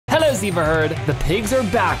guys even heard, the pigs are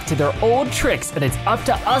back to their old tricks and it's up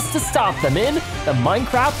to us to stop them in the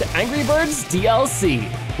Minecraft Angry Birds DLC.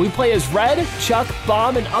 We play as Red, Chuck,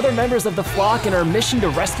 Bomb, and other members of the flock in our mission to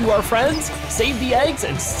rescue our friends, save the eggs,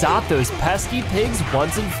 and stop those pesky pigs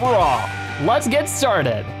once and for all. Let's get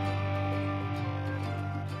started.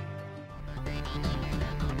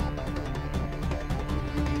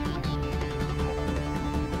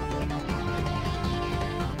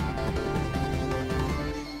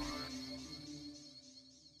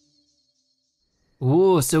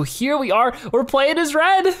 Ooh, so here we are, we're playing as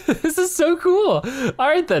Red. This is so cool. All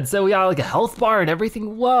right then, so we got like a health bar and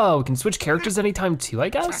everything. Whoa, we can switch characters anytime too, I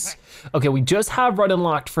guess. Okay, we just have Red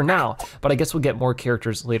unlocked for now, but I guess we'll get more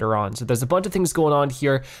characters later on. So there's a bunch of things going on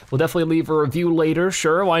here. We'll definitely leave a review later,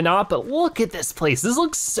 sure, why not? But look at this place, this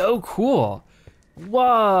looks so cool.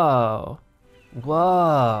 Whoa,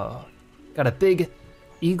 whoa. Got a big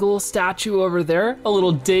eagle statue over there, a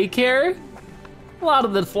little daycare. A lot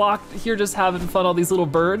of the flock here just having fun, all these little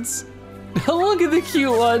birds. Look at the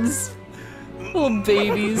cute ones, little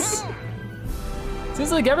babies.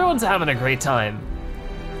 Seems like everyone's having a great time.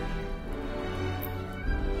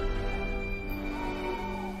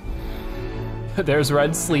 There's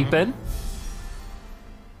Red sleeping.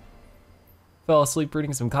 Fell asleep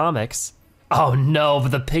reading some comics. Oh no,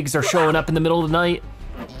 but the pigs are showing up in the middle of the night.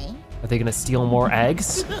 Are they gonna steal more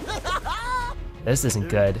eggs? This isn't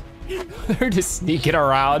good. They're just sneaking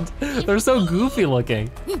around. They're so goofy looking.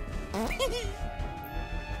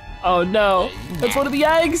 Oh no, that's one of the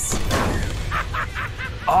eggs.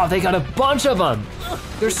 Oh, they got a bunch of them.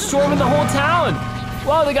 They're storming the whole town.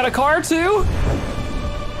 Wow, they got a car too?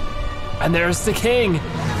 And there's the king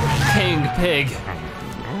pig.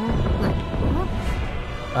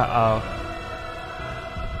 Uh-oh.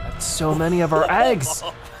 That's so many of our eggs.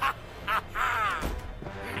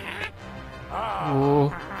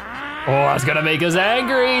 Ooh. Oh, that's gonna make us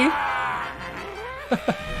angry.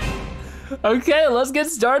 Okay, let's get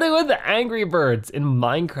started with the Angry Birds in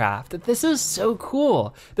Minecraft. This is so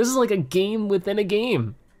cool. This is like a game within a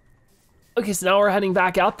game. Okay, so now we're heading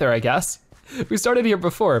back out there, I guess. We started here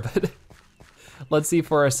before, but let's see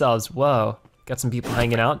for ourselves. Whoa, got some people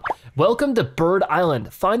hanging out. Welcome to Bird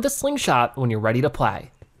Island. Find the slingshot when you're ready to play.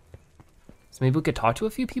 So maybe we could talk to a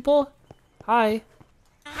few people? Hi.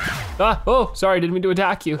 Ah, oh, sorry, didn't mean to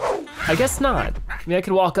attack you. I guess not. I mean, I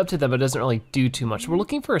could walk up to them, but it doesn't really do too much. We're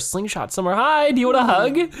looking for a slingshot somewhere. Hi, do you want a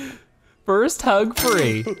hug? First hug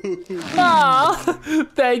free. Ah,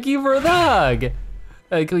 thank you for the hug.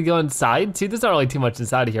 Can we go inside too? There's not really too much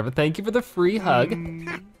inside of here, but thank you for the free hug.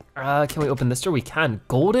 Can we open this door? We can.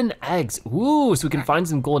 Golden eggs. Ooh, so we can find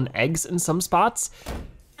some golden eggs in some spots.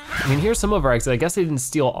 I mean, here's some of our eggs. I guess they didn't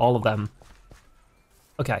steal all of them.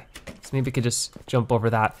 Okay, so maybe we could just jump over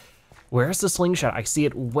that. Where's the slingshot? I see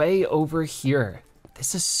it way over here.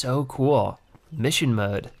 This is so cool. Mission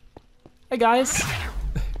mode. Hey guys.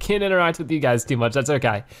 Can't interact with you guys too much, that's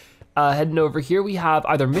okay. Heading over here, we have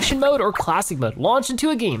either mission mode or classic mode. Launch into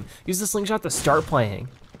a game. Use the slingshot to start playing.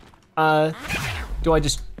 Do I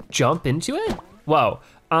just jump into it? Whoa.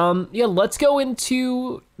 Yeah, let's go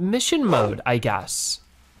into mission mode, I guess.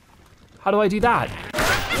 How do I do that?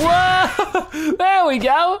 Whoa, there we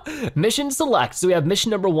go. Mission select, so we have mission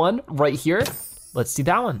number 1 right here. Let's do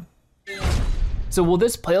that one. So will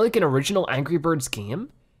this play like an original Angry Birds game?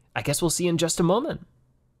 I guess we'll see in just a moment.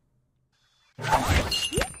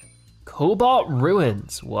 Cobalt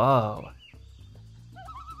Ruins, whoa.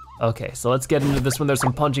 Okay, so let's get into this one. There's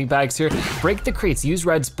some punching bags here. Break the crates, use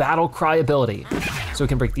Red's battle cry ability. So we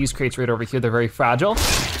can break these crates right over here. They're very fragile.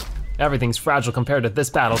 Everything's fragile compared to this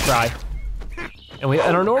battle cry.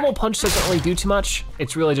 And our normal punch doesn't really do too much.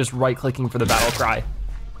 It's really just right clicking for the battle cry.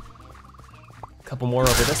 A couple more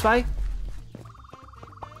over this way.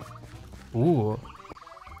 Ooh.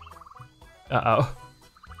 Uh-oh.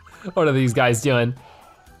 What are these guys doing?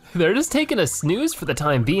 They're just taking a snooze for the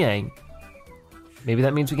time being. Maybe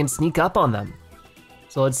that means we can sneak up on them.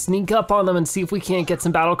 So let's sneak up on them and see if we can't get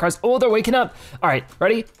some battle cries. Oh, they're waking up. All right,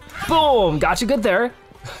 ready? Boom, got you good there.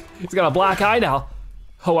 He's got a black eye now.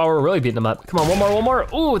 Oh wow, we're really beating him up. Come on, one more.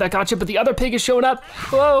 Ooh, that got you, but the other pig is showing up.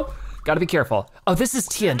 Whoa, gotta be careful. Oh, this is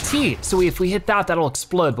TNT, so if we hit that, that'll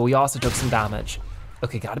explode, but we also took some damage.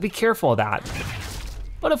 Okay, gotta be careful of that.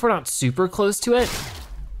 What if we're not super close to it?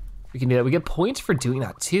 We can do that, we get points for doing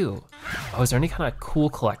that too. Oh, is there any kind of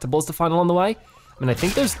cool collectibles to find along the way? I mean, I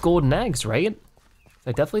think there's golden eggs, right?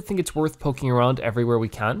 I definitely think it's worth poking around everywhere we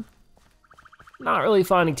can. Not really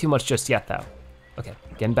finding too much just yet though. Okay,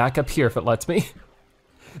 getting back up here if it lets me.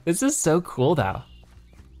 This is so cool though.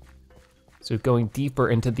 So going deeper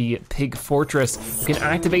into the pig fortress, we can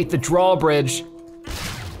activate the drawbridge.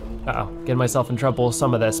 Uh-oh, getting myself in trouble with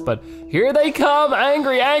some of this, but here they come,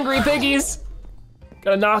 angry piggies.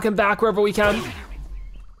 Gotta knock them back wherever we can.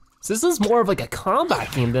 So this is more of like a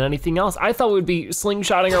combat game than anything else. I thought we'd be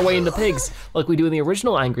slingshotting our way into pigs like we do in the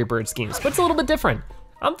original Angry Birds games, but it's a little bit different.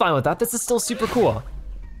 I'm fine with that, this is still super cool.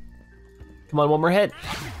 Come on, one more hit.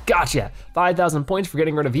 Gotcha, 5,000 points for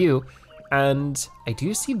getting rid of you. And I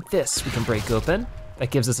do see this we can break open. That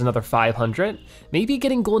gives us another 500. Maybe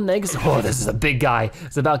getting golden eggs. Oh, this is a big guy.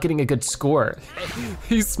 It's about getting a good score.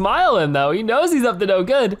 He's smiling though. He knows he's up to no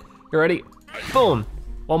good. You ready? Boom.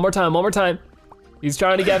 One more time. He's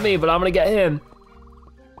trying to get me, but I'm gonna get him.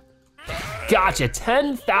 Gotcha,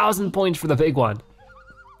 10,000 points for the big one.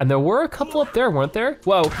 And there were a couple up there, weren't there?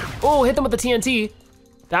 Whoa, oh, hit them with the TNT.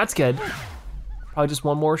 That's good. Probably just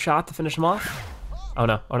one more shot to finish him off. Oh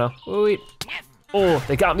no, oh wait. Oh,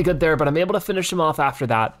 they got me good there, but I'm able to finish him off after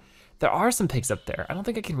that. There are some pigs up there. I don't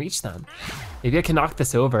think I can reach them. Maybe I can knock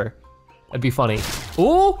this over. That'd be funny.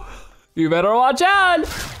 Oh, you better watch out.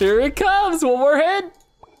 Here it comes, one more hit.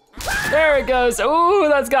 There it goes. Oh,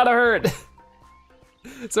 that's gotta hurt.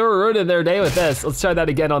 So we're ruining their day with this. Let's try that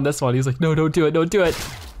again on this one. He's like, no, don't do it.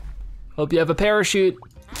 Hope you have a parachute.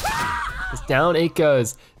 Just down it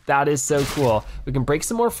goes. That is so cool. We can break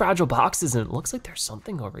some more fragile boxes and it looks like there's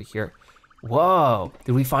something over here. Whoa,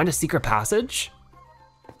 did we find a secret passage?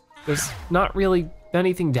 There's not really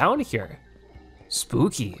anything down here.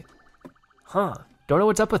 Spooky. Huh, don't know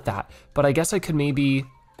what's up with that, but I guess I could maybe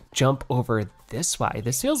jump over this way.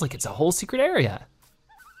 This feels like it's a whole secret area.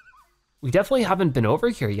 We definitely haven't been over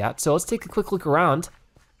here yet, so let's take a quick look around.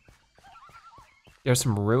 There's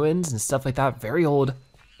some ruins and stuff like that. Very old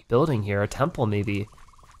building here, a temple maybe.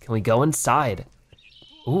 Can we go inside?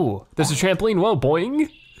 Ooh, there's a trampoline, whoa, boing.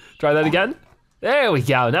 Try that again. There we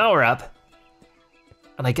go, now we're up.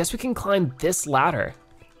 And I guess we can climb this ladder.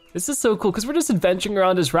 This is so cool, because we're just adventuring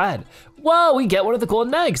around as Red. Whoa, we get one of the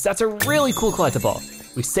golden eggs. That's a really cool collectible.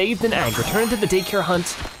 We saved an egg, return to the daycare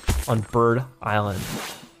hunt on Bird Island.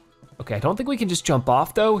 Okay, I don't think we can just jump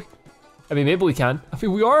off though. I mean, maybe we can. I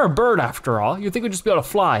mean, we are a bird after all. You'd think we'd just be able to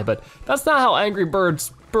fly, but that's not how Angry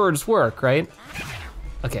Birds work, right?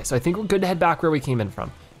 Okay, so I think we're good to head back where we came in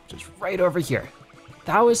from, which is right over here.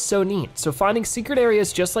 That was so neat. So finding secret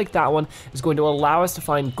areas just like that one is going to allow us to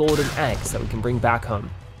find golden eggs that we can bring back home.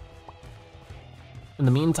 In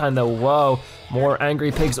the meantime though, whoa, more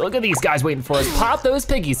angry pigs. Look at these guys waiting for us. Pop those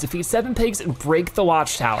piggies, defeat 7 pigs and break the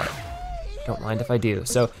watchtower. Don't mind if I do.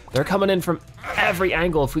 So they're coming in from every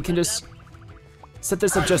angle. If we can just set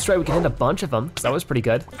this up just right, we can hit a bunch of them. So that was pretty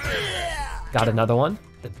good. Got another one.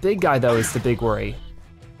 The big guy though is the big worry.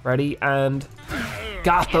 Ready, and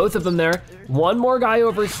got both of them there. One more guy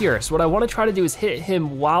over here. So what I wanna try to do is hit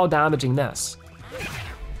him while damaging this.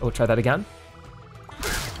 Oh, try that again.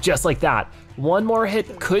 Just like that. One more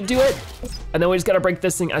hit could do it, and then we just gotta break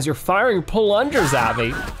this thing as you're firing plungers at me.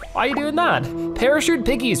 Why are you doing that? Parachute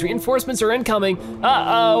piggies, reinforcements are incoming.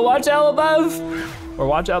 Uh-oh, watch out above, or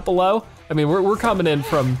watch out below. I mean, we're coming in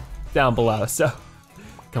from down below, so.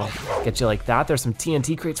 Come on, get you like that. There's some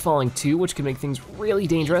TNT crates falling too, which can make things really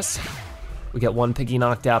dangerous. We get one piggy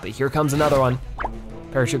knocked out, but here comes another one.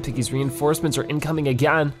 Parachute piggies, reinforcements are incoming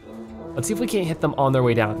again. Let's see if we can't hit them on their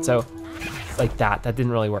way down. So, like that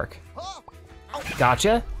didn't really work.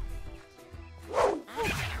 Gotcha.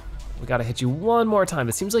 We gotta hit you one more time.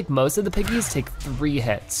 It seems like most of the piggies take 3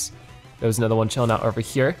 hits. There's another one chilling out over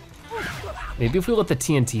here. Maybe if we let the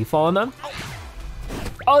TNT fall on them.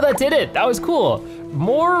 Oh, that did it, that was cool.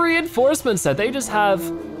 More reinforcements that they just have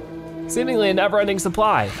seemingly a never-ending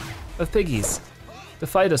supply of piggies to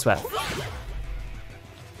fight us with.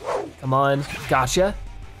 Come on, gotcha.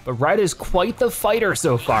 But Red is quite the fighter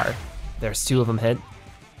so far. There's 2 of them hit.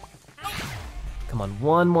 Come on,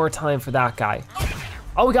 one more time for that guy.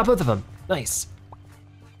 Oh, we got both of them, nice.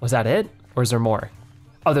 Was that it, or is there more?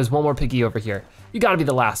 Oh, there's one more piggy over here. You gotta be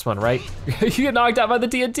the last one, right? You get knocked out by the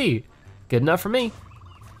TNT. Good enough for me.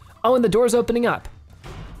 Oh, and the door's opening up.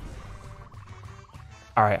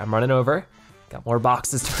 All right, I'm running over. Got more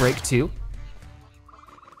boxes to break too.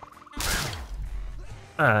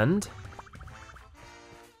 And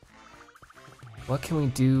what can we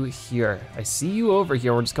do here? I see you over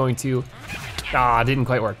here. We're just going to, didn't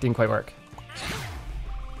quite work.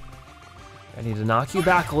 I need to knock you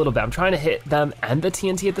back a little bit. I'm trying to hit them and the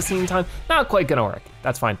TNT at the same time. Not quite gonna work,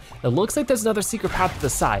 that's fine. It looks like there's another secret path to the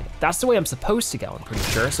side. That's the way I'm supposed to go, I'm pretty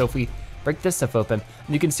sure. So if we break this stuff open,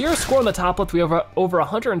 and you can see our score on the top left, we have over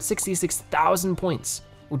 166,000 points.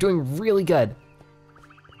 We're doing really good.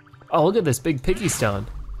 Oh, look at this big piggy stone.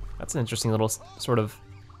 That's an interesting little sort of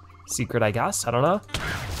secret, I guess, I don't know.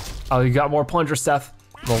 Oh, you got more plunger stuff.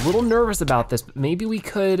 I'm a little nervous about this, but maybe we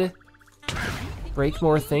could break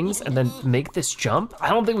more things and then make this jump? I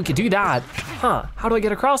don't think we could do that. Huh, how do I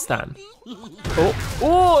get across then?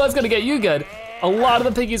 Oh, that's gonna get you good. A lot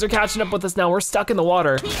of the piggies are catching up with us now. We're stuck in the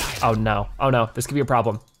water. Oh no, this could be a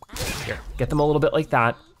problem. Here, get them a little bit like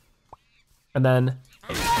that. And then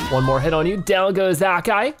one more hit on you. Down goes that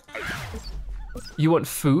guy. You want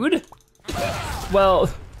food? Well,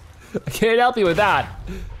 I can't help you with that.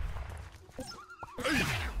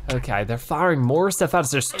 Okay, they're firing more stuff out.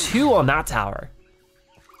 So there's 2 on that tower.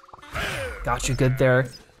 Got you good there.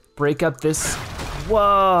 Break up this.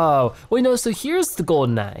 Whoa. Wait, no, so here's the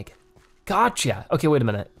golden egg. Gotcha. Okay, wait a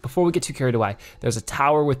minute. Before we get too carried away, there's a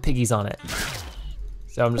tower with piggies on it.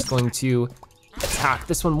 So I'm just going to attack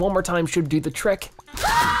this one more time, should do the trick.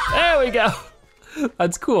 There we go.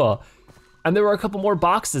 That's cool. And there were a couple more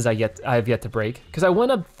boxes I have yet to break, because I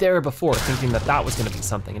went up there before thinking that that was gonna be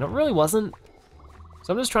something, and it really wasn't.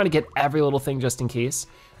 So I'm just trying to get every little thing just in case.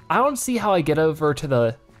 I don't see how I get over to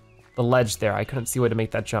the ledge there. I couldn't see a way to make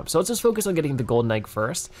that jump. So let's just focus on getting the golden egg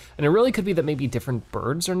first. And it really could be that maybe different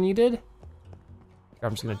birds are needed. Here,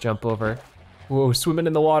 I'm just gonna jump over. Whoa, swimming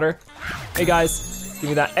in the water. Hey guys, give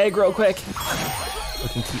me that egg real quick. We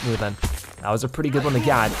can keep moving. That was a pretty good one to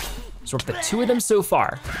get. So we're up to 2 of them so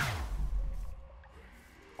far.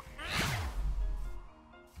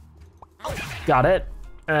 Got it,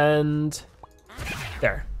 and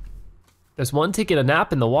there. There's one taking a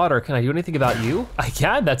nap in the water. Can I do anything about you? I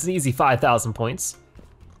can, that's an easy 5,000 points.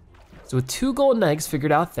 So with 2 golden eggs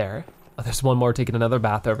figured out there. Oh, there's one more taking another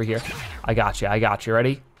bath over here. I got you,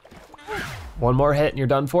 ready? One more hit and you're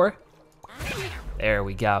done for. There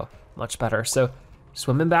we go, much better. So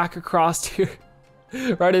swimming back across here.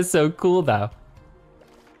 Right, is so cool though.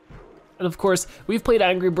 And of course, we've played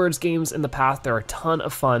Angry Birds games in the past. They're a ton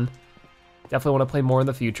of fun. Definitely wanna play more in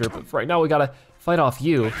the future, but for right now we gotta fight off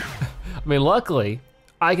you. I mean, luckily,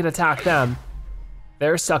 I can attack them.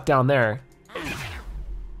 They're stuck down there.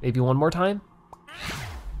 Maybe one more time?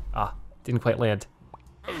 Ah, didn't quite land.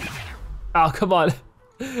 Oh, come on.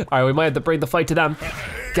 All right, we might have to bring the fight to them.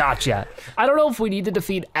 Gotcha. I don't know if we need to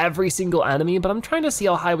defeat every single enemy, but I'm trying to see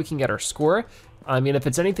how high we can get our score. I mean, if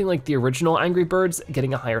it's anything like the original Angry Birds,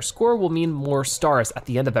 getting a higher score will mean more stars at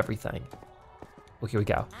the end of everything. Well, here we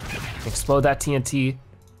go. Explode that TNT,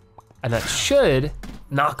 and that should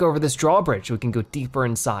knock over this drawbridge so we can go deeper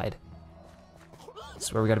inside. This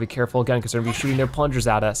is where we gotta be careful again, because they're gonna be shooting their plungers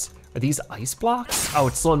at us. Are these ice blocks? Oh,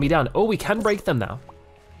 it's slowing me down. Oh, we can break them now.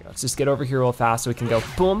 Here, let's just get over here real fast so we can go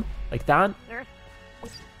boom, like that.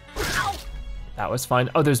 That was fine.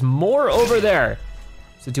 Oh, there's more over there.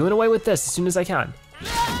 So doing away with this as soon as I can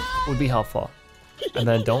would be helpful. And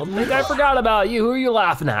then don't think I forgot about you. Who are you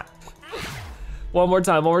laughing at? One more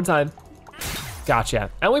time. Gotcha.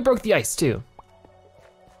 And we broke the ice too.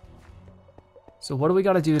 So what do we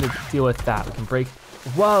gotta do to deal with that? We can break,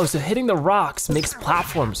 whoa, so hitting the rocks makes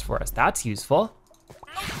platforms for us. That's useful.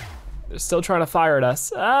 They're still trying to fire at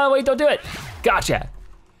us. Oh, wait, don't do it. Gotcha.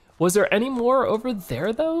 Was there any more over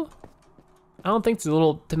there though? I don't think there's a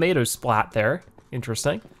little tomato splat there.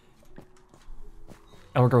 Interesting.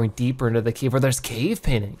 And we're going deeper into the cave where there's cave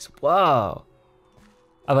paintings. Whoa.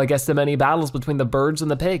 Of, I guess, the many battles between the birds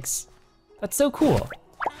and the pigs. That's so cool.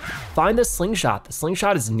 Find the slingshot. The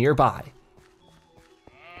slingshot is nearby.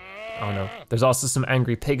 Oh no, there's also some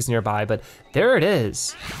angry pigs nearby, but there it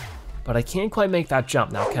is. But I can't quite make that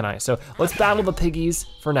jump now, can I? So let's battle the piggies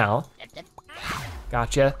for now.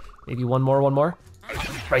 Gotcha, maybe one more.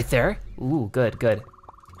 Right there, ooh, good.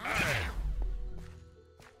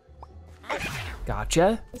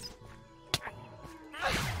 Gotcha.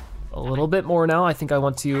 A little bit more now, I think I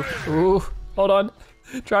want to, ooh, hold on.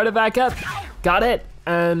 Try to back up, got it,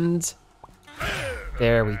 and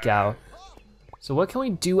there we go. So what can we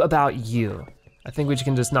do about you? I think we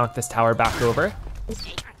can just knock this tower back over.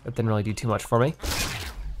 That didn't really do too much for me.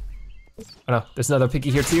 Oh no, there's another piggy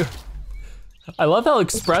here too. I love how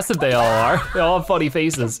expressive they all are. They all have funny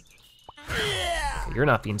faces. Okay, you're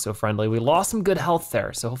not being so friendly. We lost some good health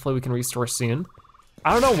there, so hopefully we can restore soon.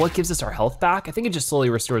 I don't know what gives us our health back. I think it just slowly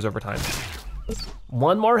restores over time.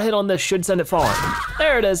 One more hit on this should send it falling.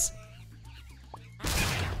 There it is.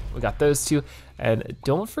 We got those two. And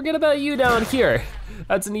don't forget about you down here.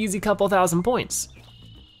 That's an easy couple thousand points.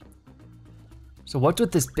 So what's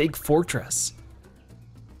with this big fortress?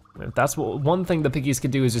 If that's one thing the piggies could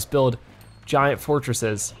do is just build giant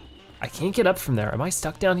fortresses. I can't get up from there. Am I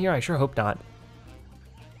stuck down here? I sure hope not.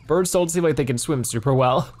 Birds don't seem like they can swim super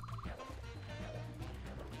well.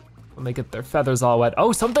 When they get their feathers all wet.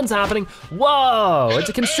 Oh, something's happening. Whoa, it's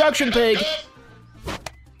a construction pig.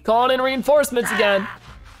 Calling in reinforcements again.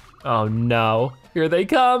 Oh no, here they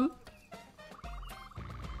come.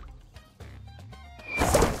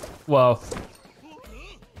 Whoa.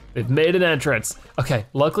 They've made an entrance. Okay,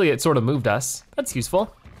 luckily it sort of moved us. That's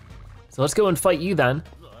useful. So let's go and fight you then.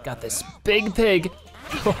 Got this big pig.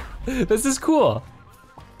 This is cool.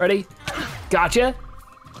 Ready? Gotcha.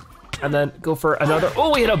 And then go for another.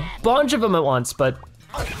 Oh, we hit a bunch of them at once, but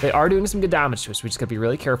they are doing some good damage to us. We just gotta be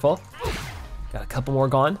really careful. Got a couple more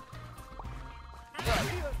gone.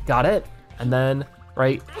 Got it. And then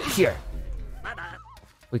right here.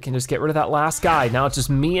 We can just get rid of that last guy. Now it's just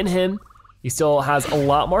me and him. He still has a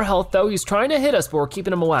lot more health though. He's trying to hit us, but we're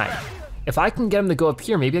keeping him away. If I can get him to go up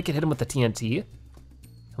here, maybe I could hit him with the TNT.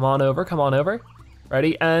 Come on over, come on over.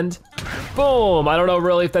 Ready, and boom. I don't know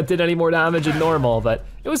really if that did any more damage than normal, but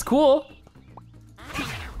it was cool.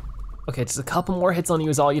 Okay, just a couple more hits on you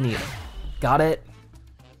is all you need. Got it.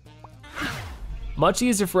 Much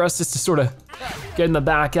easier for us just to sort of get in the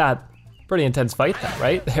back at. Pretty intense fight though,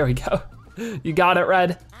 right? There we go. You got it,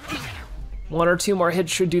 Red. 1 or 2 more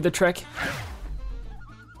hits should do the trick.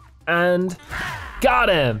 And got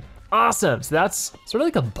him. Awesome, so that's sort of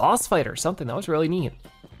like a boss fight or something. That was really neat.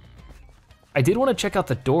 I did want to check out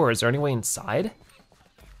the door. Is there any way inside?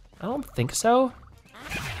 I don't think so.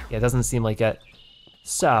 Yeah, it doesn't seem like it.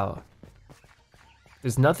 So,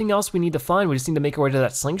 there's nothing else we need to find. We just need to make our way to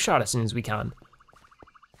that slingshot as soon as we can.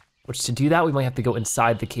 Which to do that, we might have to go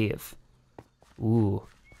inside the cave. Ooh,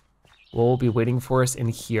 what will be waiting for us in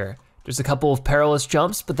here? There's a couple of perilous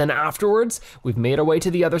jumps, but then afterwards, we've made our way to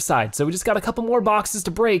the other side. So we just got a couple more boxes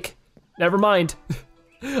to break. Never mind.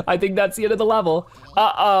 I think that's the end of the level.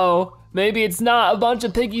 Uh-oh, maybe it's not. A bunch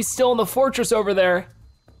of piggies still in the fortress over there.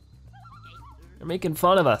 They're making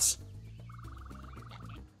fun of us.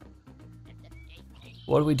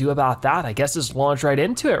 What do we do about that? I guess just launch right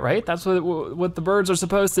into it, right? That's what the birds are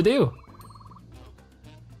supposed to do.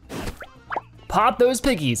 Pop those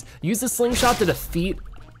piggies. Use the slingshot to defeat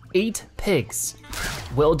 8 pigs.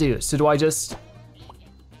 Will do. So do I just,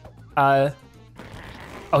 oh,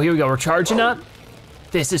 here we go, we're charging up.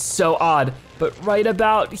 This is so odd, but right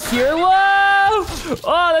about here, whoa!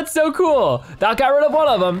 Oh, that's so cool. That got rid of one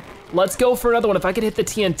of them. Let's go for another one. If I could hit the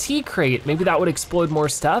TNT crate, maybe that would explode more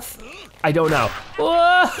stuff. I don't know.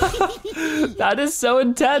 Whoa! That is so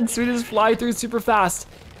intense. We just fly through super fast.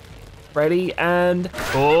 Ready, and,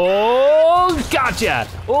 oh, gotcha!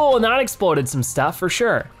 Oh, and that exploded some stuff for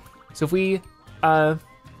sure. So if we, oh,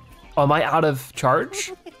 am I out of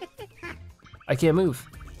charge? I can't move.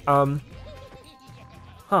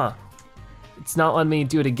 Huh. It's not letting me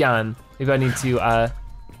do it again. Maybe I need to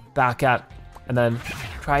back up and then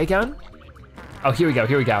try again. Oh, here we go,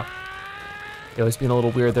 here we go. It was being a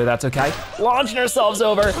little weird there, that's okay. Launching ourselves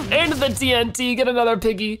over into the TNT, get another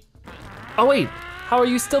piggy. Oh wait, how are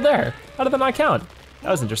you still there? How did that not count?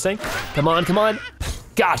 That was interesting. Come on, come on.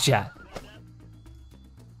 Gotcha.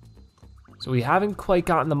 So we haven't quite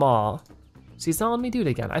gotten them all. See, it's not letting me do it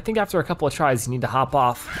again. I think after a couple of tries, you need to hop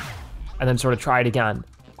off and then sort of try it again.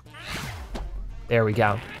 There we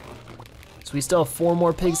go. So we still have 4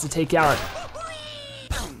 more pigs to take out.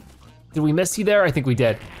 Did we miss you there? I think we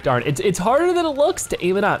did. Darn, it's harder than it looks to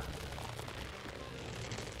aim it up.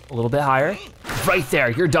 A little bit higher. Right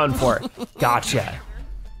there, you're done for. Gotcha.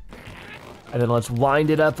 And then let's wind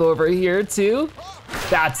it up over here too.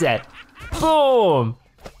 That's it. Boom.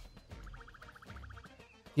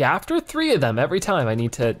 Yeah, after 3 of them, every time I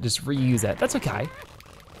need to just reuse it. That's okay.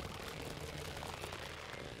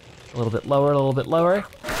 A little bit lower, a little bit lower.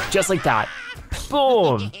 Just like that.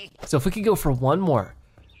 Boom. So if we could go for 1 more,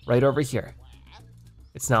 right over here.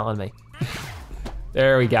 It's not on me.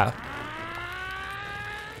 There we go.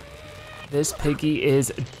 This piggy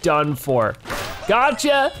is done for.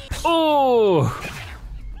 Gotcha! Ooh!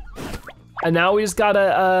 And now we just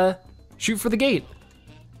gotta shoot for the gate.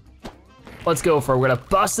 Let's go for it. We're gonna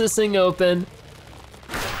bust this thing open.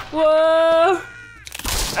 Whoa!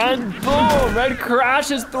 And boom, Red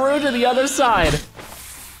crashes through to the other side.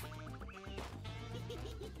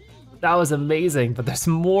 That was amazing, but there's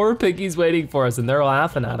more piggies waiting for us and they're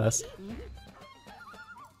laughing at us.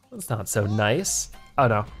 That's not so nice. Oh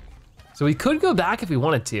no. So we could go back if we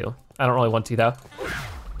wanted to. I don't really want to though.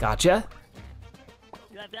 Gotcha.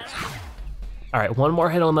 All right, 1 more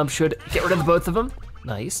hit on them should get rid of both of them.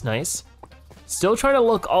 Nice, nice. Still trying to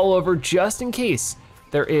look all over just in case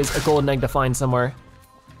there is a golden egg to find somewhere.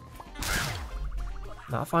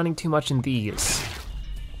 Not finding too much in these.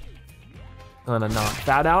 I'm gonna knock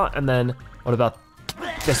that out, and then what about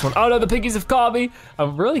this one? Oh no, the piggies have caught me.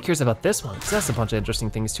 I'm really curious about this one, because that's a bunch of interesting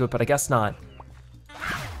things to it, but I guess not.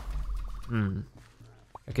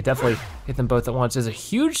 I could definitely hit them both at once. There's a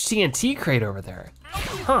huge TNT crate over there.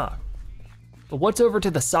 Huh. But what's over to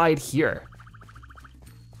the side here?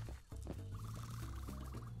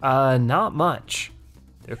 Not much.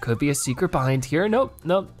 There could be a secret behind here. Nope,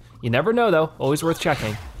 nope. You never know though, always worth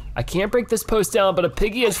checking. I can't break this post down, but a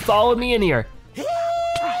piggy has followed me in here.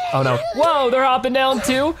 Oh no, whoa, they're hopping down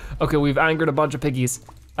too. Okay, we've angered a bunch of piggies.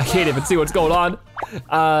 I can't even see what's going on.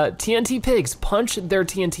 TNT pigs, punch their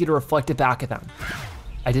TNT to reflect it back at them.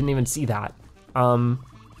 I didn't even see that. But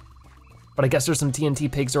I guess there's some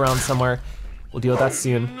TNT pigs around somewhere. We'll deal with that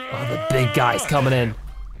soon. Oh, the big guy's coming in.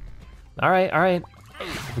 All right, all right.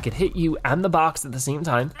 If we could hit you and the box at the same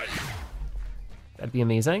time, that'd be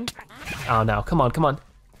amazing. Oh no, come on, come on.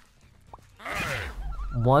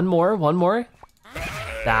 One more, one more.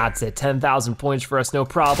 That's it, 10,000 points for us, no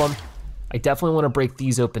problem. I definitely wanna break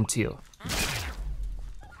these open too.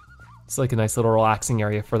 It's like a nice little relaxing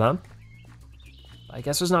area for them. I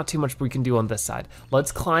guess there's not too much we can do on this side.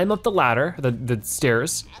 Let's climb up the ladder, the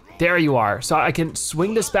stairs. There you are. So I can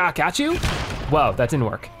swing this back at you? Whoa, that didn't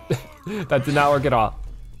work. That did not work at all.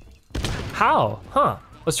 How? Huh,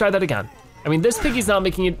 let's try that again. I mean, this piggy's not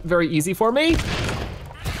making it very easy for me.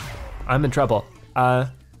 I'm in trouble. Yeah,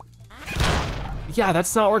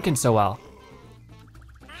 that's not working so well.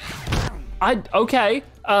 Okay,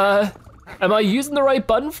 am I using the right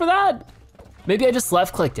button for that? Maybe I just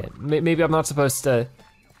left clicked it. Maybe I'm not supposed to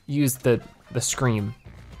use the scream.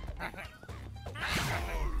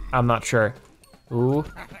 I'm not sure. Ooh.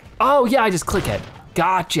 Oh yeah, I just click it.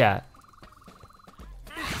 Gotcha.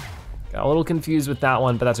 Got a little confused with that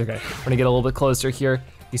one, but that's okay. We're gonna get a little bit closer here.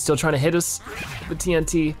 He's still trying to hit us with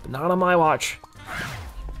TNT, but not on my watch.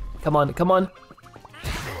 Come on, come on.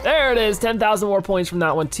 There it is, 10,000 more points from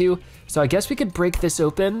that one too. So I guess we could break this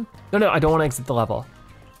open. No, I don't wanna exit the level.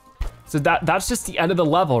 So that's just the end of the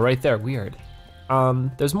level right there, weird.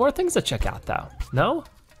 There's more things to check out though, no?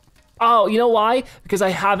 Oh, you know why? Because I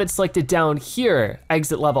have it selected down here,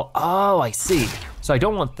 exit level. Oh, I see. So I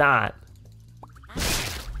don't want that.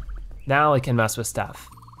 Now I can mess with stuff.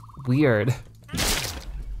 Weird.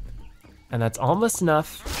 And that's almost enough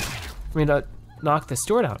for me to knock this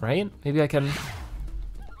door down, right? Maybe I can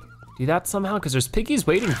do that somehow, because there's piggies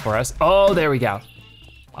waiting for us. Oh, there we go.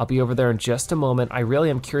 I'll be over there in just a moment. I really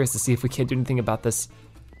am curious to see if we can't do anything about this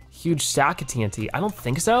huge stack of TNT. I don't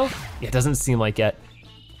think so. Yeah, it doesn't seem like it.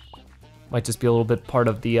 Might just be a little bit part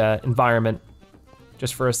of the environment,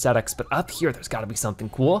 just for aesthetics. But up here, there's gotta be something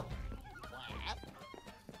cool.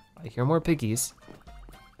 I hear more piggies.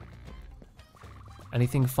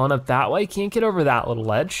 Anything fun up that way? Can't get over that little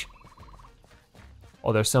ledge.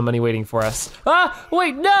 Oh, there's so many waiting for us. Ah,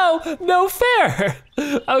 wait, no, no fair.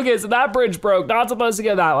 Okay, so that bridge broke, not supposed to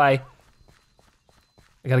go that way.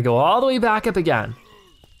 I gotta go all the way back up again.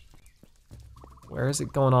 Where is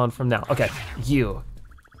it going on from now? Okay, you.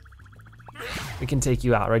 We can take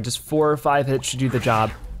you out, right? Just 4 or 5 hits should do the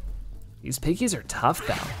job. These piggies are tough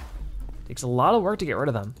though. Takes a lot of work to get rid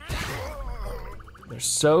of them. There's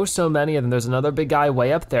so many of them. There's another big guy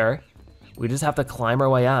way up there. We just have to climb our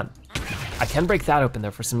way up. I can break that open though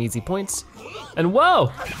for some easy points. And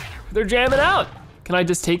whoa, they're jamming out. Can I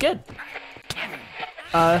just take it?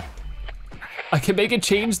 I can make it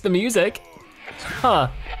change the music. Huh.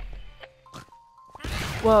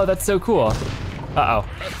 Whoa, that's so cool. Uh-oh.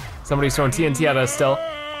 Somebody's throwing TNT at us still.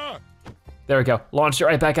 There we go, launched it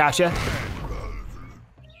right back at you.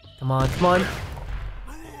 Come on, come on.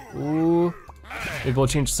 Ooh, maybe we'll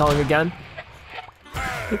change the song again.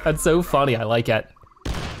 That's so funny, I like it.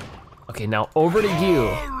 Okay, now over to you.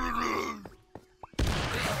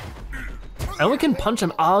 And we can punch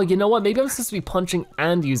him. Oh, you know what? Maybe I'm supposed to be punching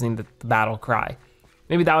and using the battle cry.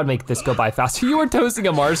 Maybe that would make this go by faster. You were toasting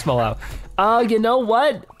a marshmallow. Oh, you know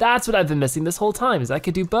what? That's what I've been missing this whole time, is I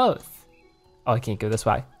could do both. Oh, I can't go this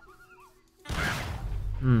way.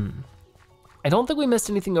 I don't think we missed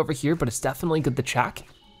anything over here, but it's definitely good to check.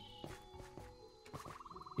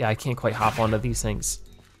 Yeah, I can't quite hop onto these things.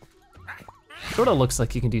 Sort of looks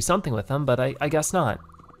like you can do something with them, but I guess not.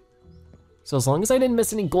 So as long as I didn't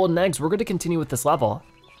miss any golden eggs, we're gonna continue with this level.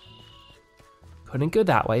 Couldn't go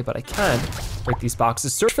that way, but I can break these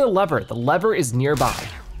boxes. Search for the lever. The lever is nearby.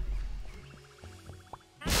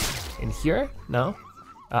 In here? No?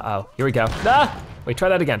 Uh-oh, here we go. Ah! Wait, try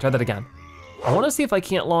that again, try that again. I wanna see if I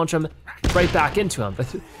can't launch him right back into him,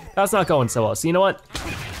 but that's not going so well. So you know what?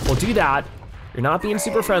 We'll do that. You're not being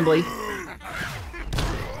super friendly.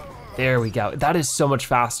 There we go. That is so much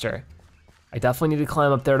faster. I definitely need to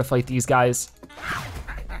climb up there to fight these guys.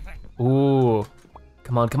 Ooh,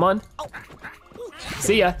 come on, come on.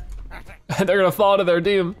 See ya. They're gonna fall to their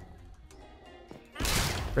doom.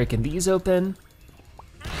 Breaking these open.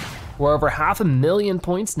 We're over 500,000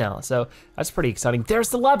 points now, so that's pretty exciting. There's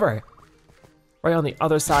the lever, right on the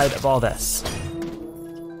other side of all this.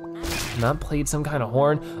 And that played some kind of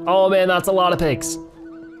horn. Oh man, that's a lot of pigs.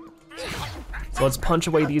 So let's punch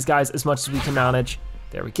away these guys as much as we can manage.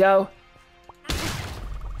 There we go.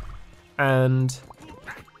 And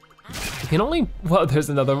we can only, well, there's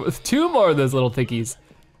another, 2 more of those little piggies.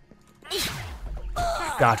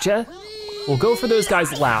 Gotcha. We'll go for those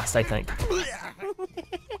guys last, I think.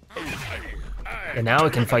 And now we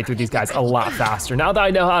can fight through these guys a lot faster now that I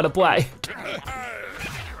know how to play.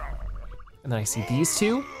 And then I see these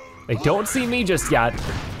 2. They don't see me just yet.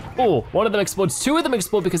 Oh, one of them explodes. 2 of them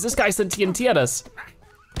explode because this guy sent TNT at us.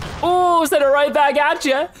 Oh, sent it right back at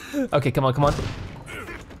you. Okay, come on, come on. I'm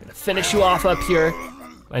gonna finish you off up here.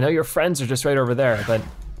 I know your friends are just right over there, but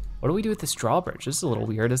what do we do with this drawbridge? This is a little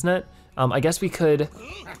weird, isn't it? I guess we could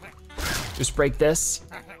just break this.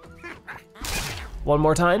 One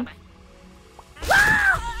more time.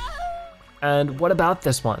 And what about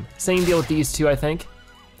this one? Same deal with these 2, I think.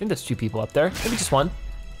 I think there's 2 people up there, maybe just 1.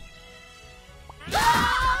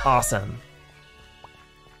 Awesome.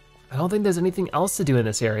 I don't think there's anything else to do in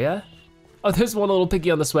this area. Oh, there's one little piggy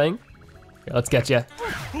on the swing. Here, let's get you.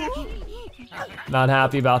 Not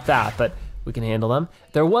happy about that, but we can handle them.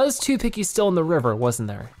 There was 2 piggies still in the river, wasn't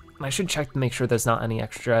there? And I should check to make sure there's not any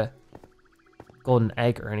extra golden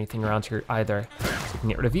egg or anything around here either. So we can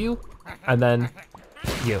get rid of you, and then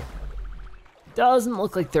you. Doesn't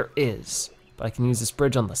look like there is, but I can use this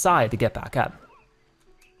bridge on the side to get back up.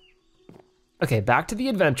 Okay, back to the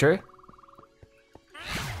adventure.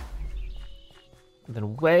 And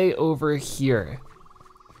then way over here,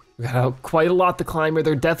 we got quite a lot to climb here.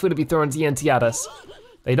 They're definitely gonna be throwing TNT at us.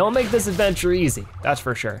 They don't make this adventure easy, that's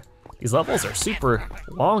for sure. These levels are super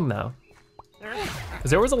long though.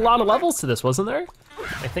 Because there was a lot of levels to this, wasn't there?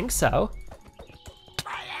 I think so.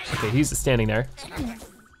 Okay, he's just standing there.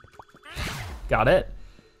 Got it.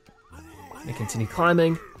 And continue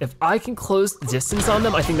climbing. If I can close the distance on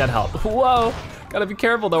them, I think that'd help. Whoa, gotta be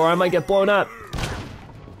careful though, or I might get blown up.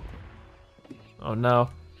 Oh no.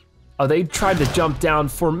 Oh, they tried to jump down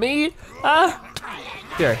for me? Ah!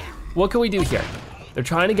 Here, what can we do here? They're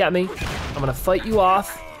trying to get me. I'm gonna fight you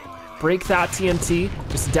off, break that TNT,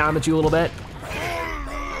 just to damage you a little bit.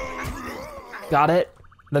 Got it.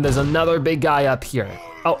 Then there's another big guy up here.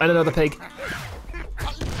 Oh, and another pig.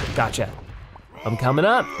 Gotcha. I'm coming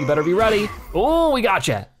up, you better be ready. Oh, we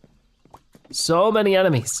gotcha. So many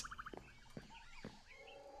enemies.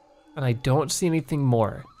 And I don't see anything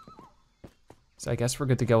more. So I guess we're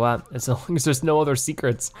good to go up, as long as there's no other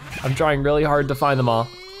secrets. I'm trying really hard to find them all.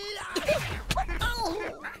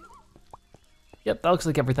 Yep, that looks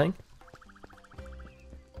like everything.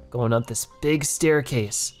 Going up this big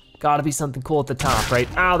staircase. Gotta be something cool at the top, right?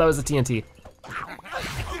 Ow, that was a TNT.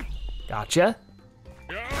 Gotcha.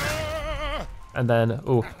 And then,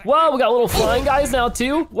 ooh, whoa, we got little flying guys now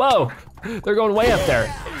too? Whoa, they're going way up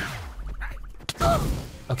there.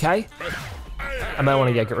 Okay. I might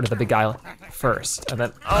wanna get rid of the big guy first, and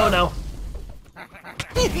then, oh no.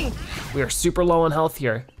 We are super low on health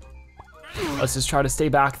here. Let's just try to stay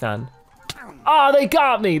back then. Oh, they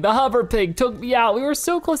got me. The hover pig took me out. We were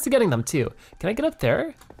so close to getting them too. Can I get up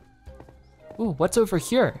there? Ooh, what's over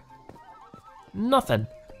here? Nothing.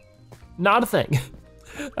 Not a thing.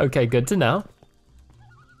 Okay, good to know.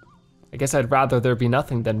 I guess I'd rather there be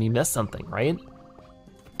nothing than me miss something, right?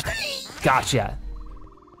 Gotcha.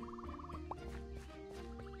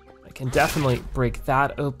 I can definitely break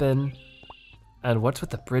that open. And what's with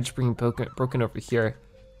the bridge being broken over here?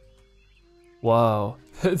 Whoa,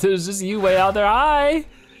 there's just you way out there. Hi,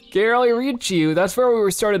 can't really reach you. That's where we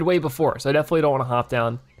were started way before, so I definitely don't wanna hop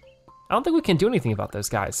down. I don't think we can do anything about those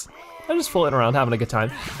guys. They're just floating around having a good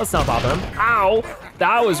time. Let's not bother them. Ow,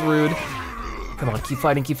 that was rude. Come on, keep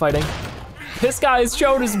fighting, keep fighting. This guy's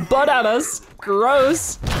showing his butt at us.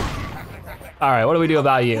 Gross. All right, what do we do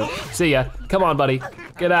about you? See ya, come on buddy.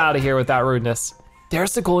 Get out of here with that rudeness.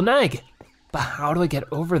 There's the golden egg. But how do I get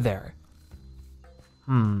over there?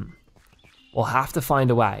 We'll have to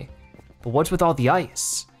find a way. But what's with all the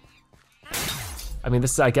ice? I mean,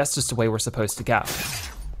 this is, I guess, just the way we're supposed to go.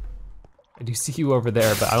 I do see you over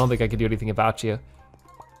there, but I don't think I can do anything about you.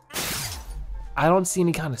 I don't see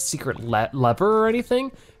any kind of secret lever or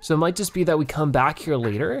anything, so it might just be that we come back here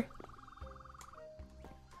later.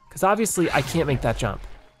 Because obviously I can't make that jump.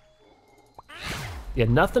 Yeah,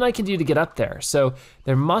 nothing I can do to get up there, so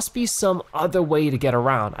there must be some other way to get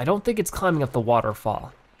around. I don't think it's climbing up the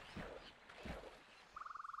waterfall.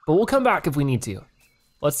 But we'll come back if we need to.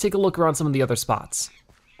 Let's take a look around some of the other spots.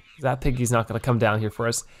 That piggy's not gonna come down here for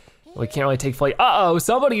us. We can't really take flight. Uh-oh,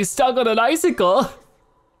 somebody's stuck on an icicle.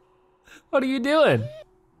 What are you doing?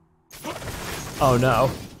 Oh no,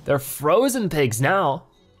 they're frozen pigs now.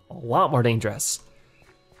 A lot more dangerous.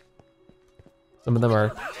 Some of them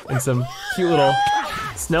are in some cute little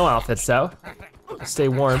snow outfits, so stay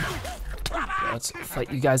warm. Let's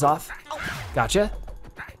fight you guys off. Gotcha.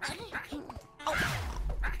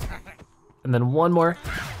 And then one more.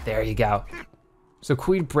 There you go. So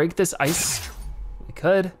could we break this ice? We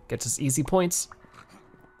could. Gets us easy points.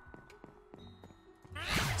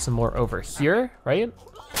 Some more over here, right?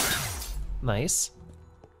 Nice.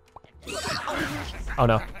 Oh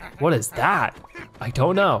no, what is that? I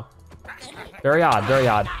don't know. Very odd, very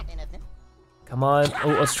odd. Come on, oh,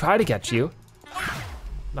 let's try to get you.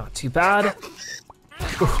 Not too bad.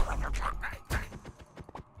 Oof.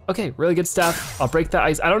 Okay, really good stuff. I'll break that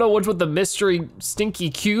ice. I don't know what's with the mystery stinky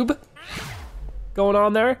cube going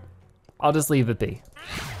on there. I'll just leave it be.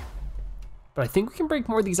 But I think we can break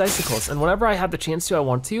more of these icicles, and whenever I have the chance to, I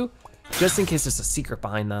want to, just in case there's a secret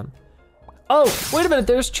behind them. Oh, wait a minute,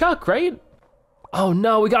 there's Chuck, right? Oh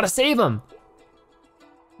no, we gotta save him.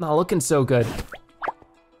 Not looking so good.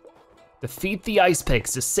 Defeat the ice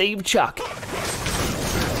pigs to save Chuck.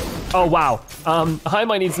 Oh wow, I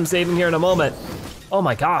might need some saving here in a moment. Oh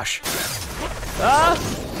my gosh.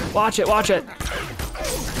 Ah, watch it, watch it.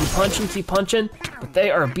 Keep punching, but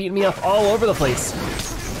they are beating me up all over the place.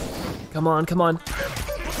 Come on, come on.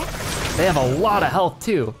 They have a lot of health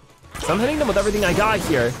too. So I'm hitting them with everything I got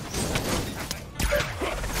here.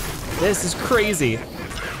 This is crazy.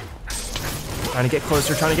 Trying to get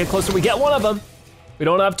closer, trying to get closer. We get one of them. We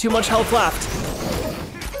don't have too much health left.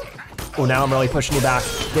 Oh, now I'm really pushing you back.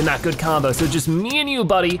 Getting that good combo. So just me and you,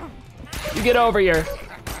 buddy. You get over here.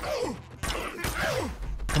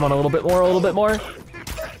 Come on, a little bit more, a little bit more.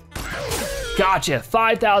 Gotcha,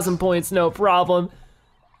 5,000 points, no problem.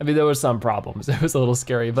 I mean, there was some problems. It was a little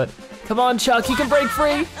scary, but come on, Chuck, you can break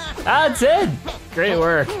free. That's it. Great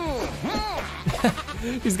work.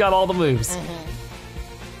 He's got all the moves.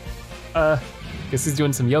 Guess he's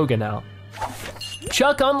doing some yoga now.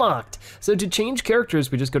 Chuck unlocked. So to change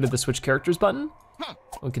characters, we just go to the switch characters button.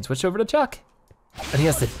 We can switch over to Chuck. And he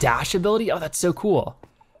has the dash ability. Oh, that's so cool.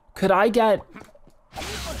 Could I get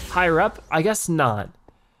higher up? I guess not.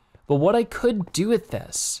 But what I could do with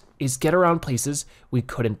this is get around places we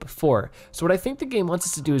couldn't before. So what I think the game wants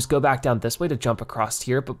us to do is go back down this way to jump across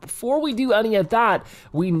here, but before we do any of that,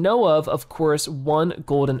 we know of course, one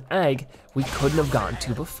golden egg we couldn't have gotten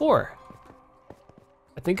to before.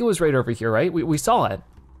 I think it was right over here, right? We saw it.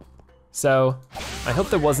 So I hope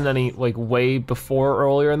there wasn't any like way before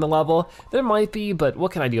earlier in the level. There might be, but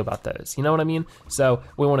what can I do about those? You know what I mean? So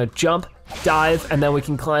we wanna jump, dive, and then we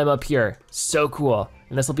can climb up here. So cool.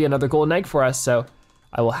 And this will be another golden egg for us, so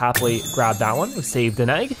I will happily grab that one. We saved an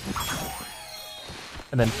egg.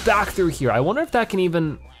 And then back through here. I wonder if that can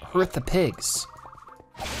even hurt the pigs.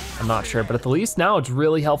 I'm not sure, but at the least now it's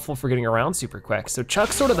really helpful for getting around super quick. So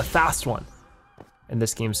Chuck's sort of the fast one in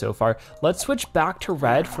this game so far. Let's switch back to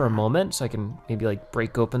red for a moment so I can maybe like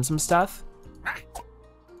break open some stuff. Like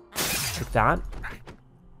that.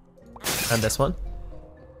 And this one.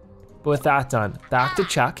 But with that done, back to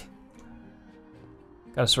Chuck.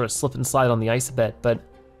 Gotta sort of slip and slide on the ice a bit, but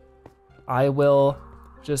I will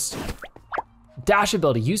just dash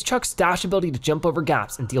ability. Use Chuck's dash ability to jump over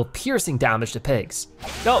gaps and deal piercing damage to pigs.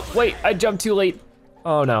 No, wait, I jumped too late.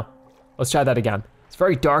 Oh no, let's try that again. It's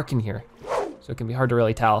very dark in here, so it can be hard to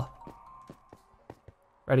really tell.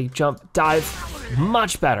 Ready, jump, dive,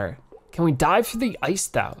 much better. Can we dive through the ice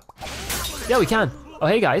though? Yeah, we can. Oh,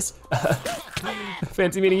 hey guys.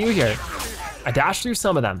 Fancy meeting you here. I dashed through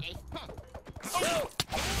some of them.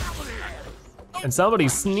 And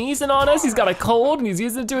somebody's sneezing on us. He's got a cold and he's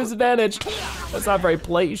using it to his advantage. That's not very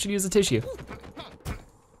polite, you should use a tissue.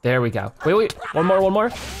 There we go. Wait, one more.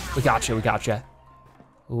 We gotcha, we gotcha.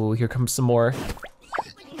 Ooh, here comes some more.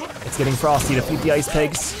 It's getting frosty to feed the ice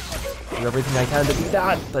pigs. Do everything I can to beat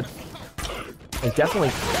that, but they definitely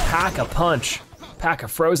pack a punch. Pack a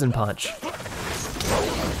frozen punch.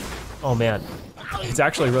 Oh man, it's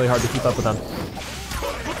actually really hard to keep up with them.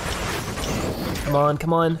 Come on,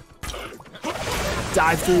 come on.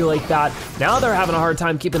 Dive through like that. Now they're having a hard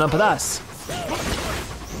time keeping up with us.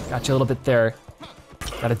 Got you a little bit there.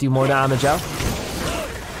 Gotta do more damage out.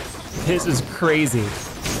 This is crazy.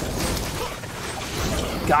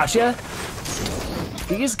 Gotcha.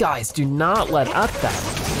 These guys do not let up that.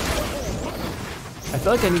 I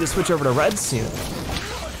feel like I need to switch over to red soon.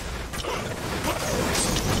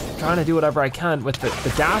 Trying to do whatever I can with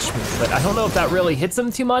the dash move, but I don't know if that really hits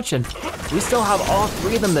them too much, and we still have all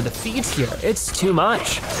three of them to defeat here. It's too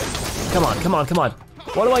much. Come on, come on, come on.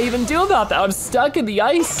 What do I even do about that? I'm stuck in the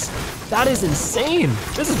ice. That is insane.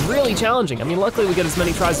 This is really challenging. I mean, luckily we get as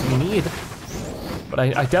many tries as we need, but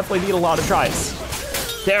I definitely need a lot of tries.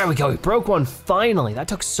 There we go, we broke one finally. That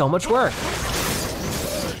took so much work.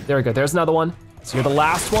 There we go, there's another one. So you're the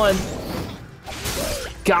last one.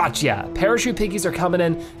 Gotcha, parachute piggies are coming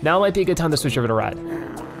in. Now might be a good time to switch over to red.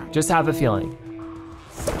 Just have a feeling.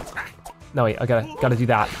 No wait, I gotta do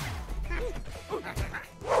that.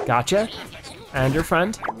 Gotcha, and your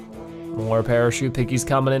friend. More parachute piggies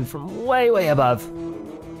coming in from way, way above.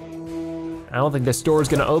 I don't think this door is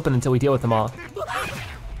gonna open until we deal with them all.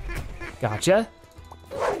 Gotcha.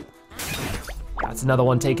 That's another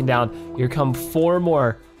one taken down. Here come 4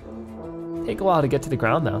 more. Take a while to get to the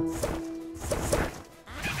ground though.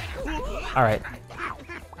 All right.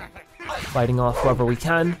 Fighting off whoever we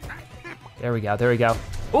can. There we go, there we go.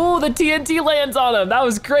 Oh, the TNT lands on him, that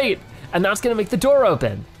was great. And that's gonna make the door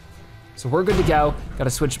open. So we're good to go. Gotta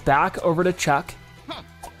switch back over to Chuck.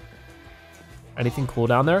 Anything cool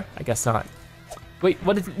down there? I guess not. Wait,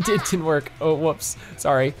 what it didn't work. Oh, whoops,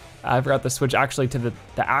 sorry. I forgot to switch actually to the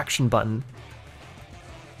action button.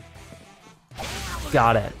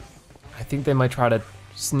 Got it. I think they might try to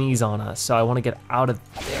sneeze on us, so I wanna get out of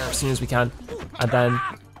there as soon as we can. And then,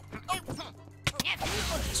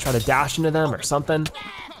 just try to dash into them or something.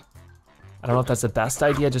 I don't know if that's the best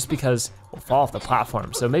idea just because we'll fall off the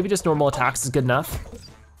platform. So maybe just normal attacks is good enough.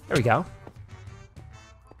 There we go.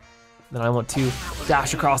 Then I want to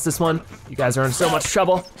dash across this one. You guys are in so much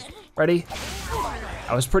trouble. Ready?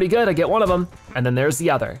 That was pretty good, I get one of them. And then there's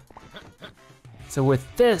the other. So with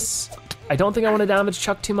this, I don't think I want to damage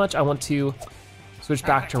Chuck too much. I want to switch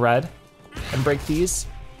back to red and break these.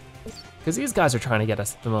 Because these guys are trying to get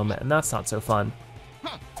us at the moment and that's not so fun.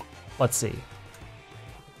 Let's see.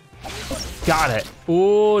 Got it.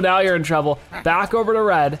 Ooh, now you're in trouble. Back over to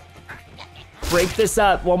red. Break this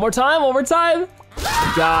up. One more time, one more time.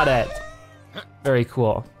 Got it. Very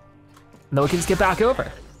cool. And then we can just get back over.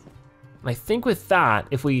 And I think with that,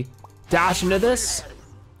 if we dash into this,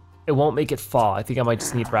 it won't make it fall. I think I might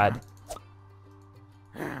just need red.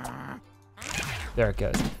 There it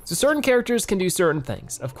goes. So certain characters can do certain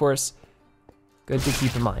things. Of course, good to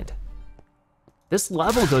keep in mind. This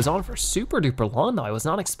level goes on for super duper long though. I was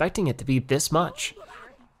not expecting it to be this much.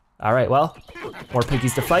 All right, well, more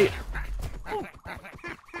piggies to fight.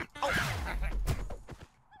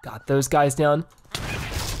 Got those guys down.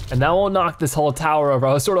 And that won't knock this whole tower over.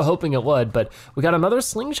 I was sort of hoping it would, but we got another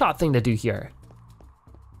slingshot thing to do here.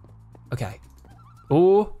 Okay.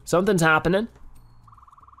 Ooh, something's happening.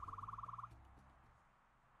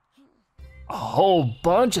 A whole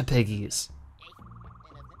bunch of piggies.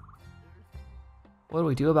 What do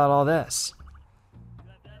we do about all this?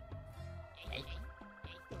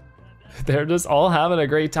 They're just all having a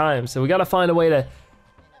great time. So we gotta find a way to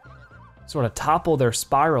sort of topple their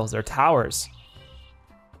spirals, their towers.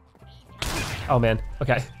 Oh man,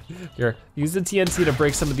 okay. Here, use the TNT to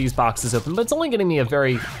break some of these boxes open, but it's only getting me a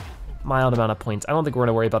very mild amount of points. I don't think we're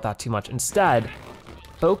gonna worry about that too much. Instead,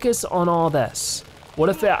 focus on all this. What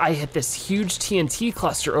if I hit this huge TNT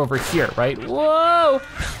cluster over here, right? Whoa!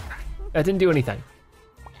 That didn't do anything.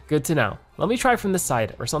 Good to know. Let me try from this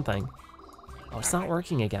side or something. Oh, it's not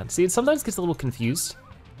working again. See, it sometimes gets a little confused.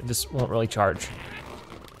 It just won't really charge.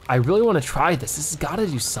 I really wanna try this. This has gotta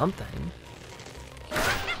do something.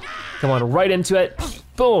 Come on, right into it.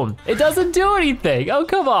 Boom, it doesn't do anything. Oh,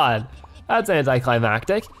 come on. That's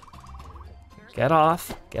anticlimactic. Get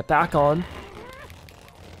off, get back on.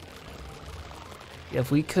 If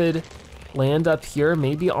we could land up here,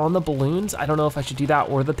 maybe on the balloons. I don't know if I should do that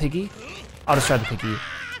or the piggy. I'll just try the piggy.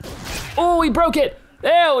 Oh, we broke it.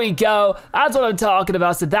 There we go. That's what I'm talking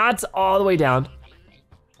about. So that's all the way down.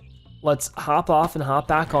 Let's hop off and hop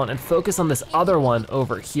back on and focus on this other one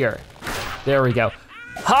over here. There we go.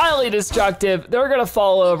 Highly destructive. They're gonna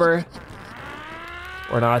fall over.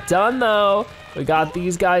 We're not done though. We got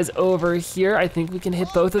these guys over here. I think we can hit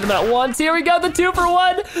both of them at once. Here we go, the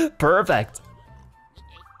 2-for-1. Perfect.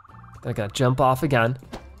 I gotta jump off again.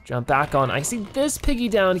 Jump back on. I see this piggy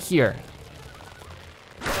down here.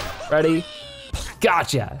 Ready?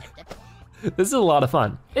 Gotcha. This is a lot of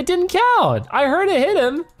fun. It didn't count. I heard it hit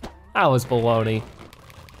him. That was baloney.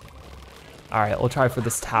 All right, we'll try for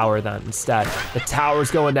this tower then instead. The tower's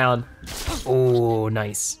going down. Oh,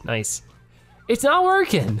 nice, nice. It's not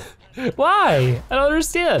working. Why? I don't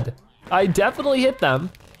understand. I definitely hit them.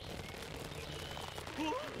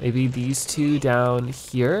 Maybe these two down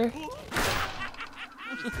here.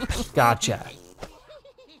 Gotcha.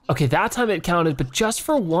 Okay, that time it counted, but just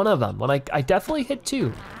for one of them, when I definitely hit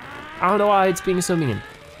two. I don't know why it's being so mean.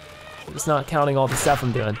 It's not counting all the stuff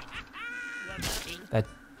I'm doing.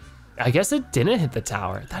 I guess it didn't hit the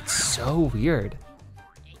tower. That's so weird.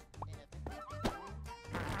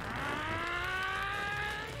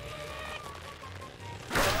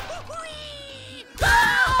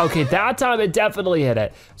 Okay, that time it definitely hit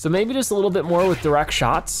it. So maybe just a little bit more with direct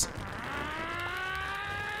shots.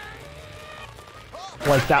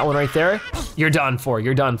 Like that one right there. You're done for,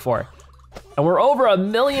 you're done for. And we're over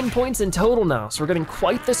 1 million points in total now, so we're getting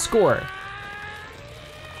quite the score.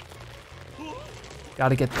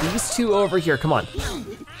 Gotta get these two over here, come on.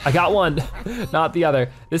 I got one, not the other.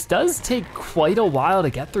 This does take quite a while to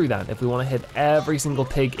get through them if we wanna hit every single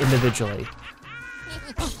pig individually.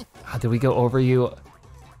 Did we go over you?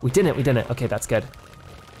 We didn't, okay, that's good.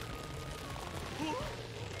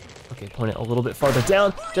 Okay, point it a little bit farther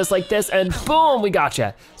down, just like this, and boom, we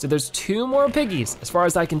gotcha. So there's 2 more piggies, as far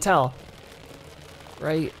as I can tell.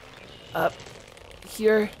 Right up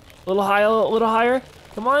here, a little higher,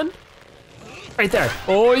 come on. Right there,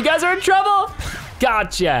 oh, you guys are in trouble.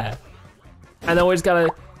 Gotcha. And then we just gotta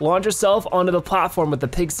launch yourself onto the platform with the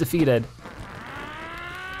pigs defeated.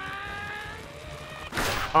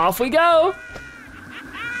 Off we go.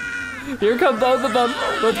 Here come both of them,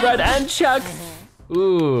 both Red and Chuck.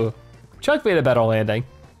 Ooh, Chuck made a better landing.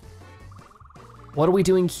 What are we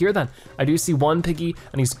doing here then? I do see one piggy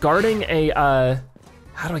and he's guarding a,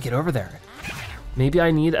 how do I get over there? Maybe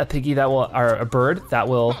I need a piggy that will, or a bird that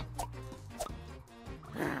will,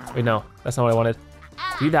 wait, no, that's not what I wanted.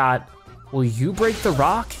 Do that. Will you break the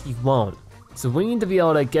rock? You won't. So we need to be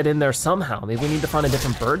able to get in there somehow. Maybe we need to find a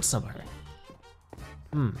different bird somewhere.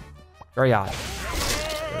 Very odd.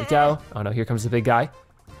 There we go. Oh no, here comes the big guy.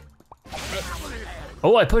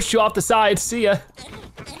 Oh, I pushed you off the side, see ya.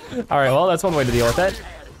 All right, well, that's one way to deal with it.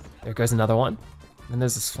 There goes another one. And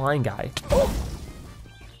there's this flying guy.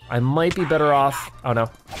 I might be better off, oh no,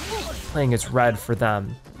 playing as red for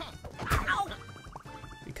them.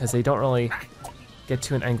 Because they don't really get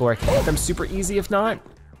to an angle where I can hit them super easy if not.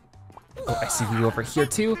 Oh, I see you over here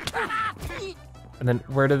too. And then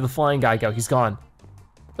where did the flying guy go? He's gone.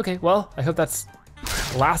 Okay, well, I hope that's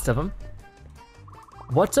the last of them.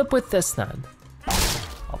 What's up with this then?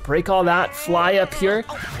 I'll break all that, fly up here,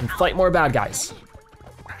 and fight more bad guys.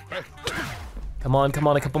 Come on,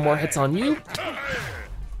 a couple more hits on you.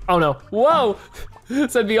 Oh no, whoa!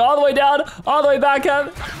 Send me all the way down, all the way back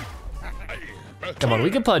up. Come on, we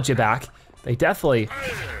can punch you back. They definitely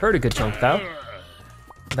hurt a good chunk though.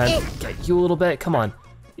 Then get you a little bit, come on.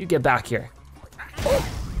 You get back here.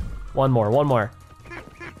 One more.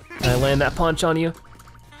 Can I land that punch on you?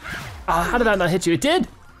 How did that not hit you? It did!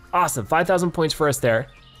 Awesome, 5,000 points for us there.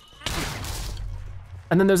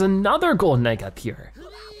 And then there's another golden egg up here.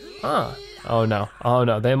 Huh, oh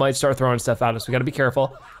no, they might start throwing stuff at us. We gotta be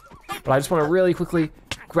careful. But I just wanna really quickly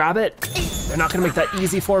grab it. They're not gonna make that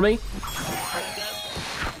easy for me.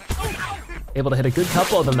 Able to hit a good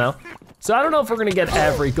couple of them now. So I don't know if we're gonna get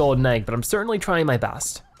every golden egg, but I'm certainly trying my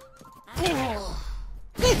best.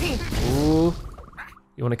 Ooh,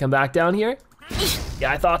 you wanna come back down here?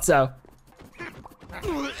 Yeah, I thought so.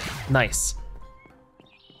 Nice.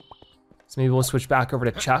 So maybe we'll switch back over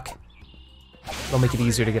to Chuck. It'll make it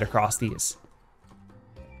easier to get across these.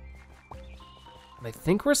 And I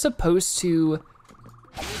think we're supposed to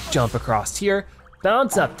jump across here,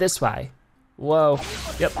 bounce up this way. Whoa,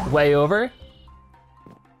 yep, way over.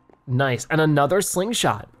 Nice, and another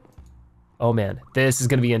slingshot. Oh man, this is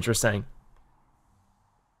gonna be interesting.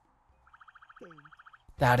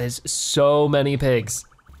 That is so many pigs.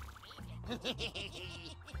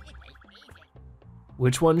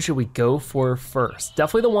 Which one should we go for first?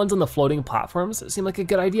 Definitely the ones on the floating platforms seem like a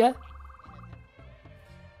good idea.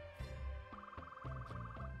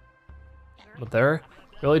 But they're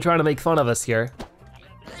really trying to make fun of us here.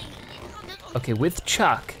 Okay, with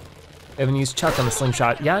Chuck, I haven't used Chuck on the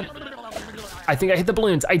slingshot yet. I think I hit the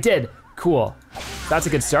balloons, I did, cool. That's a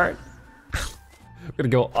good start. We're gonna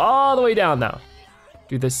go all the way down now.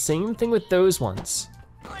 Do the same thing with those ones.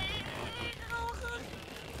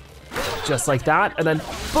 Just like that, and then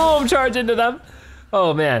boom, charge into them.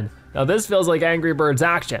 Oh man, now this feels like Angry Birds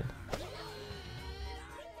action.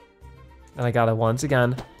 And I gotta once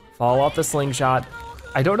again, fall off the slingshot.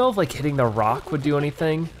 I don't know if like hitting the rock would do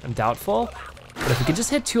anything, I'm doubtful. But if we could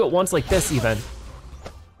just hit 2 at once like this even,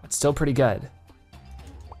 that's still pretty good.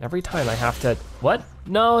 Every time I have to, what?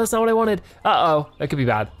 No, that's not what I wanted. Uh-oh, that could be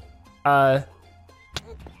bad. Uh-oh.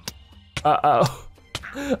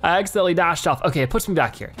 I accidentally dashed off. Okay, it puts me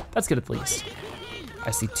back here. That's good at least.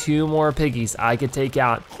 I see 2 more piggies I could take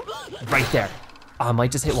out right there. Oh, I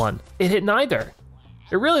might just hit one. It hit neither.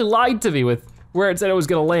 It really lied to me with where it said it was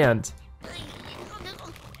gonna land.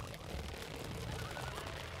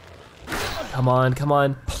 Come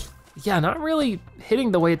on. Yeah, not really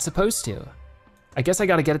hitting the way it's supposed to. I guess I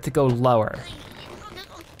gotta get it to go lower.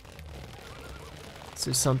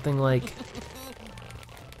 So something like,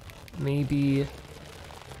 maybe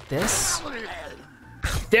this.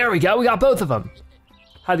 There we go, we got both of them.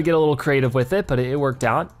 Had to get a little creative with it, but it worked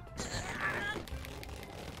out.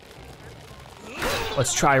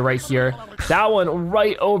 Let's try right here. That one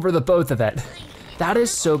right over the both of it. That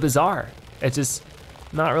is so bizarre. It's just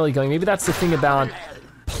not really going. Maybe that's the thing about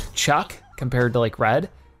Chuck compared to like Red,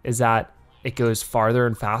 is that it goes farther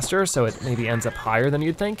and faster, so it maybe ends up higher than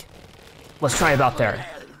you'd think. Let's try about there.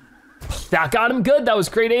 That got him good, that was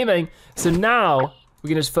great aiming. So now we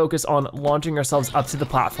can just focus on launching ourselves up to the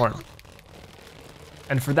platform.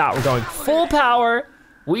 And for that, we're going full power.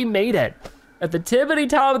 We made it. At the tippity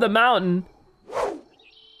top of the mountain.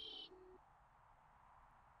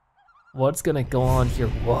 What's gonna go on here?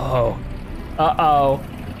 Whoa. Uh-oh.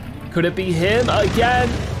 Could it be him again?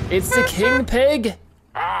 It's the King Pig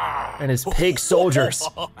and his pig soldiers.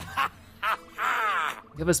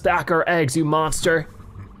 Give us back our eggs, you monster.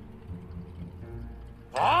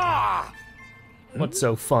 What's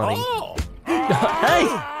so funny? Hey!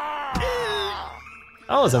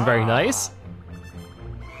 That wasn't very nice.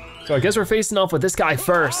 So I guess we're facing off with this guy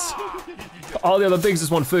first. All the other pigs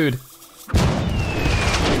just want food.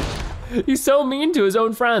 He's so mean to his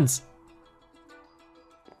own friends.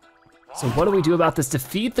 So what do we do about this?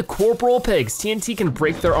 Defeat the corporal pigs. TNT can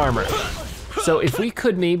break their armor. So if we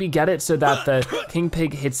could maybe get it so that the King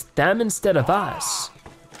Pig hits them instead of us.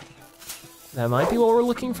 That might be what we're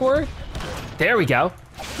looking for. There we go.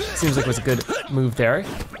 Seems like it was a good move there.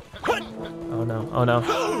 Oh no, oh no.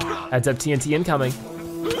 Heads up, TNT incoming.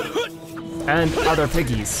 And other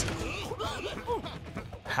piggies.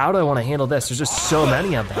 How do I want to handle this? There's just so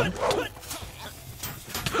many of them.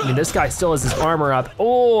 I mean, this guy still has his armor up.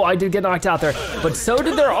 Oh, I did get knocked out there, but so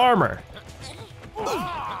did their armor.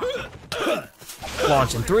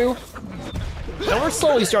 Launching through. And we're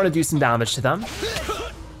slowly starting to do some damage to them.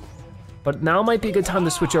 But now might be a good time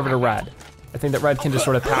to switch over to Red. I think that Red can just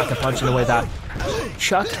sort of pack a punch in a way that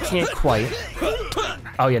Chuck can't quite.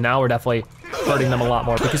 Oh yeah, now we're definitely hurting them a lot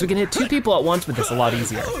more because we can hit two people at once with this a lot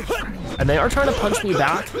easier. And they are trying to punch me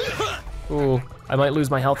back. Ooh, I might lose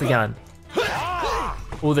my health again.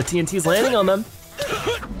 Ooh, the TNT's landing on them.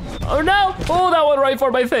 Oh no! Oh, that one right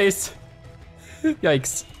for my face.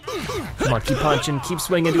 Yikes. Come on, keep punching, keep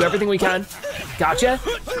swinging, do everything we can. Gotcha.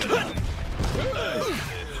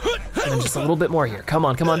 And then just a little bit more here. Come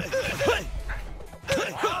on, come on.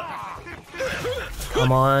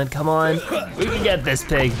 Come on, come on. We can get this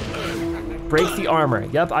pig. Break the armor.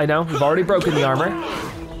 Yep, I know, we've already broken the armor.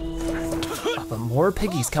 Oh, but more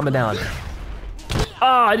piggies coming down.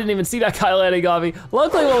 Oh, I didn't even see that guy landing on me.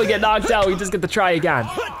 Luckily when we get knocked out, we just get to try again.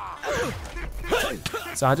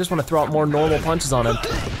 So I just want to throw out more normal punches on him.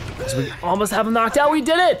 So we almost have him knocked out, we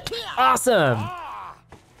did it! Awesome!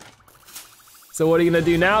 So what are you gonna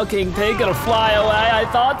do now, King Pig? Gonna fly away? I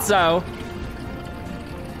thought so.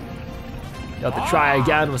 You'll have to try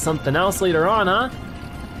again with something else later on, huh?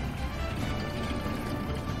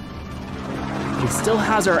 He still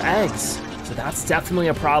has our eggs, so that's definitely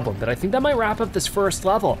a problem, but I think that might wrap up this first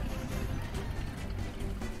level.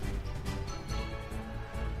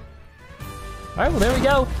 All right, well there we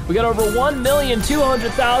go. We got over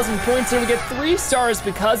 1,200,000 points and we get 3 stars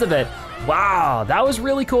because of it. Wow, that was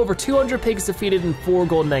really cool. Over 200 pigs defeated and 4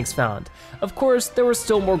 golden eggs found. Of course, there were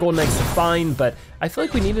still more golden eggs to find, but I feel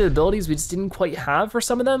like we needed abilities we just didn't quite have for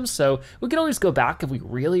some of them, so we can always go back if we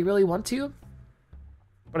really, really want to.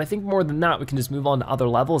 But I think more than that, we can just move on to other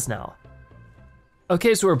levels now.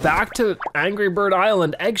 Okay, so we're back to Angry Bird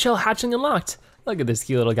Island, eggshell hatching unlocked. Look at this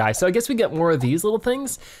cute little guy. So I guess we get more of these little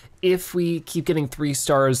things if we keep getting 3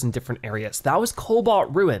 stars in different areas. That was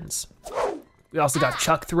Cobalt Ruins. We also got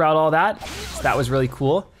Chuck throughout all that, so that was really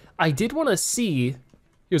cool. I did wanna see,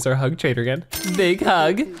 here's our hug trader again, big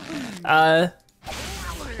hug.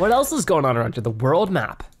 What else is going on around here? The world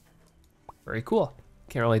map. Very cool.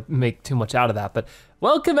 Can't really make too much out of that, but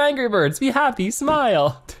welcome Angry Birds, be happy,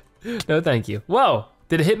 smile. No, thank you. Whoa,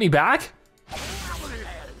 did it hit me back?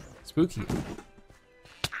 Spooky.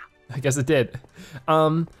 I guess it did.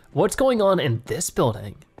 What's going on in this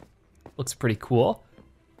building? Looks pretty cool.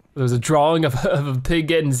 There's a drawing of a pig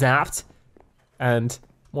getting zapped and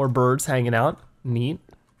more birds hanging out, neat.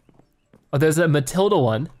 Oh, there's a Matilda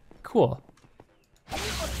one, cool.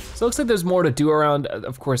 So it looks like there's more to do around,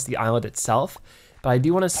 of course, the island itself, but I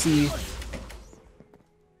do wanna see,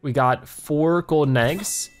 we got 4 golden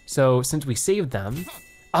eggs, so since we saved them,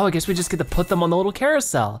 oh, I guess we just get to put them on the little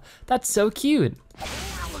carousel. That's so cute.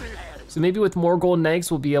 So maybe with more golden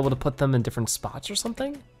eggs, we'll be able to put them in different spots or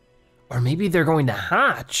something? Or maybe they're going to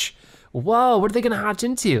hatch. Whoa, what are they gonna hatch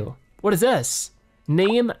into? What is this?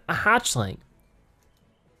 Name a hatchling.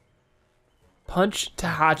 Punch to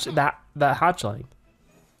hatch that hatchling.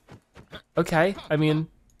 Okay, I mean,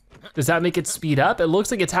 does that make it speed up? It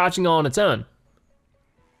looks like it's hatching all on its own.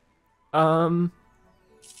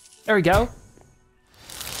 There we go.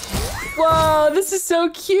 Whoa, this is so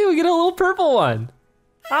cute. We get a little purple one.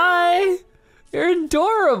 Hi, you're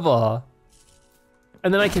adorable.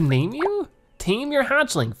 And then I can name you? Tame your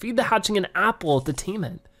hatchling. Feed the hatchling an apple to tame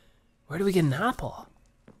it. Where do we get an apple?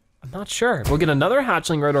 I'm not sure. We'll get another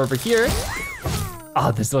hatchling right over here.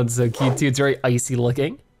 Oh, this one's so cute too. It's very icy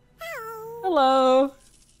looking. Hello.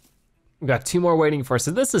 We've got 2 more waiting for us,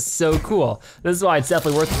 so this is so cool. This is why it's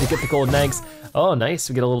definitely worth it to get the golden eggs. Oh, nice,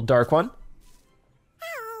 we get a little dark one.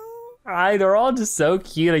 Hi, they're all just so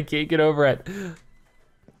cute, I can't get over it.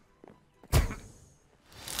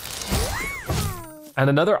 And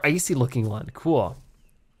another icy looking one, cool.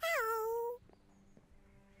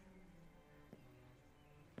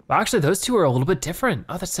 Well, actually, those 2 are a little bit different.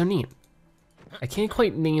 Oh, that's so neat. I can't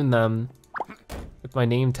quite name them with my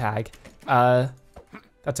name tag.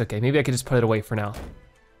 That's okay, maybe I could just put it away for now.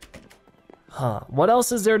 Huh, what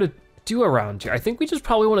else is there to do around here? I think we just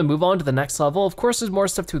probably wanna move on to the next level. Of course, there's more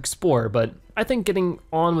stuff to explore, but I think getting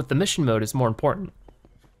on with the mission mode is more important.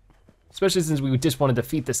 Especially since we just wanna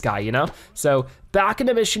defeat this guy, you know? So, back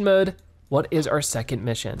into mission mode. What is our second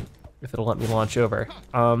mission? If it'll let me launch over.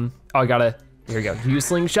 Oh, I gotta, here we go, use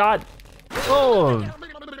slingshot. Boom.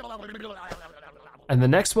 And the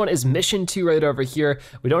next one is mission 2 right over here.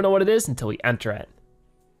 We don't know what it is until we enter it.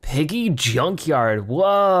 Piggy Junkyard,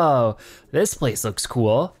 whoa. This place looks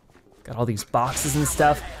cool. Got all these boxes and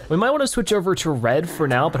stuff. We might wanna switch over to red for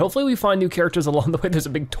now, but hopefully we find new characters along the way. There's a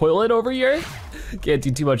big toilet over here. Can't do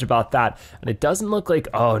too much about that. And it doesn't look like,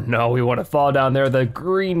 oh no, we wanna fall down there. The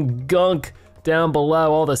green gunk down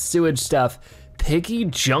below, all the sewage stuff. Piggy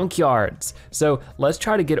Junkyards. So let's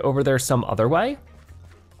try to get over there some other way.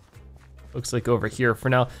 Looks like over here for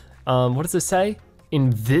now. What does this say?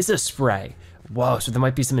 Invisispray. Whoa, so there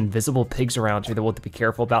might be some invisible pigs around here that we'll have to be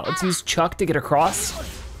careful about. Let's use Chuck to get across.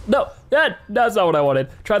 No, that's not what I wanted.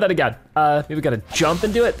 Try that again. Maybe we gotta jump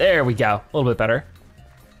and do it. There we go, a little bit better.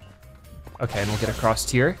 Okay, and we'll get across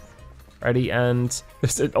here. Ready, and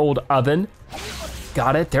there's an old oven.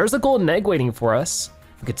 Got it, there's a golden egg waiting for us.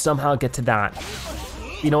 We could somehow get to that.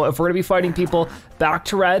 You know, if we're gonna be fighting people, back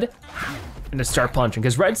to red, and just start punching,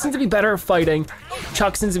 because red seems to be better at fighting,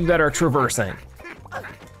 Chuck seems to be better at traversing.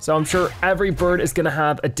 So I'm sure every bird is gonna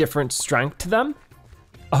have a different strength to them.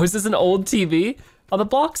 Oh, is this an old TV? Oh, the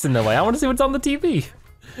block's in the way. I wanna see what's on the TV.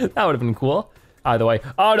 That would've been cool. Either way,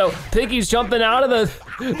 oh no, Piggy's jumping out of the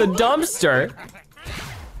dumpster.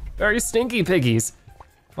 Very stinky piggies.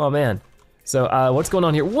 Oh man. So what's going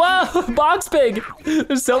on here? Whoa, box pig.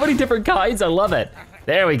 There's so many different kinds, I love it.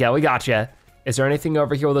 There we go, we gotcha. Is there anything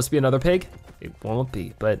over here? Will this be another pig? It won't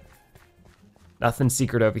be, but nothing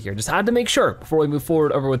secret over here. Just had to make sure before we move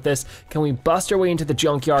forward over with this. Can we bust our way into the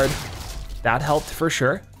junkyard? That helped for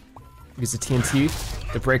sure. Use the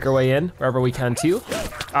TNT to break our way in wherever we can too.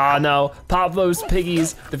 Ah no, pop those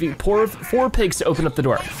piggies. Defeat 4 pigs to open up the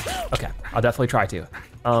door. Okay, I'll definitely try to.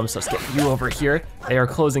 So let's get you over here. They are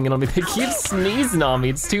closing in on me. They keep sneezing on me,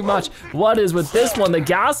 it's too much. What is with this one, the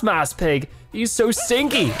gas mask pig? He's so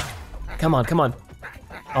stinky. Come on, come on.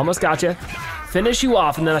 Almost got you. Finish you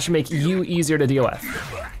off and then I should make you easier to deal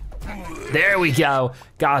with. There we go,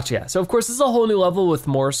 gotcha. So of course this is a whole new level with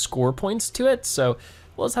more score points to it, so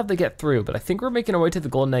we'll just have to get through, but I think we're making our way to the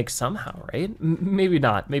golden egg somehow, right? Maybe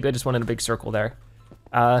not, maybe I just went in a big circle there.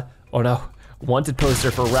 Oh no, wanted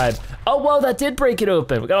poster for red. Oh, whoa, that did break it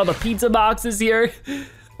open. We got all the pizza boxes here.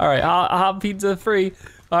 All right, I'll have pizza free.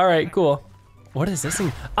 All right, cool. What is this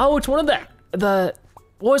thing? Oh, it's one of the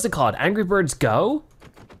what was it called? Angry Birds Go?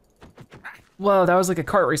 Whoa, that was like a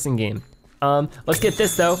kart racing game. Let's get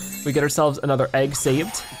this though. We get ourselves another egg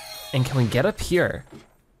saved. And can we get up here?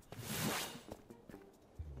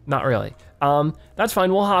 Not really. That's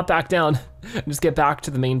fine, we'll hop back down and just get back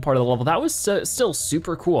to the main part of the level. That was still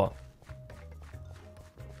super cool.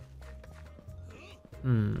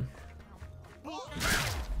 And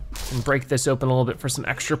break this open a little bit for some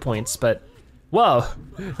extra points, but whoa,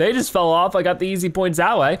 they just fell off. I got the easy points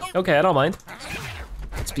that way. Okay, I don't mind.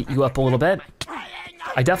 Let's beat you up a little bit.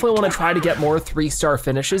 I definitely wanna try to get more 3-star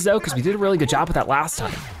finishes though, because we did a really good job with that last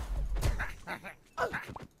time.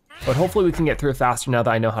 But hopefully we can get through it faster now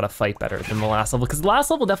that I know how to fight better than the last level, because the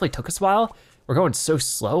last level definitely took us a while. We're going so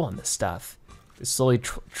slow on this stuff. Just slowly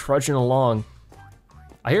trudging along.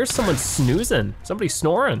 I hear someone snoozing, somebody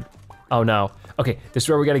snoring. Oh no, okay, this is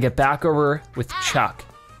where we gotta get back over with Chuck.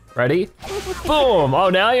 Ready? Boom, oh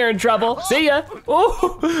now you're in trouble, see ya.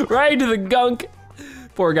 Oh, right into the gunk.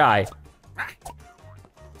 Poor guy.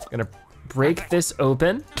 Gonna break this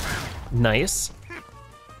open, nice.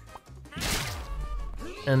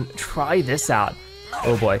 and try this out.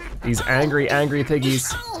 Oh boy, these angry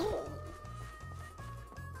piggies.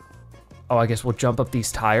 Oh, I guess we'll jump up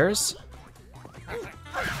these tires.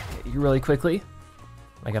 Get you really quickly.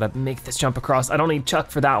 I gotta make this jump across. I don't need Chuck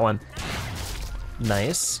for that one.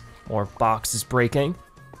 Nice, more boxes breaking.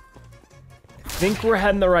 I think we're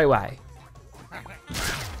heading the right way.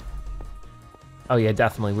 Oh yeah,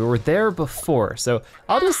 definitely, we were there before, so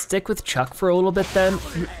I'll just stick with Chuck for a little bit then.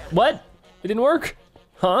 What? It didn't work?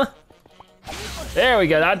 Huh? There we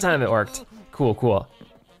go, that time it worked. Cool, cool.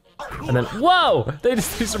 And then, whoa, they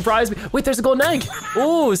surprised me. Wait, there's a golden egg.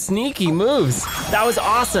 Ooh, sneaky moves. That was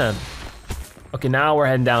awesome. Okay, now we're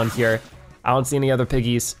heading down here. I don't see any other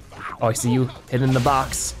piggies. Oh, I see you hidden in the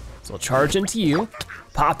box. So I'll charge into you,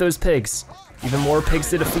 pop those pigs. Even more pigs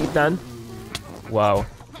to defeat then. Whoa,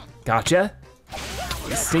 gotcha.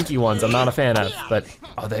 These stinky ones I'm not a fan of, but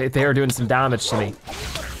oh, they are doing some damage to me.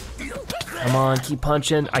 Come on, keep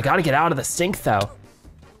punching. I gotta get out of the sink though.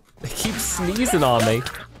 They keep sneezing on me.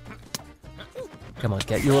 Come on,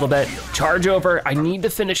 get you a little bit. Charge over, I need to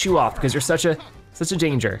finish you off because you're such a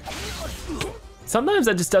danger. Sometimes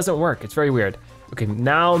that just doesn't work, it's very weird. Okay,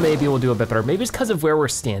 now maybe we'll do a bit better. Maybe it's because of where we're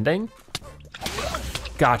standing.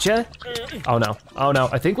 Gotcha. Oh no,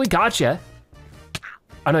 I think we gotcha.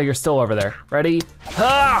 Oh no, you're still over there. Ready?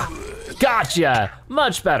 Ah, gotcha,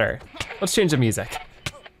 much better. Let's change the music.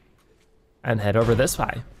 And head over this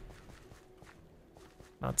way.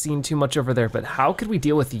 Not seeing too much over there, but how could we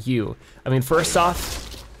deal with you? I mean, first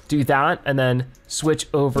off, do that and then switch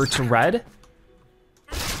over to red.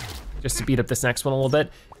 Just to beat up this next one a little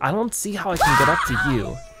bit. I don't see how I can get up to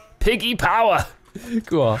you. Piggy power,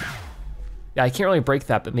 cool. Yeah, I can't really break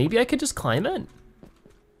that, but maybe I could just climb it.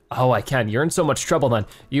 Oh, I can, you're in so much trouble then.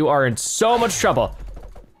 You are in so much trouble.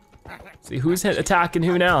 See who's attacking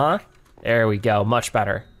who now, huh? There we go, much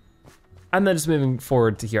better. And then just moving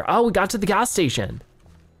forward to here. Oh, we got to the gas station.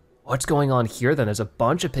 What's going on here then? There's a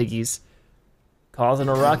bunch of piggies causing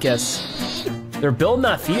a ruckus. They're building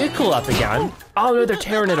that vehicle up again. Oh no, they're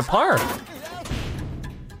tearing it apart.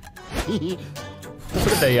 What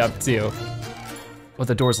are they up to? Well,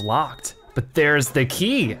 the door's locked, but there's the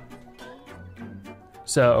key.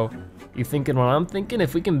 So, you thinking what I'm thinking?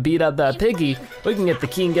 If we can beat up that piggy, we can get the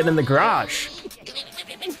key and get in the garage.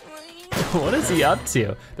 What is he up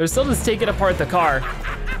to? They're still just taking apart the car.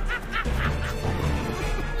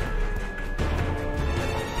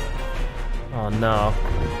 Oh no.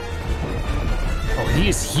 Oh,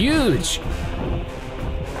 he's huge.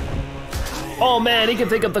 Oh man, he can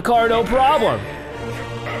pick up the car, no problem.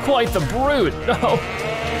 Quite the brute, no.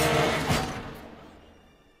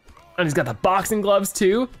 And he's got the boxing gloves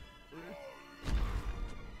too.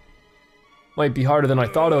 Might be harder than I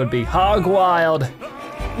thought it would be. Hog wild.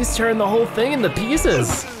 He's tearing the whole thing into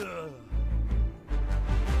pieces.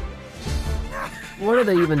 What are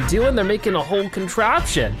they even doing? They're making a whole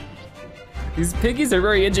contraption. These piggies are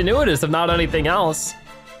very ingenuitous, if not anything else.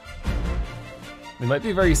 They might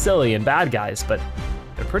be very silly and bad guys, but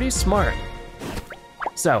they're pretty smart.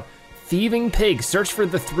 So, thieving pig, search for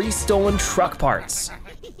the 3 stolen truck parts.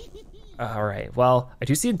 All right, well, I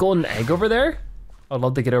do see a golden egg over there. I'd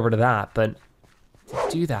love to get over to that, but to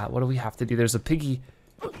do that, what do we have to do? There's a piggy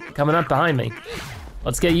coming up behind me.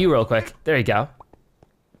 Let's get you real quick. There you go.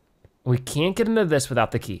 We can't get into this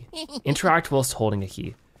without the key. Interact whilst holding a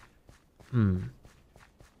key.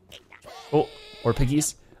 Oh, more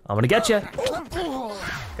piggies. I'm gonna get you.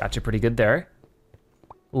 Got you pretty good there.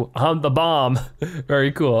 Ooh, I'm the bomb.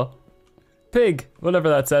 Very cool. Pig, whatever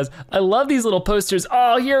that says. I love these little posters.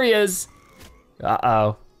 Oh, here he is.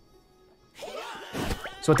 Uh-oh.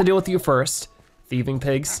 So what to deal with you first? Thieving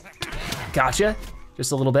pigs. Gotcha,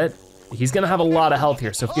 just a little bit. He's gonna have a lot of health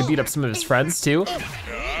here, so if we can beat up some of his friends too,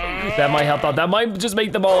 that might help out. That might just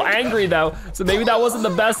make them all angry though, so maybe that wasn't the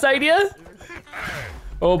best idea?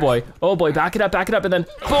 Oh boy, back it up, and then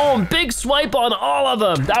boom, big swipe on all of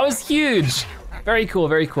them. That was huge. Very cool,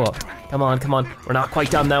 very cool. Come on, we're not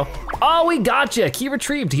quite done though. Oh, we gotcha, key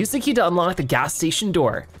retrieved. Use the key to unlock the gas station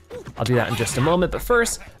door. I'll do that in just a moment, but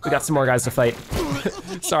first, we got some more guys to fight.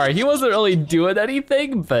 Sorry, he wasn't really doing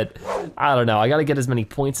anything, but I don't know, I gotta get as many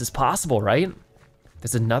points as possible, right?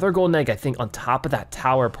 There's another golden egg, I think, on top of that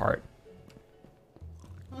tower part.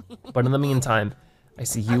 But in the meantime, I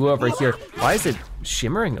see you over here. Why is it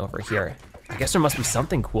shimmering over here? I guess there must be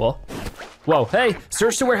something cool. Whoa, hey,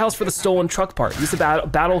 search the warehouse for the stolen truck part. Use the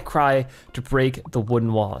battle cry to break the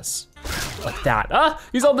wooden walls. Like that. Ah,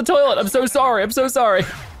 he's on the toilet, I'm so sorry.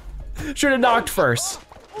 Should have knocked first.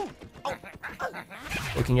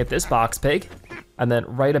 Looking at this box, pig. And then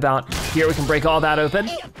right about here, we can break all that open.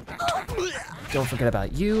 Don't forget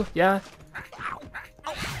about you, yeah?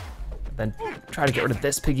 Then try to get rid of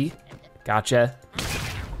this piggy. Gotcha.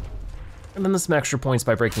 And then some extra points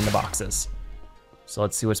by breaking the boxes. So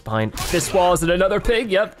let's see what's behind this wall. Is it another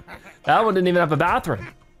pig? Yep. That one didn't even have a bathroom.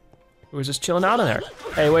 It was just chilling out in there.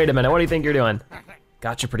 Hey, wait a minute, what do you think you're doing?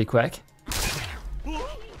 Gotcha pretty quick.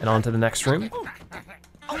 And on to the next room.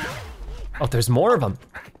 Oh, there's more of them.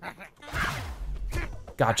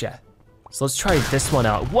 Gotcha. So let's try this one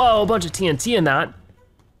out. Whoa, a bunch of TNT in that.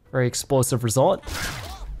 Very explosive result.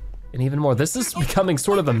 And even more, this is becoming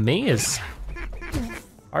sort of a maze.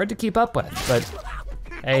 Hard to keep up with, but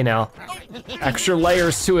hey now. Extra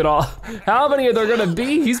layers to it all. How many are there gonna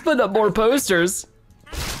be? He's putting up more posters.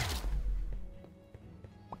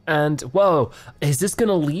 And whoa, is this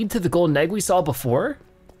gonna lead to the golden egg we saw before?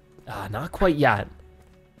 Not quite yet.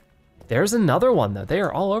 There's another one though. They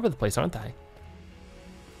are all over the place, aren't they?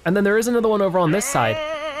 And then there is another one over on this side.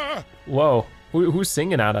 Whoa, who's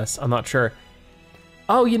singing at us? I'm not sure.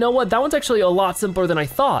 Oh, you know what? That one's actually a lot simpler than I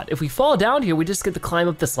thought. If we fall down here, we just get to climb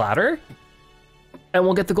up this ladder and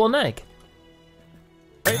we'll get the golden egg.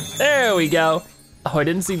 Right, there we go. Oh, I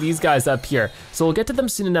didn't see these guys up here. So we'll get to them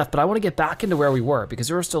soon enough, but I wanna get back into where we were because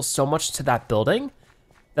there was still so much to that building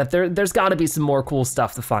that there's gotta be some more cool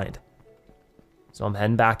stuff to find. So I'm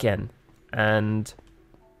heading back in and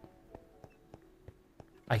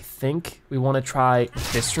I think we wanna try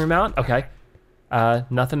this room out. Okay,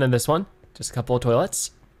 nothing in this one, just a couple of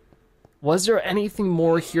toilets. Was there anything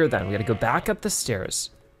more here then? We gotta go back up the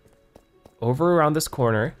stairs, over around this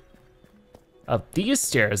corner, up these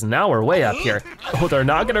stairs, and now we're way up here. Oh, they're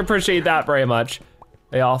not gonna appreciate that very much.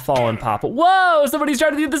 They all fall and pop. Whoa, somebody's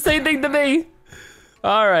trying to do the same thing to me.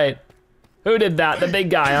 All right, who did that? The big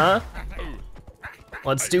guy, huh?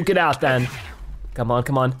 Let's duke it out then. Come on,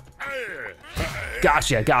 come on.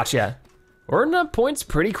 Gotcha, gotcha. We're earning up points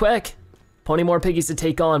pretty quick. Plenty more piggies to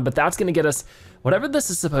take on, but that's gonna get us whatever this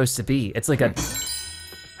is supposed to be. It's like a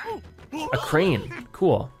crane,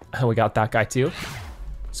 cool. And we got that guy too.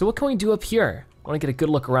 So what can we do up here? I wanna get a good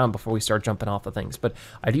look around before we start jumping off of things, but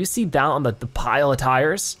I do see down on the pile of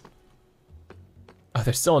tires. Oh,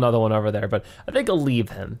 there's still another one over there, but I think I'll leave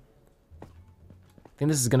him. I think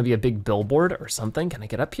this is gonna be a big billboard or something. Can I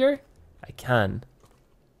get up here? I can.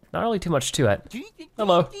 Not really too much to it.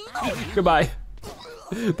 Hello, goodbye.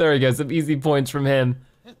 There we go, some easy points from him.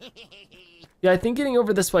 Yeah, I think getting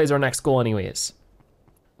over this way is our next goal anyways.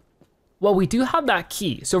 Well, we do have that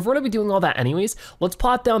key, so if we're gonna be doing all that anyways, let's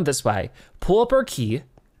plot down this way, pull up our key,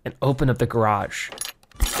 and open up the garage.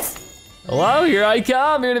 Hello, here I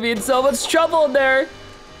come. You're gonna be in so much trouble in there.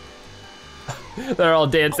 They're all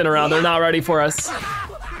dancing around, they're not ready for us.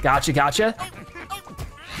 Gotcha, gotcha.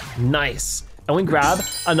 Nice, and we grab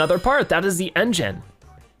another part, that is the engine.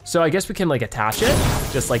 So I guess we can like attach it,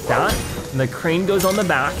 just like that, and the crane goes on the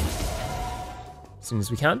back, as soon as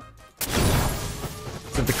we can.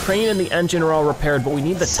 So the crane and the engine are all repaired, but we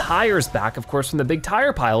need the tires back, of course, from the big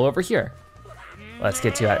tire pile over here. Let's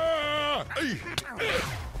get to it.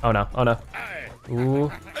 Oh no, oh no.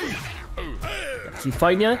 Ooh. Keep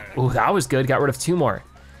fighting ya. Ooh, that was good, got rid of 2 more.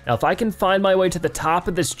 Now if I can find my way to the top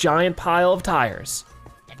of this giant pile of tires,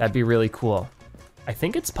 that'd be really cool. I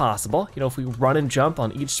think it's possible, you know, if we run and jump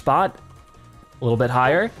on each spot, a little bit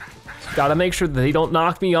higher. Gotta make sure that they don't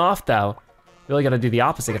knock me off though. Really gotta do the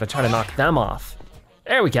opposite, gotta try to knock them off.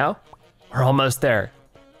 There we go, we're almost there.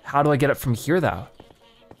 How do I get up from here though?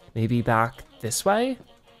 Maybe back this way?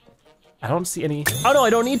 I don't see any, oh no,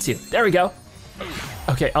 I don't need to, there we go.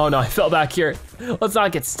 Okay, oh no, I fell back here. Let's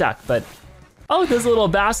not get stuck, but, oh, there's a little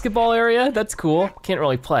basketball area, that's cool. Can't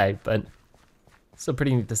really play, but still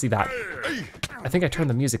pretty neat to see that. I think I turned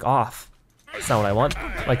the music off. That's not what I want.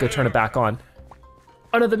 I might go turn it back on.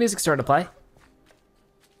 Oh no, the music's starting to play.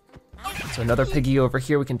 So another piggy over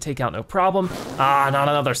here we can take out, no problem. Ah, not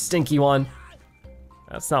another stinky one.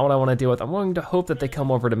 That's not what I wanna deal with. I'm going to hope that they come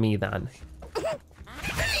over to me then.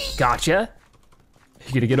 Gotcha.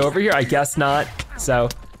 You gonna get over here? I guess not. So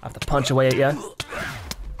I have to punch away at you.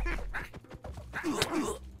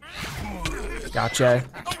 Gotcha.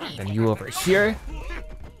 And you over here.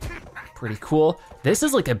 Pretty cool. This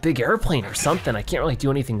is like a big airplane or something. I can't really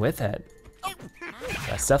do anything with it.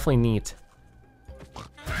 That's definitely neat.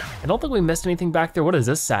 I don't think we missed anything back there. What does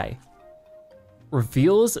this say?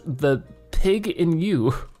 Reveals the pig in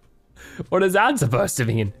you. What is that supposed to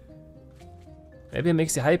mean? Maybe it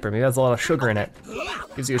makes you hyper. Maybe it has a lot of sugar in it.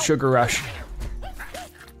 Gives you a sugar rush.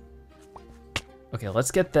 Okay,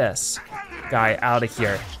 let's get this guy out of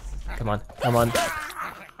here. Come on, come on.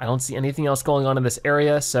 I don't see anything else going on in this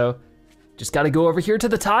area, so just gotta go over here to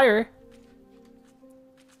the tire.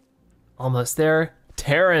 Almost there.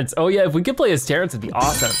 Terrence, oh yeah, if we could play as Terrence, it'd be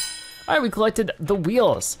awesome. All right, we collected the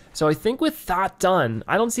wheels. So I think with that done,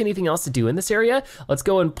 I don't see anything else to do in this area. Let's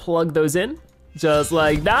go and plug those in, just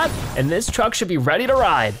like that. And this truck should be ready to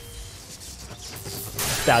ride.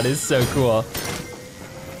 That is so cool.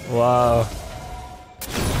 Whoa.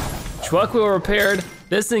 Truck wheel repaired.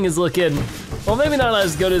 This thing is looking, well, maybe not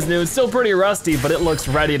as good as new. It's still pretty rusty, but it looks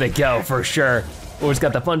ready to go for sure. Oh, it's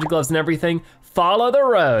got the punching gloves and everything. Follow the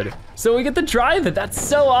road. So we get to drive it. That's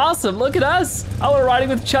so awesome. Look at us. Oh, we're riding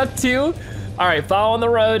with Chuck too. All right, following the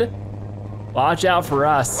road. Watch out for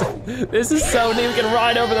us. This is so neat. We can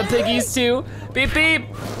ride over the piggies too. Beep, beep.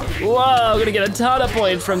 Whoa, gonna get a ton of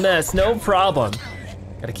points from this. No problem.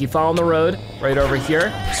 Gotta keep following the road. Right over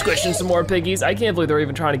here. Squishing some more piggies. I can't believe they're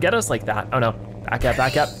even trying to get us like that. Oh no, back up,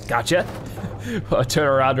 back up. Gotcha. Oh, turn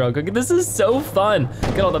around real quick. This is so fun.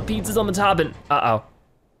 Got all the pizzas on the top and uh-oh.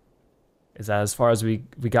 Is that as far as we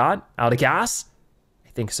got? Out of gas? I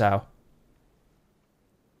think so.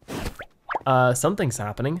 Something's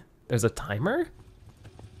happening. There's a timer?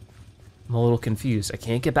 I'm a little confused. I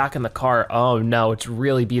can't get back in the car. Oh no, it's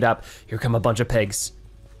really beat up. Here come a bunch of pigs.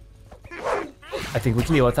 I think we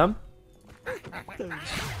can deal with them. Well,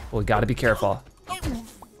 we gotta be careful.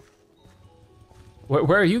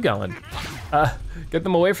 Where are you going? Get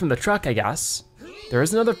them away from the truck, I guess. There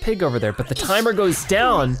is another pig over there, but the timer goes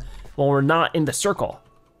down when we're not in the circle.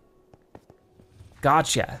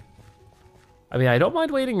 Gotcha. I mean, I don't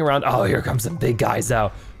mind waiting around. Oh, here comes some big guys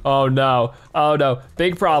though. Oh no,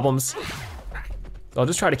 big problems. I'll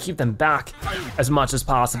just try to keep them back as much as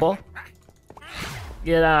possible.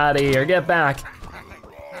 Get out of here, get back.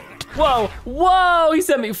 Whoa, whoa, he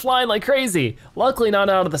sent me flying like crazy. Luckily not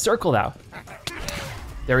out of the circle though.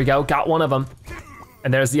 There we go, got one of them.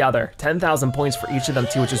 And there's the other. 10,000 points for each of them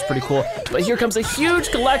too, which is pretty cool. But here comes a huge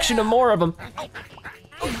collection of more of them.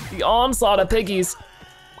 The onslaught of piggies.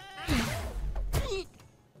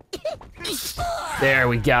 There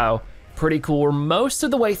we go. Pretty cool, we're most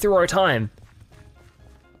of the way through our time.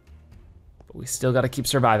 But we still gotta keep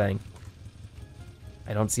surviving.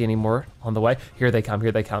 I don't see any more on the way. Here they come,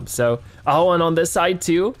 here they come. So, oh, and on this side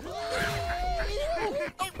too.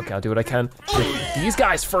 Okay, I'll do what I can. These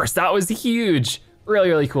guys first, that was huge. Really,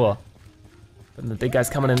 really cool. And the big guy's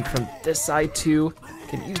coming in from this side too.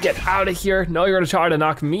 Can you get out of here? No, you're gonna try to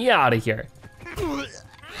knock me out of here.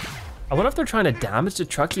 I wonder if they're trying to damage the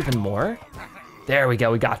truck even more. There we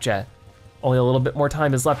go, we gotcha. Only a little bit more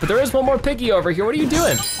time is left, but there is one more piggy over here. What are you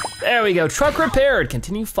doing? There we go, truck repaired.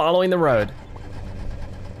 Continue following the road.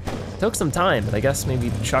 Took some time, but I guess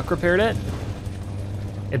maybe Chuck repaired it.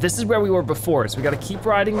 If this is where we were before, so we gotta keep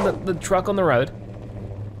riding the truck on the road.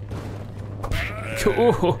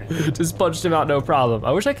 Ooh, just punched him out, no problem.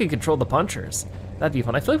 I wish I could control the punchers. That'd be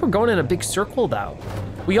fun. I feel like we're going in a big circle though.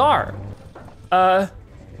 We are. I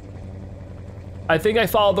think I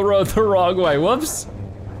followed the road the wrong way, whoops.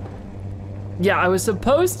 Yeah, I was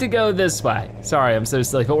supposed to go this way. Sorry, I'm so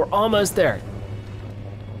silly, but we're almost there.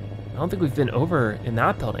 I don't think we've been over in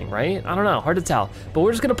that building, right? I don't know, hard to tell. But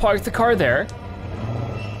we're just gonna park the car there.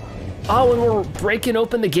 Oh, and we're breaking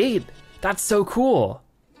open the gate. That's so cool.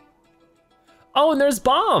 Oh, and there's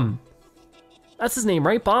Bomb. That's his name,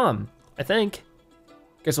 right? Bomb, I think.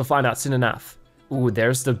 Guess we'll find out soon enough. Ooh,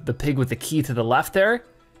 there's the pig with the key to the left there.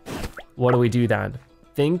 What do we do then?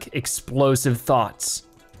 Think explosive thoughts.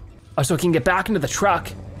 Oh, so we can get back into the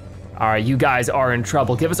truck. All right, you guys are in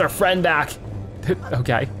trouble. Give us our friend back.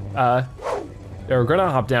 Okay, they were gonna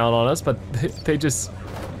hop down on us, but they just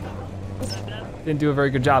didn't do a very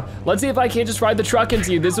good job. Let's see if I can't just ride the truck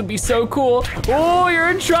into you. This would be so cool. Oh, you're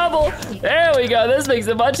in trouble. There we go, this makes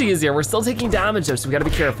it much easier. We're still taking damage though, so we gotta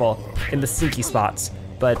be careful in the sinky spots.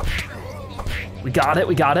 But we got it,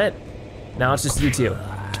 we got it. Now it's just you two.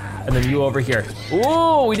 And then you over here.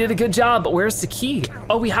 Oh, we did a good job, but where's the key?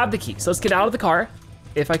 Oh, we have the key. So let's get out of the car,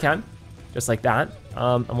 if I can, just like that.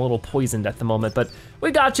 I'm a little poisoned at the moment, but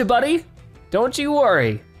we got you, buddy. Don't you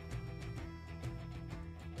worry.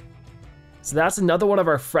 So that's another one of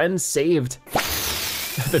our friends saved.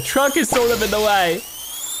 The truck is sort of in the way.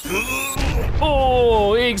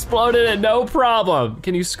 Oh, he exploded it, no problem.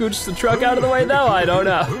 Can you scooch the truck out of the way though? I don't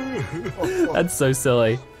know. That's so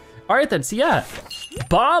silly. All right then, so yeah,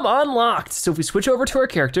 Bomb unlocked. So if we switch over to our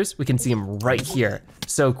characters, we can see him right here.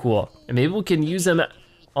 So cool. And maybe we can use him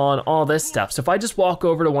on all this stuff. So if I just walk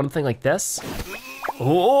over to one thing like this,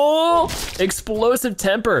 oh, explosive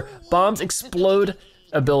temper. Bomb's explode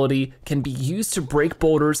ability can be used to break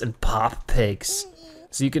boulders and pop pigs.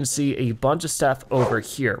 So you can see a bunch of stuff over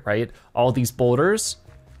here, right? All these boulders,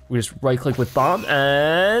 we just right click with Bomb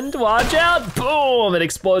and watch out, boom, it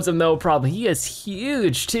explodes him, no problem. He is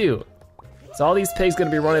huge too. So all these pigs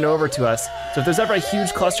gonna be running over to us. So if there's ever a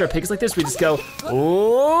huge cluster of pigs like this, we just go,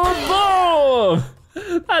 oh,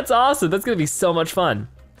 boom! That's awesome, that's gonna be so much fun.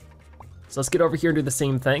 So let's get over here and do the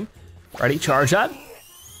same thing. Ready, charge up,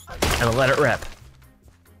 and let it rip.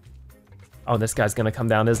 Oh, this guy's gonna come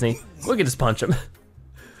down, isn't he? We can just punch him.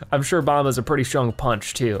 I'm sure Bomb is a pretty strong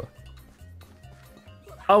punch too.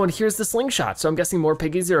 Oh, and here's the slingshot. So I'm guessing more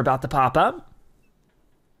piggies are about to pop up.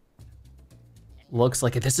 Looks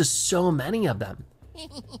like it. This is so many of them.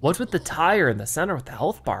 What's with the tire in the center with the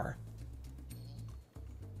health bar?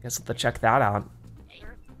 Guess we'll have to check that out.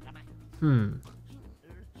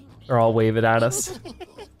 They're all waving at us.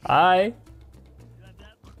 Hi.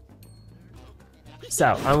 So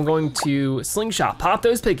I'm going to slingshot, pop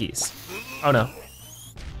those piggies. Oh no.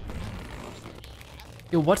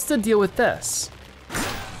 Yo, what's the deal with this?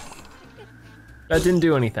 That didn't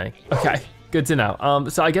do anything. Okay, good to know.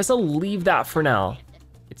 So I guess I'll leave that for now.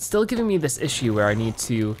 It's still giving me this issue where I need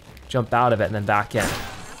to jump out of it and then back in.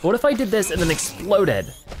 What if I did this and then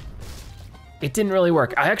exploded? It didn't really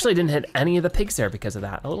work. I actually didn't hit any of the pigs there because of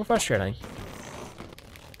that. A little frustrating.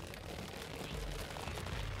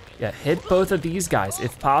 Yeah, hit both of these guys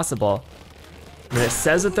if possible. And it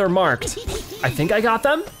says that they're marked. I think I got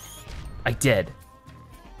them. I did.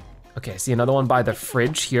 Okay, see another one by the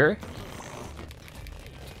fridge here.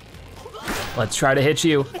 Let's try to hit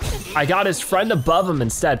you. I got his friend above him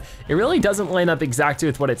instead. It really doesn't line up exactly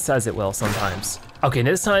with what it says it will sometimes. Okay,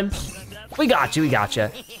 this time, we got you, we got you.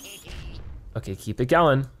 Okay, keep it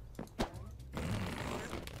going.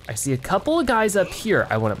 I see a couple of guys up here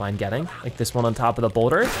I wouldn't mind getting, like this one on top of the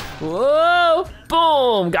boulder. Whoa,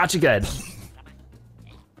 boom, got you good.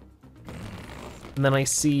 And then I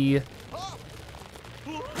see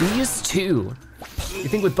these two. You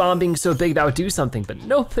think with Bomb being so big that would do something, but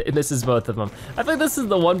nope, it misses both of them. I think this is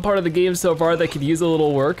the one part of the game so far that could use a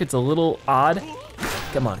little work. It's a little odd.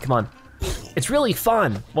 Come on, come on. It's really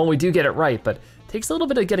fun when we do get it right, but it takes a little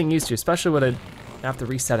bit of getting used to, especially when I have to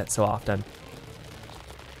reset it so often.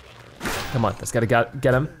 Come on, let's gotta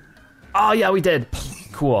get him. Oh yeah, we did.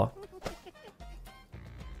 Cool.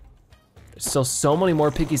 There's still so many more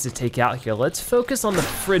piggies to take out here. Let's focus on the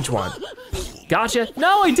fridge one. Gotcha.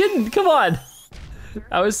 No, I didn't, come on.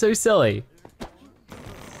 That was so silly.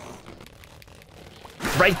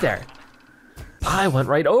 Right there. I went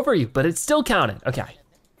right over you, but it still counted. Okay.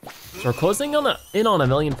 So we're closing in on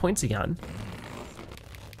 1,000,000 points again.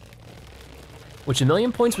 Which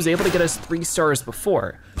 1,000,000 points was able to get us 3 stars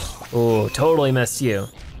before. Oh, totally missed you.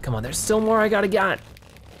 Come on, there's still more I gotta get.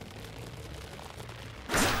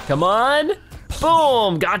 Come on.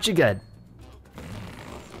 Boom, got you good.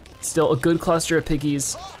 Still a good cluster of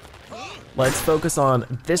piggies. Let's focus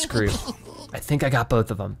on this group. I think I got both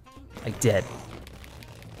of them. I did.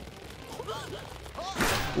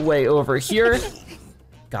 Way over here.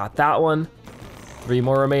 Got that one. 3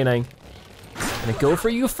 more remaining. Gonna go for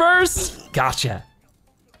you first. Gotcha.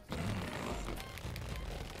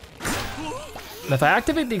 And if I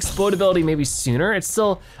activate the explode ability maybe sooner, it's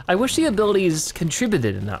still, I wish the abilities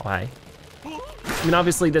contributed in that way. I mean,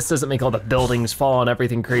 obviously this doesn't make all the buildings fall and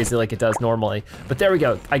everything crazy like it does normally, but there we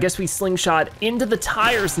go. I guess we slingshot into the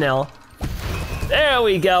tires now. There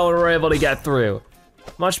we go, and we're able to get through.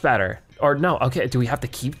 Much better. Or no, okay, do we have to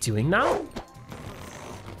keep doing that?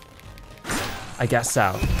 I guess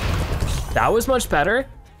so. That was much better.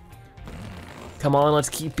 Come on, let's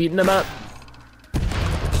keep beating them up.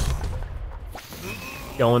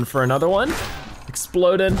 Going for another one.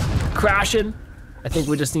 Exploding, crashing. I think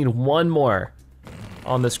we just need one more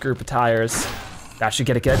on this group of tires. That should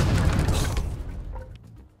get it good.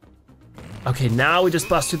 Okay, now we just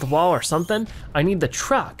bust through the wall or something. I need the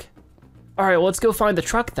truck. All right, well, let's go find the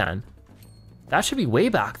truck then. That should be way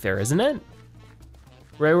back there, isn't it?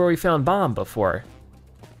 Right where we found Bomb before.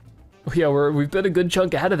 Yeah, we've been a good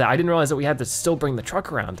chunk ahead of that. I didn't realize that we had to still bring the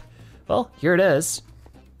truck around. Well, here it is.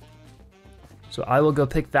 So I will go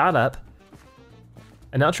pick that up.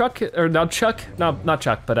 And now not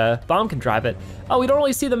Chuck, but Bomb can drive it. Oh, we don't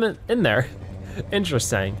really see them in there.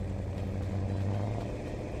 Interesting.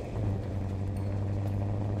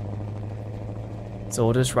 So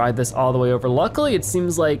we'll just ride this all the way over. Luckily, it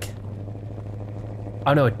seems like,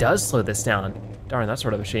 oh no, it does slow this down. Darn, that's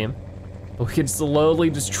sort of a shame. But we can slowly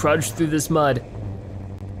just trudge through this mud,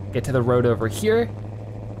 get to the road over here,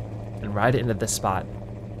 and ride it into this spot.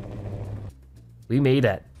 We made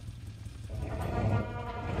it.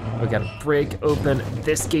 We gotta break open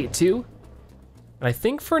this gate too. And I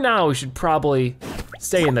think for now we should probably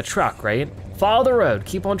stay in the truck, right? Follow the road,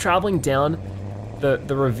 keep on traveling down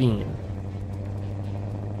the ravine.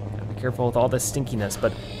 Be careful with all this stinkiness,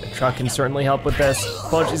 but the truck can certainly help with this.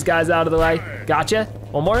 Punch these guys out of the way. Gotcha.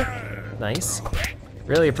 One more. Nice.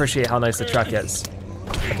 Really appreciate how nice the truck is.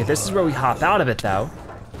 Okay, this is where we hop out of it though.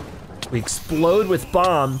 We explode with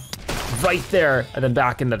bomb right there and then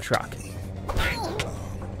back into the truck.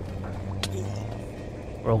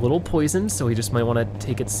 We're a little poisoned, so we just might wanna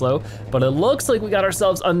take it slow, but it looks like we got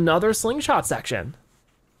ourselves another slingshot section.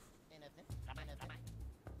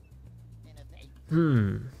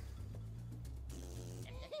 They're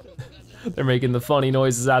making the funny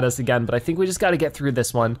noises at us again, but I think we just gotta get through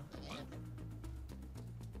this one.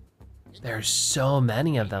 There's so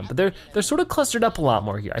many of them, but they're sort of clustered up a lot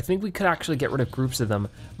more here. I think we could actually get rid of groups of them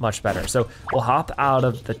much better. So we'll hop out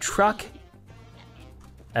of the truck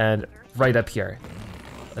and right up here.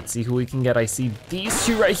 Let's see who we can get. I see these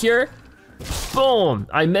two right here. Boom,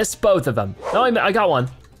 I missed both of them. No, I got one.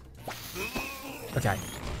 Okay.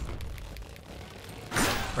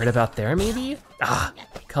 Right about there maybe? Ah,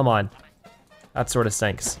 come on. That sort of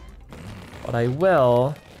stinks. But I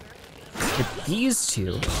will get these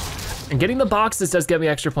two. And getting the boxes does get me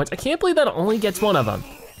extra points. I can't believe that only gets one of them.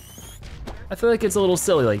 I feel like it's a little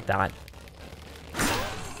silly like that.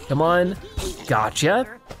 Come on,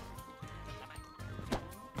 gotcha.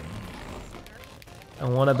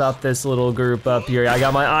 And what about this little group up here? I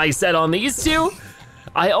got my eye set on these two.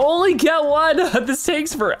 I only get one, this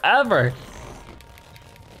takes forever.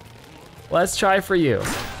 Let's try for you.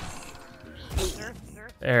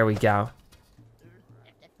 There we go.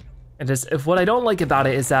 And just, if what I don't like about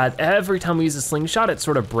it is that every time we use a slingshot, it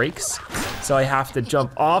sort of breaks. So I have to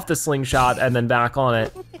jump off the slingshot and then back on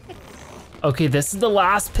it. Okay, this is the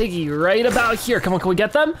last piggy right about here. Come on, can we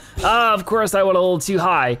get them? Of course I went a little too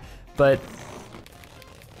high, but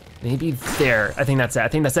maybe there. I think that's it, I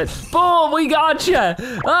think that's it. Boom, we gotcha!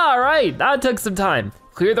 All right, that took some time.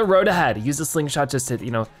 Clear the road ahead. Use the slingshot just to, you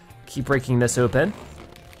know, keep breaking this open.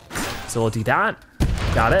 So we'll do that,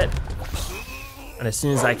 got it. And as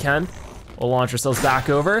soon as I can, we'll launch ourselves back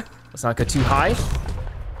over. Let's not go too high.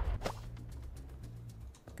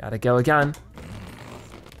 Gotta go again.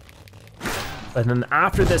 And then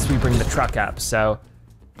after this, we bring the truck up. So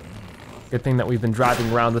good thing that we've been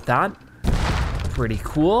driving around with that. Pretty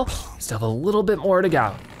cool. Still have a little bit more to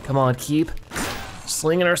go. Come on, keep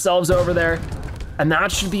slinging ourselves over there. And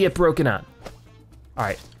that should be it broken up. All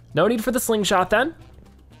right, no need for the slingshot then.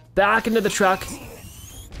 Back into the truck.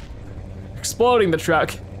 Exploding the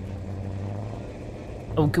truck.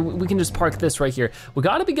 Oh, we can just park this right here. We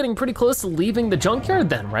gotta be getting pretty close to leaving the junkyard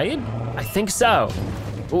then, right? I think so.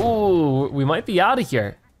 Ooh, we might be out of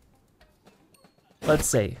here. Let's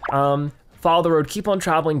see. Follow the road, keep on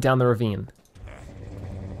traveling down the ravine.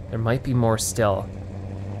 There might be more still.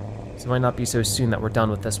 So it might not be so soon that we're done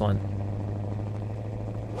with this one.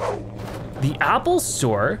 The Apple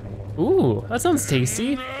store. Ooh, that sounds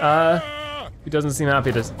tasty. He doesn't seem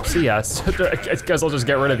happy to see us. I guess I'll just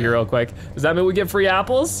get rid of you real quick. Does that mean we get free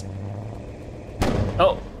apples?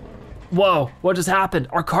 Oh, whoa, what just happened?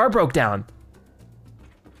 Our car broke down.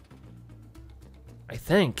 I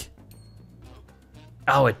think.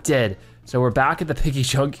 Oh, it did. So we're back at the piggy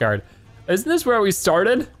junkyard. Isn't this where we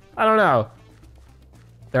started? I don't know.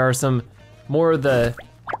 There are some more of the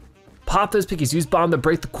pop those piggies, use bomb to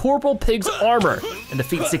break the corporal pig's armor and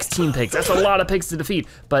defeat 16 pigs. That's a lot of pigs to defeat,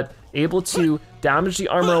 but able to damage the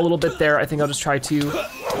armor a little bit there. I think I'll just try to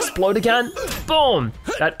explode again. Boom!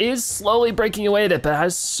 That is slowly breaking away at it, but it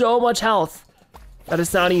has so much health that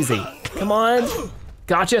it's not easy. Come on,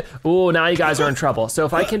 gotcha. Ooh, now you guys are in trouble. So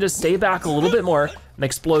if I can just stay back a little bit more and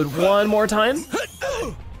explode one more time.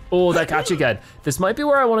 Oh, that got you good. This might be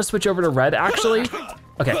where I wanna switch over to red actually.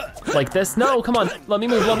 Okay, like this. No, come on, let me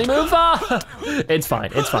move, let me move. Ah! It's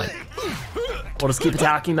fine, it's fine. We'll just keep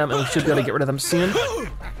attacking them and we should be able to get rid of them soon.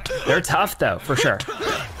 They're tough though, for sure.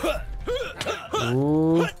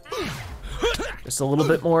 Ooh, just a little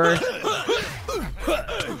bit more.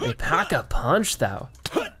 They pack a punch though.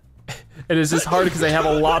 It is just hard because they have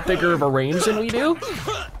a lot bigger of a range than we do.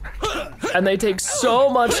 And they take so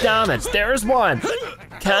much damage. There's one.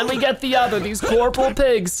 Can we get the other? These corporal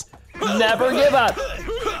pigs never give up.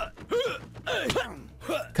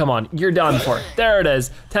 Come on, you're done for. There it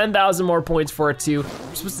is. 10,000 more points for it too.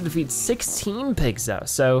 We're supposed to defeat 16 pigs though.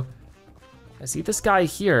 So I see this guy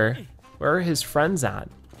here. Where are his friends at?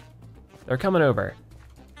 They're coming over.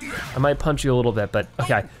 I might punch you a little bit, but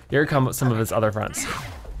okay, here come some of his other friends.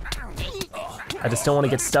 I just don't want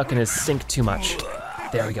to get stuck in his sink too much.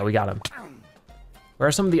 There we go, we got him. Where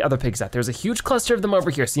are some of the other pigs at? There's a huge cluster of them over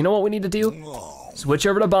here. So you know what we need to do? Switch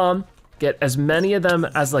over to bomb, get as many of them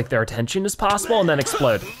as like their attention as possible and then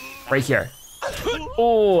explode, right here.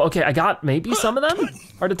 Oh, okay, I got maybe some of them?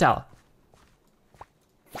 Hard to tell.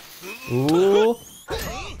 Ooh,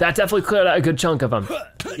 that definitely cleared out a good chunk of them.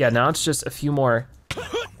 Yeah, now it's just a few more.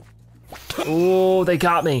 Ooh, they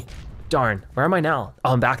got me. Darn, where am I now?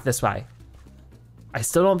 Oh, I'm back this way. I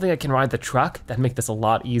still don't think I can ride the truck. That'd make this a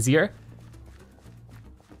lot easier.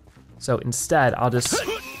 So instead, I'll just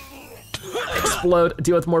explode,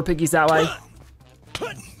 deal with more piggies that way,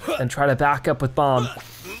 and try to back up with bomb.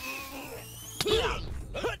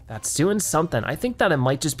 That's doing something. I think that it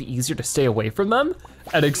might just be easier to stay away from them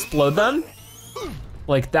and explode them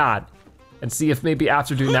like that, and see if maybe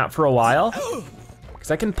after doing that for a while,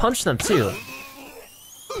 because I can punch them too.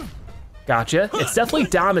 Gotcha. It's definitely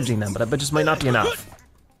damaging them, but it just might not be enough.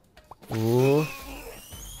 Ooh.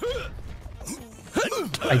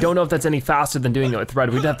 I don't know if that's any faster than doing it with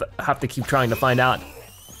red. We'd have to keep trying to find out.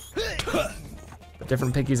 But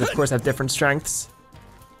different piggies, of course, have different strengths.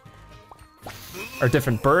 Or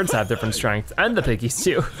different birds have different strengths, and the piggies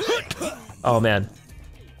too. Oh man.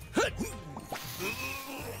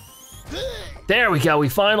 There we go, we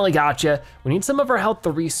finally got you. We need some of our health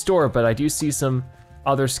to restore, but I do see some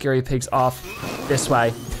other scary pigs off this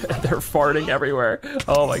way. They're farting everywhere.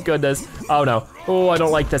 Oh my goodness. Oh no. Oh, I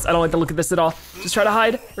don't like this. I don't like the look of this at all. Just try to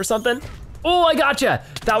hide or something. Oh, I got you.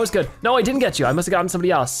 That was good. No, I didn't get you. I must have gotten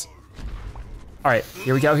somebody else. All right,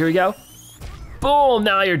 here we go, here we go. Boom,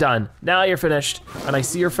 now you're done. Now you're finished. And I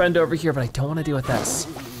see your friend over here, but I don't want to deal with this.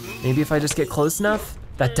 Maybe if I just get close enough,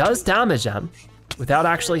 that does damage them without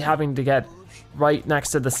actually having to get right next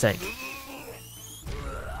to the sink.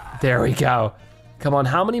 There we go. Come on,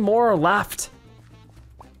 how many more are left?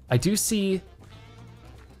 I do see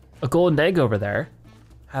a golden egg over there.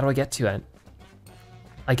 How do I get to it?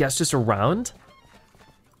 I guess just around?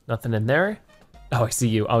 Nothing in there? Oh, I see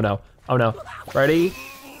you. Oh no, oh no. Ready?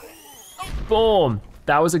 Boom.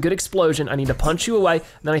 That was a good explosion. I need to punch you away. And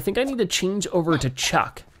then I think I need to change over to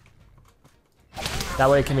Chuck. That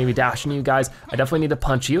way I can maybe dash into you guys. I definitely need to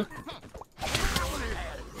punch you.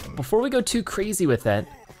 Before we go too crazy with it,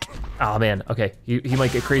 oh man, okay, he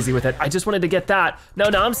might get crazy with it. I just wanted to get that. No,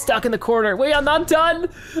 now I'm stuck in the corner. Wait, I'm not done.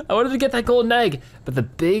 I wanted to get that golden egg, but the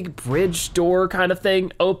big bridge door kind of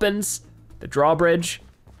thing opens, the drawbridge,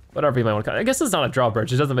 whatever you might want to call it. I guess it's not a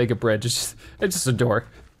drawbridge, it doesn't make a bridge, it's just a door.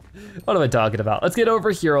 What am I talking about? Let's get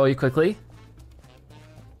over here really quickly.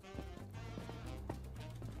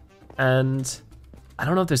 And I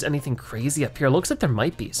don't know if there's anything crazy up here. Looks like there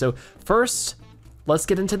might be. So first, let's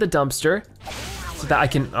get into the dumpster so that I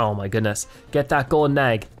can, oh my goodness, get that golden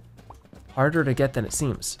egg. Harder to get than it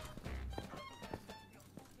seems.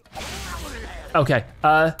 Okay,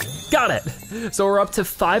 got it. So we're up to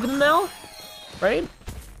 5 of them now, right?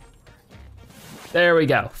 There we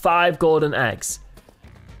go, 5 golden eggs.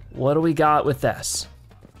 What do we got with this?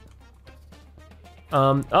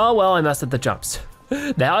 Oh well, I messed up the jumps.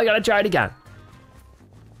 Now I gotta try it again.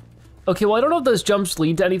 Okay, well I don't know if those jumps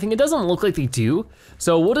lead to anything. It doesn't look like they do.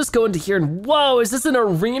 So we'll just go into here and, whoa, is this an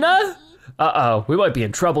arena? Uh-oh, we might be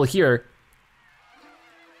in trouble here.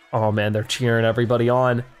 Oh man, they're cheering everybody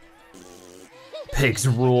on. Pigs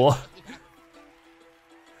rule.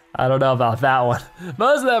 I don't know about that one.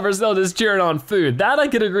 Most of them are still just cheering on food. That I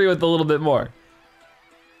can agree with a little bit more.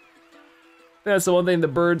 That's the one thing the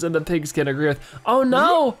birds and the pigs can agree with. Oh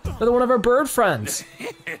no, another one of our bird friends.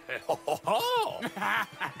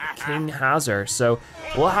 King has her, so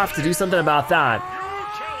we'll have to do something about that.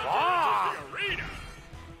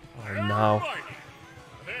 Oh no.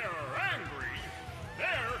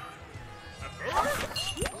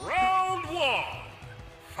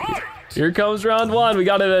 Here comes round 1. We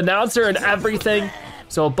got an announcer and everything.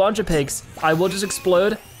 So a bunch of pigs. I will just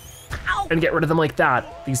explode and get rid of them like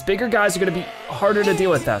that. These bigger guys are gonna be harder to deal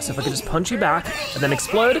with though. So if I could just punch you back and then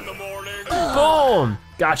explode. Boom,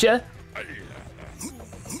 gotcha.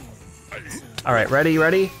 All right, ready,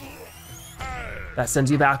 ready? That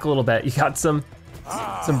sends you back a little bit. You got some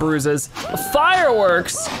bruises.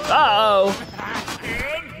 Fireworks, uh-oh.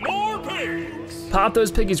 Pop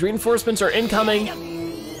those piggies, reinforcements are incoming.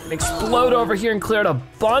 And explode over here and cleared a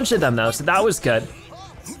bunch of them though, so that was good.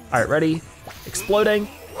 All right, ready? Exploding.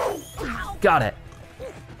 Got it.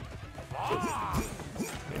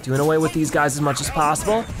 Doing away with these guys as much as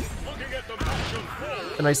possible.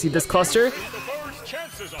 And I see this cluster.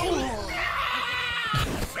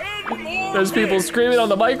 There's people screaming on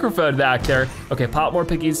the microphone back there. Okay, pop more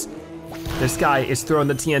piggies. This guy is throwing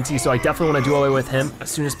the TNT, so I definitely want to do away with him as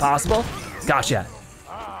soon as possible. Gotcha.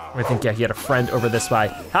 I think, yeah, he had a friend over this way.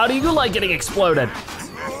 How do you like getting exploded?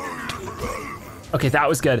 Okay, that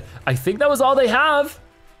was good. I think that was all they have.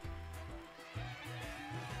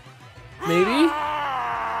 Maybe?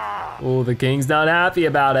 Oh, the king's not happy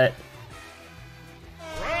about it.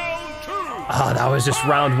 Oh, that was just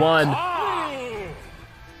round 1.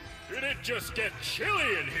 Did it just get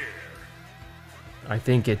chilly in here? I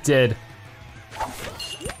think it did.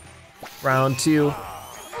 Round 2.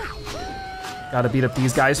 Gotta beat up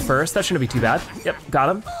these guys first. That shouldn't be too bad. Yep, got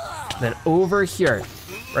him. Then over here.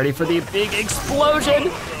 Ready for the big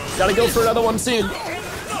explosion. Gotta go for another one soon.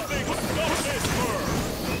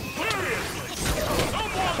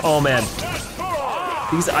 Oh man.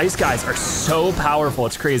 These ice guys are so powerful,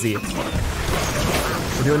 it's crazy.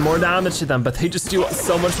 We're doing more damage to them, but they just do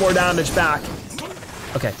so much more damage back.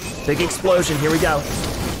 Okay, big explosion, here we go.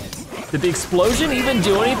 Did the explosion even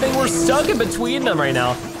do anything? We're stuck in between them right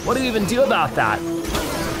now. What do we even do about that?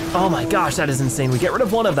 Oh my gosh, that is insane. We get rid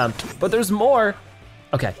of one of them, but there's more.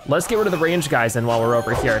 Okay, let's get rid of the range guys then while we're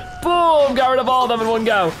over here. Boom, got rid of all of them in one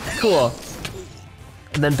go. Cool.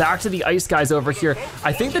 And then back to the ice guys over here.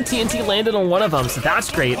 I think the TNT landed on one of them, so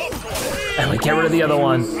that's great. And we get rid of the other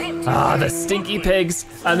one. Ah, the stinky pigs,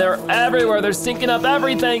 and they're everywhere. They're stinking up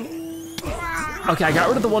everything. Okay, I got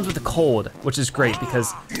rid of the ones with the cold, which is great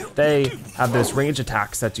because they have those range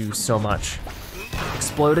attacks that do so much.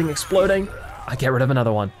 Exploding, exploding. I get rid of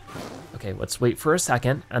another one. Okay, let's wait for a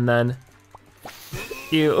second, and then,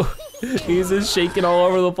 ew, he's just shaking all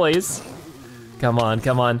over the place. Come on,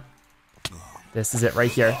 come on. This is it right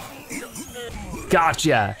here.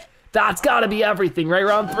 Gotcha. That's gotta be everything, right?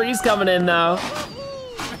 Round 3's coming in though.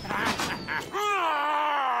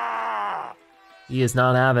 He is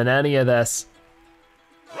not having any of this.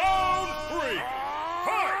 Round 3,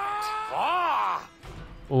 fight!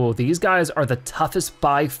 Oh, these guys are the toughest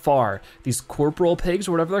by far. These corporal pigs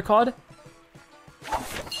or whatever they're called.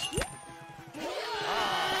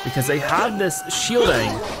 Because they have this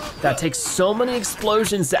shielding that takes so many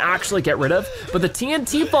explosions to actually get rid of, but the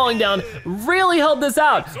TNT falling down really held this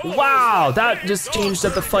out. Wow, that just changed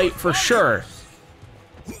up the fight for sure.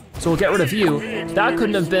 So we'll get rid of you. That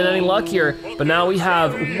couldn't have been any luckier, but now we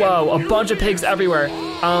have, whoa, a bunch of pigs everywhere.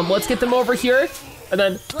 Let's get them over here, and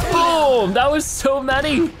then boom, that was so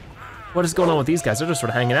many. What is going on with these guys? They're just sort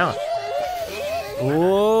of hanging out.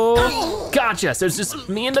 Oh, gotcha, so it's just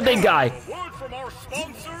me and the big guy. Word from our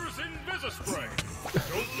sponsors, Invisispray.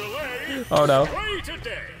 Don't delay. Oh no. Spray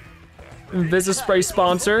today. Invisispray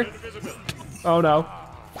sponsor. Oh no.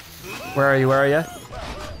 Where are you, where are you?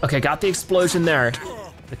 Okay, got the explosion there.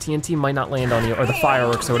 The TNT might not land on you, or the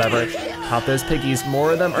fireworks or whatever. Pop those piggies,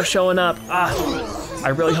 more of them are showing up. Ah, I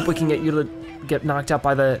really hope we can get you to get knocked out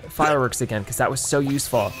by the fireworks again, because that was so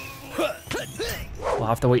useful. We'll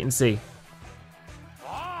have to wait and see.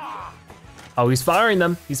 Oh, he's firing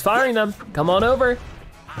them, he's firing them. Come on over.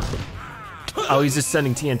 Oh, he's just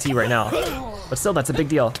sending TNT right now. But still, that's a big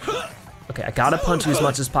deal. Okay, I gotta punch you as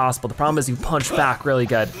much as possible. The problem is you punch back really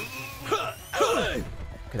good. Okay,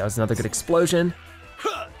 that was another good explosion.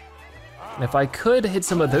 And if I could hit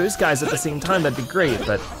some of those guys at the same time, that'd be great,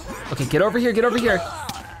 but okay, get over here, get over here.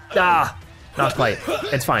 Ah, not quite,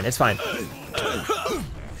 it's fine, it's fine.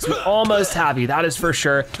 So we almost have you, that is for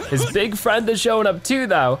sure. His big friend is showing up too,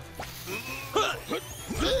 though.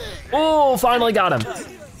 Oh, finally got him.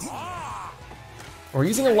 We're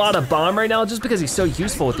using a lot of bomb right now just because he's so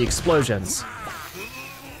useful with the explosions.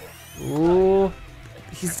 Ooh,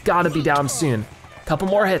 he's gotta be down soon. Couple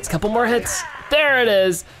more hits, couple more hits. There it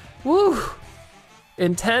is. Woo!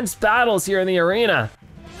 Intense battles here in the arena.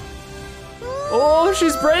 Oh,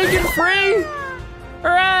 she's breaking free!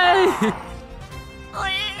 Hooray!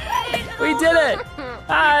 We did it!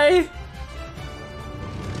 Hi!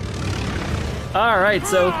 All right,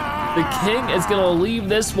 so the king is gonna leave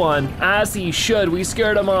this one, as he should. We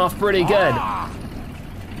scared him off pretty good.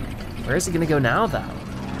 Where is he gonna go now, though?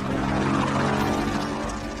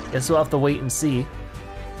 Guess we'll have to wait and see.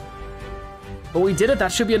 But we did it,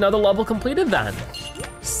 that should be another level completed then.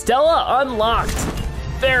 Stella unlocked,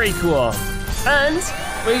 very cool. And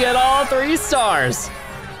we get all 3 stars.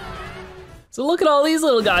 So look at all these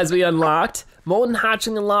little guys we unlocked. Molten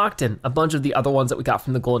Hatchling unlocked and a bunch of the other ones that we got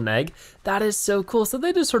from the golden egg. That is so cool, so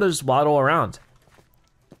they just sort of waddle around.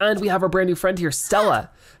 And we have our brand new friend here,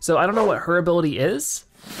 Stella. So I don't know what her ability is.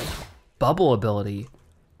 Bubble ability,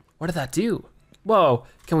 what did that do? Whoa,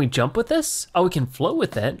 can we jump with this? Oh, we can float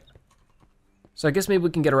with it. So I guess maybe we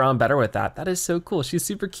can get around better with that. That is so cool, she's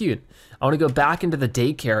super cute. I wanna go back into the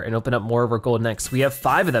daycare and open up more of our golden eggs. We have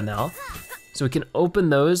 5 of them now. So we can open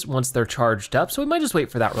those once they're charged up. So we might just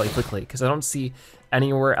wait for that really quickly because I don't see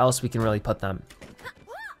anywhere else we can really put them.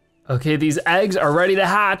 Okay, these eggs are ready to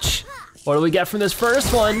hatch. What do we get from this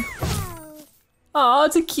first one? Oh,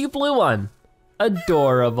 it's a cute blue one.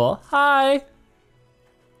 Adorable, hi.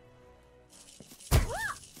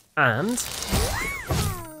 And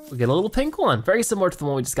We get a little pink one, very similar to the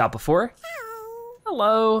one we just got before.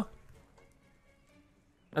 Hello.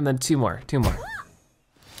 And then two more.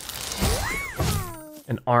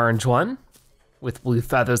 An orange one with blue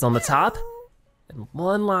feathers on the top. And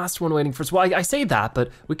one last one waiting for us. Well, I say that,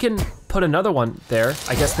 but we can put another one there.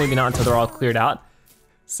 I guess maybe not until they're all cleared out.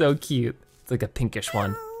 So cute. It's like a pinkish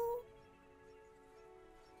one.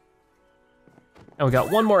 And we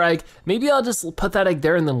got one more egg. Maybe I'll just put that egg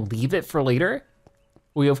there and then leave it for later.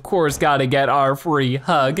 We of course gotta get our free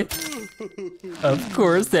hug. Of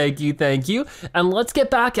course, thank you. And let's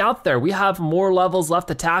get back out there. We have more levels left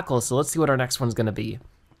to tackle, so let's see what our next one's gonna be.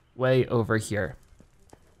 Way over here.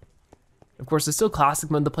 Of course, there's still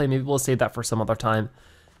classic mode to play. Maybe we'll save that for some other time.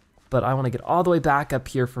 But I wanna get all the way back up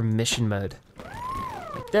here for mission mode.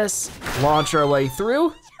 Like this, launch our way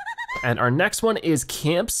through. And our next one is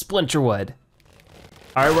Camp Splinterwood.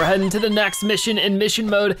 All right, we're heading to the next mission in mission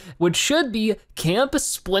mode, which should be Camp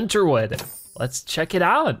Splinterwood. Let's check it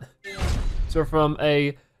out. So from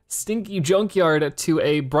a stinky junkyard to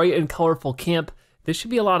a bright and colorful camp, this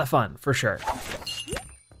should be a lot of fun, for sure.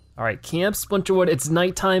 All right, Camp Splinterwood, it's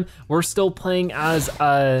nighttime. We're still playing as,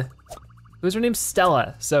 who's her name?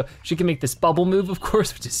 Stella. So she can make this bubble move, of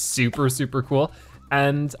course, which is super, super cool.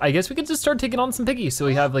 And I guess we could just start taking on some piggies. So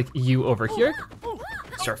we have like you over here.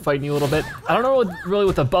 Start fighting you a little bit. I don't know really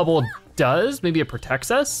what the bubble does. Maybe it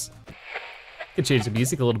protects us. Could change the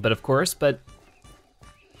music a little bit, of course, but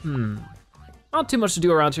not too much to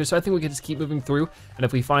do around here, so I think we can just keep moving through, and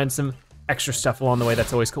if we find some extra stuff along the way,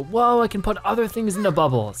 that's always cool. Whoa, I can put other things into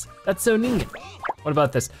bubbles. That's so neat. What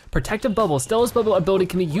about this? Protective bubble. Stella's bubble ability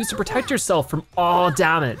can be used to protect yourself from all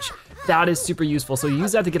damage. That is super useful, so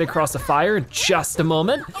use that to get across the fire in just a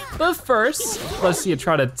moment. But first, let's see you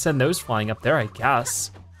try to send those flying up there, I guess.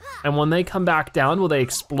 And when they come back down, will they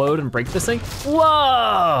explode and break this thing?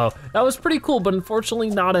 Whoa, that was pretty cool, but unfortunately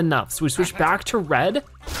not enough. So we switch back to red,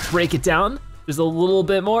 break it down. There's a little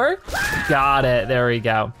bit more. Got it, there we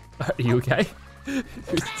go. Are you okay?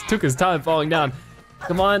 It took his time falling down.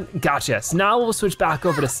 Come on, gotcha. So now we'll switch back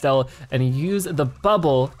over to Stella and use the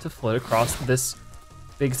bubble to float across this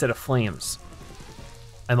big set of flames.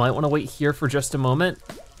 I might wanna wait here for just a moment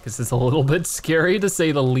because it's a little bit scary to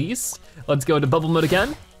say the least. Let's go into bubble mode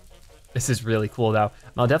again. This is really cool though.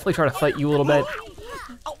 I'll definitely try to fight you a little bit.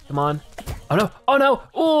 Come on. Oh no, oh no,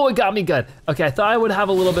 oh, it got me good. Okay, I thought I would have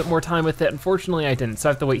a little bit more time with it. Unfortunately, I didn't, so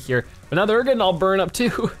I have to wait here. But now they're getting all burned up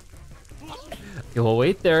too. Okay, we'll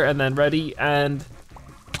wait there and then ready and,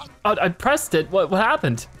 oh, I pressed it, what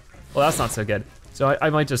happened? Well, that's not so good. So I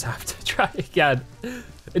might just have to try again.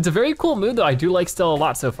 It's a very cool move though. I do like Stella a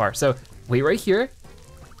lot so far. So wait right here,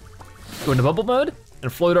 go into bubble mode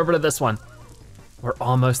and float over to this one. We're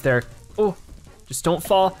almost there. Oh, just don't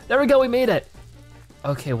fall. There we go, we made it.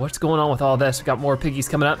 Okay, what's going on with all this? We got more piggies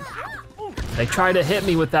coming up. They try to hit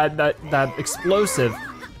me with that explosive.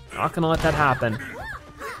 Not gonna let that happen.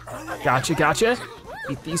 Gotcha.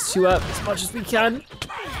 Beat these two up as much as we can.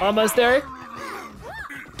 Almost there.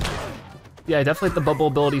 Yeah, definitely the bubble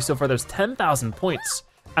ability so far. There's 10,000 points.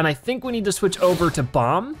 And I think we need to switch over to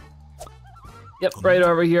bomb. Yep, right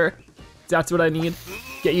over here. That's what I need.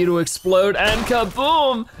 Get you to explode and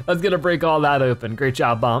kaboom! That's gonna break all that open. Great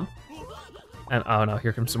job, bomb. And oh no,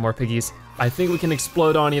 here comes some more piggies. I think we can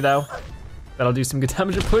explode on you though. That'll do some good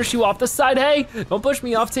damage to push you off the side. Hey, don't push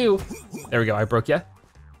me off too. There we go, I broke you.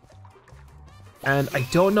 And I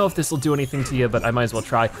don't know if this will do anything to you, but I might as well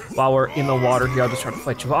try. While we're in the water here, I'll just try to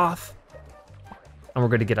fight you off. And we're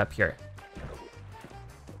gonna get up here.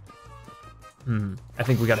 I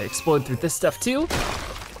think we gotta explode through this stuff too.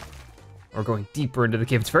 We're going deeper into the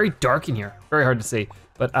cave. It's very dark in here, very hard to see.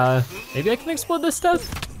 But maybe I can explode this stuff?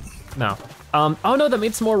 No. Oh no, that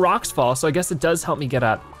made some more rocks fall, so I guess it does help me get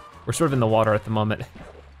up. We're sort of in the water at the moment.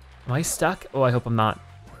 Am I stuck? Oh, I hope I'm not.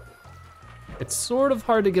 It's sort of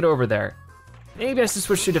hard to get over there. Maybe I should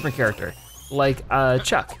switch to a different character, like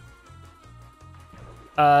Chuck.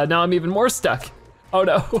 Now I'm even more stuck. Oh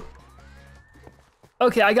no.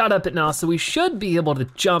 Okay, I got up it now, so we should be able to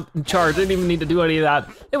jump and charge. I didn't even need to do any of that.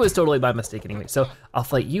 It was totally by mistake anyway. So I'll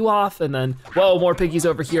fight you off and then, whoa, more piggies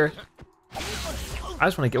over here. I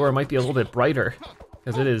just wanna get where it might be a little bit brighter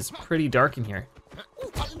because it is pretty dark in here.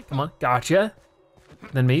 Come on, gotcha.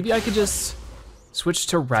 Then maybe I could just switch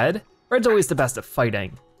to red. Red's always the best at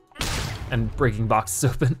fighting and breaking boxes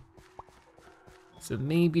open. So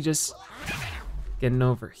maybe just getting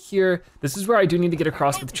over here. This is where I do need to get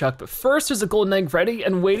across with Chuck, but first there's a golden egg ready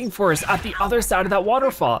and waiting for us at the other side of that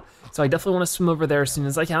waterfall. So I definitely wanna swim over there as soon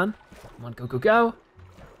as I can. Come on, go, go, go.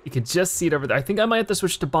 You can just see it over there. I think I might have to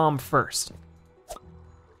switch to bomb first.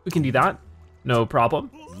 We can do that, no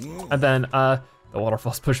problem. And then The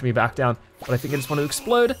waterfall's pushing me back down, but I think I just want to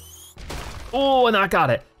explode. Oh, and that got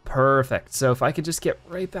it. Perfect. So if I could just get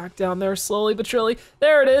right back down there slowly but surely.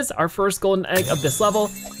 There it is, our first golden egg of this level.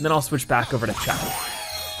 And then I'll switch back over to Chuck.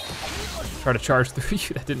 Try to charge through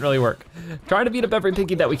you, that didn't really work. Trying to beat up every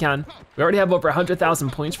piggy that we can. We already have over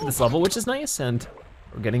 100,000 points for this level, which is nice, and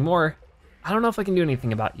we're getting more. I don't know if I can do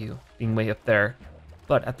anything about you being way up there,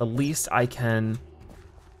 but at the least I can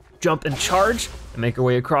jump and charge and make our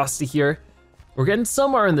way across to here. We're getting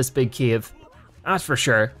somewhere in this big cave, that's for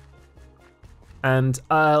sure. And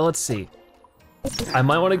let's see. I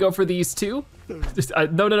might wanna go for these two. No, I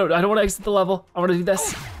don't wanna exit the level. I wanna do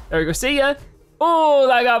this. There we go, see ya. Oh,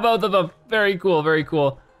 I got both of them. Very cool, very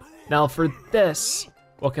cool. Now for this,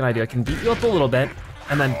 what can I do? I can beat you up a little bit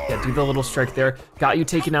and then do the little strike there. Got you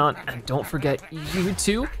taken out, and don't forget you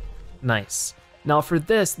too. Nice. Now for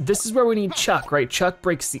this is where we need Chuck, right? Chuck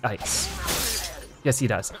breaks the ice. Yes, he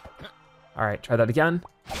does. All right, try that again.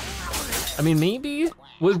 I mean, maybe,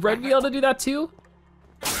 would Red be able to do that too?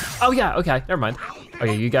 Oh yeah, okay, never mind.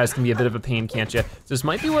 Okay, you guys can be a bit of a pain, can't you? So this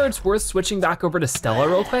might be where it's worth switching back over to Stella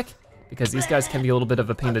real quick, because these guys can be a little bit of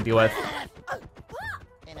a pain to deal with.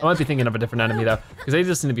 I might be thinking of a different enemy though, because they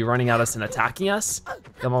just seem to be running at us and attacking us.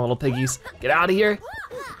 Come on, little piggies, get out of here.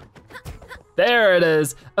 There it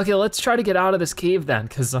is. Okay, let's try to get out of this cave then,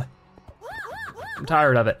 because I'm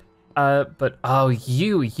tired of it. But oh,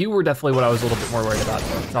 you were definitely what I was a little bit more worried about.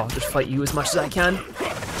 So I'll just fight you as much as I can.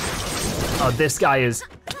 Oh, this guy is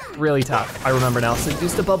really tough. I remember now, so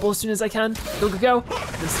use the bubble as soon as I can. Go, go, go.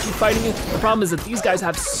 Just keep fighting it. The problem is that these guys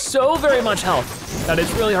have so very much health that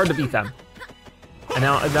it's really hard to beat them. And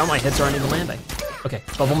now my hits aren't even landing. Okay,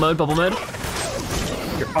 bubble mode, bubble mode.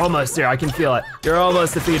 You're almost there, I can feel it. You're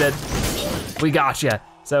almost defeated. We got you.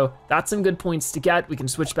 So that's some good points to get. We can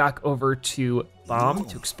switch back over to bomb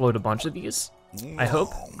to explode a bunch of these, I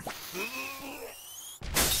hope.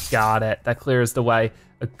 Got it, that clears the way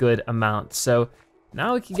a good amount. So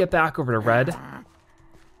now we can get back over to red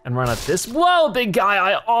and run up this. Whoa, big guy,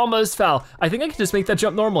 I almost fell. I think I can just make that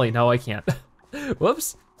jump normally. No, I can't.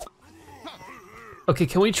 Whoops. Okay,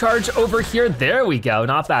 can we charge over here? There we go,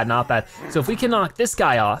 not bad, not bad. So if we can knock this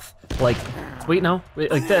guy off, like, wait,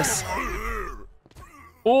 like this.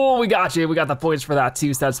 Oh, we got you, we got the points for that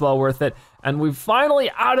too, so that's well worth it. And we're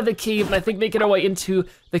finally out of the cave, and I think making our way into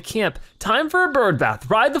the camp. Time for a bird bath.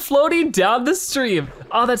 Ride the floaty down the stream.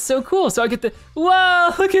 Oh, that's so cool. So I get the, whoa,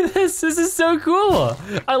 look at this. This is so cool.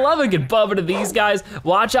 I love it, get bump into these guys.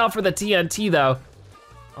 Watch out for the TNT though.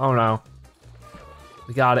 Oh no.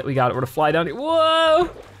 We got it, we're gonna fly down here. Whoa!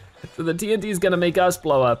 So the TNT is gonna make us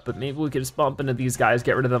blow up, but maybe we could just bump into these guys,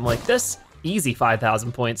 get rid of them like this. Easy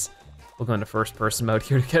 5,000 points. We'll go into first person mode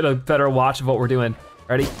here to get a better watch of what we're doing.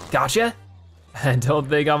 Ready? Gotcha? And don't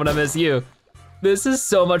think I'm gonna miss you. This is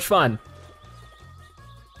so much fun.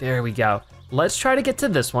 There we go. Let's try to get to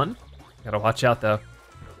this one. Gotta watch out though.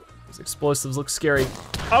 Those explosives look scary.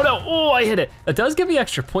 Oh no, oh, I hit it. That does give me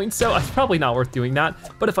extra points, so it's probably not worth doing that.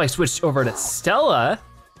 But if I switched over to Stella,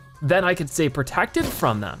 then I could stay protected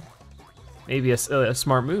from them. Maybe a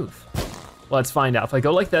smart move. Let's find out. If I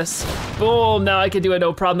go like this, boom, now I can do it,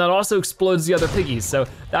 no problem. That also explodes the other piggies, so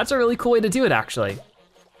that's a really cool way to do it, actually.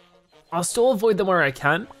 I'll still avoid them where I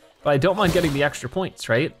can, but I don't mind getting the extra points,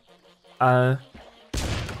 right? There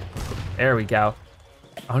we go.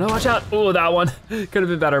 Oh no, watch out. Oh, that one could have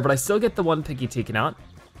been better, but I still get the one piggy taken out.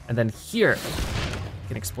 And then here, I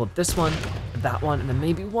can explode this one, and that one, and then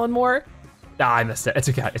maybe one more. Ah, I missed it, it's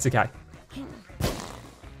okay, it's okay.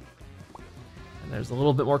 And there's a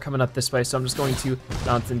little bit more coming up this way, so I'm just going to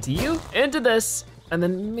bounce into you, into this, and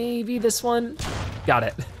then maybe this one. Got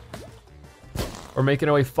it. We're making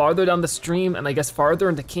our way farther down the stream, and I guess farther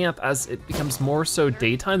into camp as it becomes more so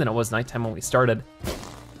daytime than it was nighttime when we started.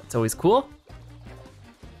 It's always cool.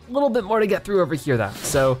 A little bit more to get through over here though,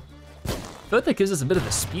 so I feel like that gives us a bit of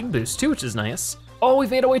a speed boost too, which is nice. Oh,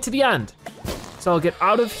 we've made our way to the end. So I'll get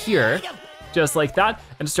out of here, just like that,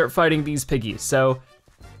 and start fighting these piggies. So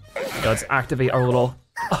let's activate our little,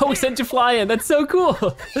 oh, we sent you flying, that's so cool.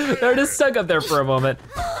 They're just stuck up there for a moment.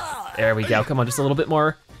 There we go, come on, just a little bit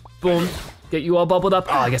more. Boom, get you all bubbled up.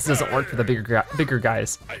 Oh, I guess it doesn't work for the bigger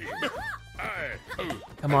guys.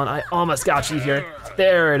 Come on, I almost got you here.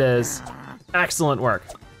 There it is, excellent work.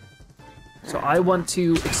 So I want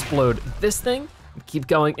to explode this thing and keep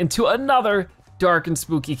going into another dark and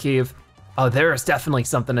spooky cave. Oh, there is definitely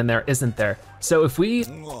something in there, isn't there? So if we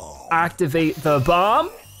activate the bomb,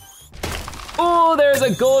 oh, there's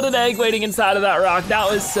a golden egg waiting inside of that rock. That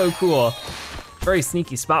was so cool. Very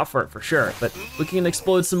sneaky spot for it for sure, but we can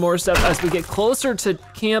explode some more stuff as we get closer to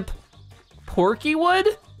Camp Porkywood?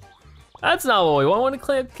 That's not what we want,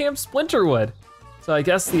 Camp Splinterwood. So I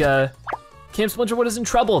guess the Camp Splinterwood is in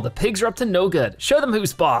trouble. The pigs are up to no good. Show them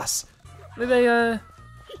who's boss. They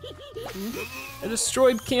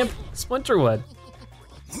destroyed Camp Splinterwood.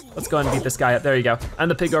 Let's go ahead and beat this guy up. There you go. And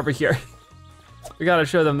the pig over here. We gotta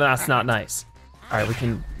show them that's not nice. All right, we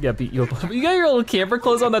can beat you up. You got your little camper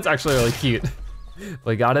clothes on? That's actually really cute.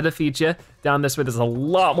 We gotta defeat you. Down this way, there's a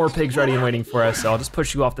lot more pigs ready and waiting for us, so I'll just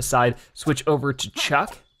push you off the side, switch over to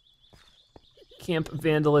Chuck. Camp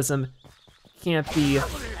vandalism can't be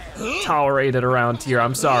tolerated around here,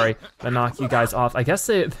 I'm sorry. I knock you guys off. I guess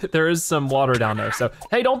there is some water down there, so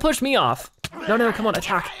hey, don't push me off. No, come on,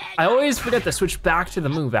 attack. I always forget to switch back to the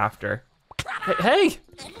move after. Hey,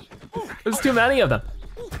 there's too many of them.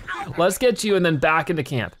 Let's get you and then back into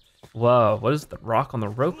camp. Whoa, what is the rock on the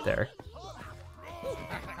rope there?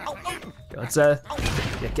 Let's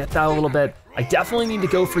get that a little bit. I definitely need to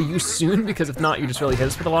go for you soon because if not, you just really hit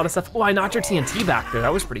us with a lot of stuff. Oh, I knocked your TNT back there.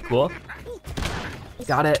 That was pretty cool.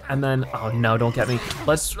 Got it, and then, oh no, don't get me. I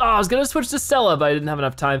was gonna switch to Stella, but I didn't have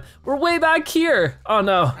enough time. We're way back here. Oh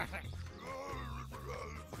no.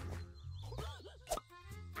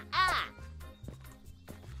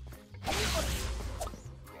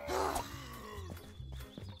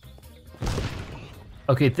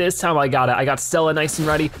 Okay, this time I got it. I got Stella nice and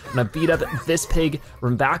ready. I'm gonna beat up this pig,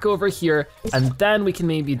 run back over here, and then we can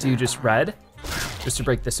maybe do just red, just to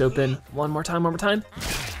break this open. One more time.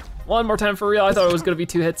 One more time for real. I thought it was gonna be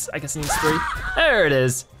 2 hits. I guess it needs 3. There it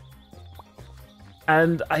is.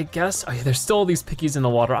 And I guess, oh yeah, there's still these piggies in the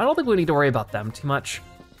water. I don't think we need to worry about them too much.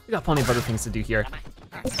 We got plenty of other things to do here.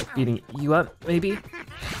 Beating you up, maybe?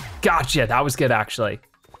 Gotcha, that was good actually.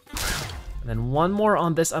 And then one more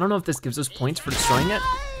on this. I don't know if this gives us points for destroying it.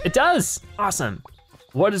 It does, awesome.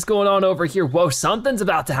 What is going on over here? Whoa, something's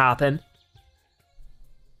about to happen.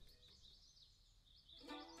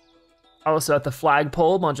 Also at the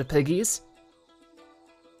flagpole, a bunch of piggies.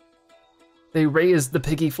 They raised the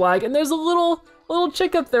piggy flag and there's a little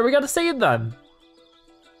chick up there. We gotta save them.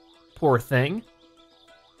 Poor thing.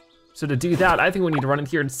 So to do that, I think we need to run in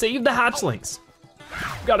here and save the hatchlings.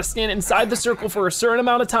 We gotta stand inside the circle for a certain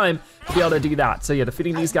amount of time to be able to do that. So yeah,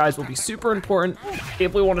 defeating these guys will be super important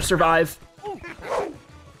if we want to survive.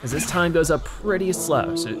 Because this time goes up pretty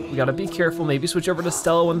slow. So we gotta be careful, maybe switch over to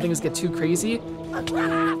Stella when things get too crazy.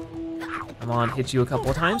 Come on, hit you a couple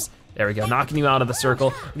of times. There we go, knocking you out of the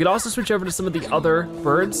circle. We could also switch over to some of the other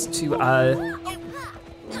birds to,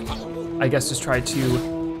 I guess just try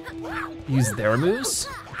to use their moves.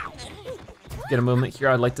 Get a moment here,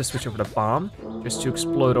 I'd like to switch over to Bomb, just to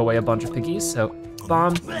explode away a bunch of piggies, so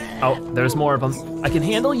Bomb. Oh, there's more of them. I can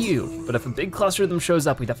handle you, but if a big cluster of them shows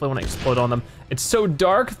up, we definitely wanna explode on them. It's so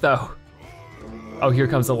dark though. Oh, here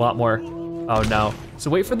comes a lot more. Oh no. So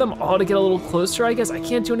wait for them all to get a little closer, I guess. I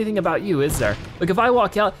can't do anything about you, is there? Like if I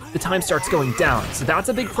walk out, the time starts going down, so that's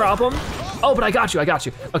a big problem. Oh, but I got you.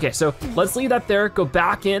 Okay, so let's leave that there, go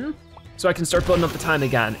back in, so I can start building up the time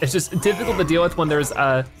again. It's just difficult to deal with when there's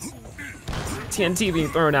TNT being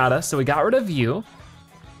thrown at us, so we got rid of you.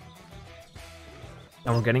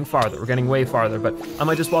 And we're getting farther, we're getting way farther, but I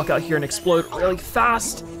might just walk out here and explode really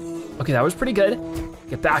fast. Okay, that was pretty good.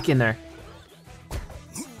 Get back in there.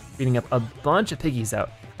 Beating up a bunch of piggies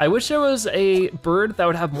out. I wish there was a bird that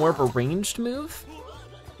would have more of a ranged move.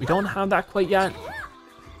 We don't have that quite yet.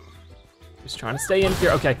 Just trying to stay in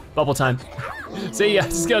here. Okay, bubble time. So yeah,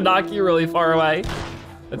 just gonna knock you really far away.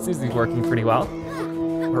 That seems to be working pretty well.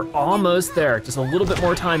 We're almost there, just a little bit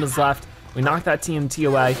more time is left. We knocked that TNT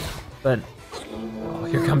away, but oh,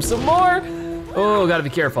 here comes some more. Oh, gotta be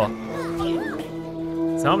careful.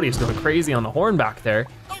 Somebody's going crazy on the horn back there.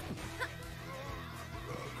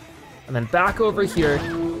 And then back over here.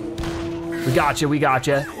 We got you. I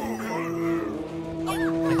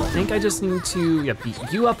think I just need to beat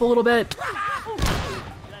you up a little bit.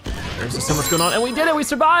 There's just so much going on, and we did it, we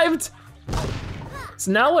survived!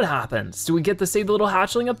 So now what happens? Do we get to save the little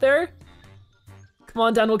hatchling up there? Come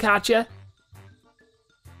on down, we'll catch you.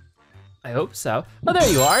 I hope so. Oh, there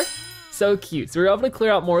you are. So cute. So we were able to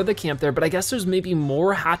clear out more of the camp there, but I guess there's maybe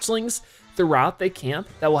more hatchlings throughout the camp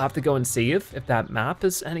that we'll have to go and save, if that map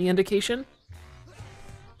is any indication.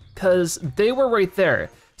 Because they were right there.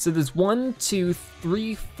 So there's 1, 2,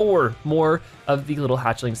 3, 4 more of the little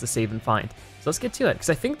hatchlings to save and find. So let's get to it, because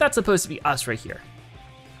I think that's supposed to be us right here.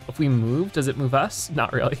 If we move, does it move us?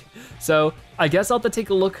 Not really. So I guess I'll have to take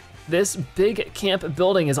a look. This big camp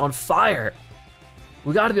building is on fire.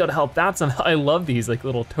 We gotta be able to help that somehow. I love these like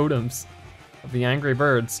little totems of the angry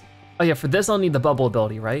birds. Oh yeah, for this I'll need the bubble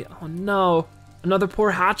ability, right? Oh no, another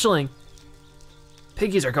poor hatchling.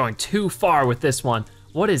 Piggies are going too far with this one.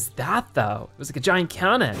 What is that though? It was like a giant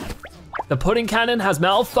cannon. The pudding cannon has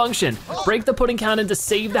malfunctioned. Break the pudding cannon to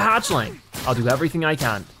save the hatchling. I'll do everything I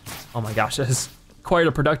can. Oh my gosh, that is quite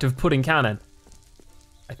a productive pudding cannon.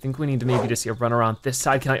 I think we need to maybe just run around this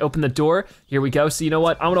side. Can I open the door? Here we go. So you know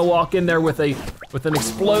what? I'm gonna walk in there with an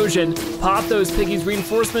explosion. Pop those piggies.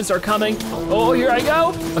 Reinforcements are coming. Oh, here I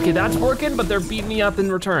go. Okay, that's working, but they're beating me up in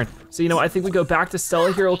return. So you know what? I think we go back to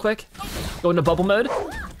Stella here real quick. Go into bubble mode.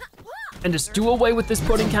 And just do away with this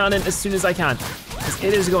pudding cannon as soon as I can. Because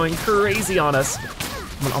it is going crazy on us.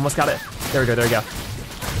 Come on, almost got it. There we go, there we go.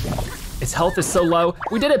 Its health is so low.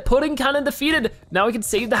 We did it, pudding cannon defeated. Now we can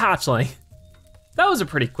save the hatchling. That was a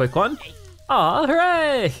pretty quick one. Aw,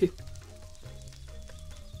 hooray!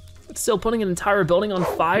 But still putting an entire building on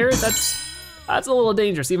fire? That's a little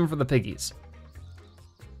dangerous, even for the piggies.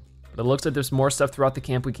 But it looks like there's more stuff throughout the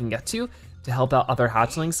camp we can get to help out other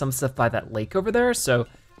hatchlings, some stuff by that lake over there, so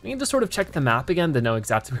we need to sort of check the map again to know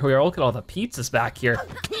exactly where we are. Look at all the pizzas back here,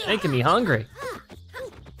 making me hungry.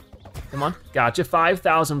 Come on, gotcha,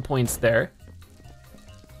 5,000 points there.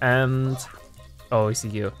 And, oh, I see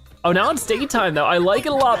you. Oh, now it's daytime though. I like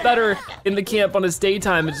it a lot better in the camp when it's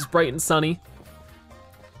daytime. It's just bright and sunny.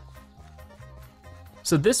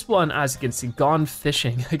 So this one, as you can see, gone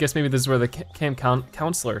fishing. I guess maybe this is where the camp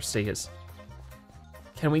counselor stays.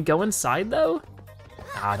 Can we go inside though?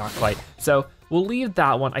 Ah, not quite. So we'll leave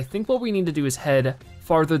that one. I think what we need to do is head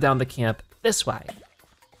farther down the camp this way,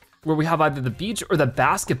 where we have either the beach or the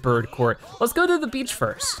basket bird court. Let's go to the beach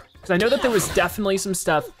first, because I know that there was definitely some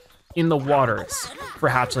stuff in the waters for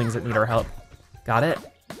hatchlings that need our help. Got it?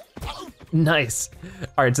 Nice.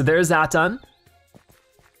 All right, so there's that done.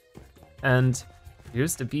 And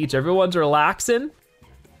here's the beach. Everyone's relaxing.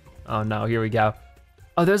 Oh no, here we go.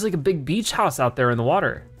 Oh, there's like a big beach house out there in the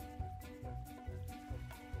water.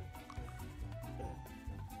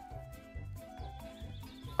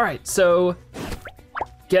 All right, so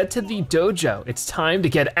get to the dojo. It's time to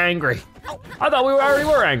get angry. I thought we already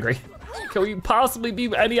were angry. Can we possibly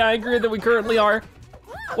be any angrier than we currently are?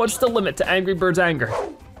 What's the limit to Angry Bird's anger?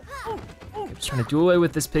 I'm just trying to do away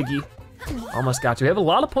with this piggy. Almost got to. We have a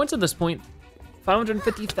lot of points at this point.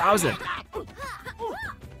 550,000.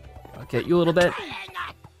 I'll get you a little bit.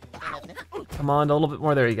 Come on, a little bit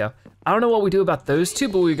more, there you go. I don't know what we do about those two,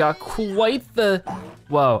 but we got quite the,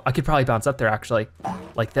 whoa, I could probably bounce up there actually.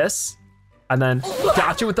 Like this, and then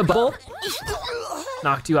got you with the bubble.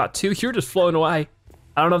 Knocked you out too, you're just flown away.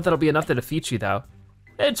 I don't know if that'll be enough to defeat you though.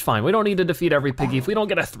 It's fine, we don't need to defeat every piggy. If we don't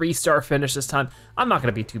get a 3-star finish this time, I'm not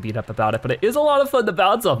gonna be too beat up about it, but it is a lot of fun to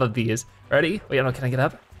bounce off of these. Ready? Wait, no, can I get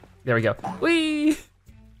up? There we go, whee!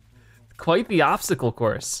 Quite the obstacle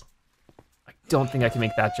course. I don't think I can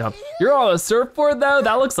make that jump. You're on a surfboard though?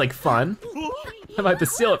 That looks like fun. I might have to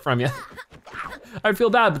steal it from you. I'd feel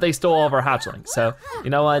bad, but they stole all of our hatchlings, so you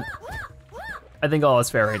know what? I think all is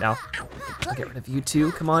fair right now. I'll get rid of you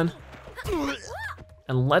two, come on.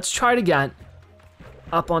 And let's try to get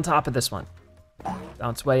up on top of this one.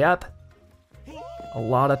 Bounce way up. A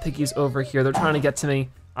lot of piggies over here. They're trying to get to me.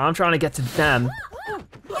 I'm trying to get to them.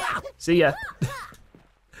 See ya.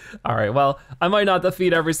 All right, well, I might not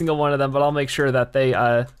defeat every single one of them, but I'll make sure that they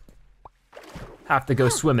have to go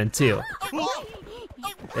swimming too.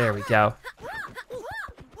 There we go.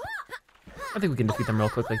 I think we can defeat them real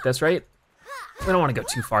quick like this, right? We don't want to go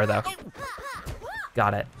too far though.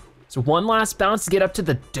 Got it. So one last bounce to get up to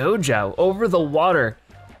the dojo over the water.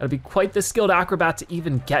 That'd be quite the skilled acrobat to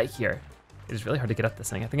even get here. It is really hard to get up this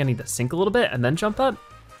thing. I think I need to sink a little bit and then jump up.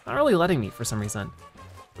 Not really letting me for some reason.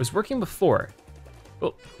 It was working before.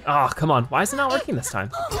 Oh, come on. Why is it not working this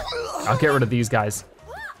time? I'll get rid of these guys.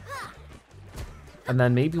 And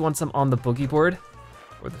then maybe once I'm on the boogie board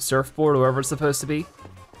or the surfboard, or wherever it's supposed to be.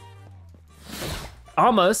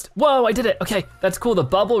 Almost. Whoa, I did it. Okay, that's cool. The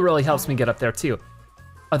bubble really helps me get up there too.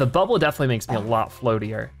 Oh, the bubble definitely makes me a lot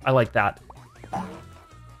floatier. I like that.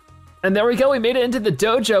 And there we go, we made it into the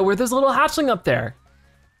dojo where there's a little hatchling up there.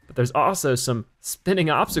 But there's also some spinning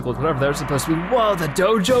obstacles, whatever they're supposed to be. Whoa, the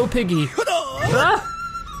dojo piggy. Ah!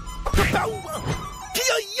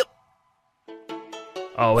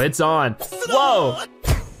 Oh, it's on. Whoa.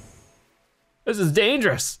 This is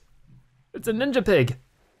dangerous. It's a ninja pig.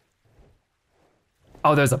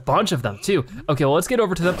 Oh, there's a bunch of them too. Okay, well, let's get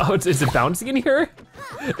over to them. Oh, is it bouncing in here?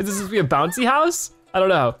 Is this supposed to be a bouncy house? I don't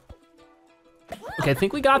know. Okay, I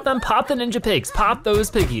think we got them. Pop the ninja pigs, pop those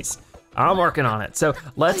piggies. I'm working on it. So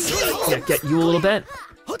let's get you a little bit.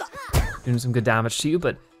 Doing some good damage to you,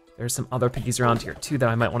 but there's some other piggies around here too that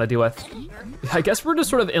I might wanna deal with. I guess we're just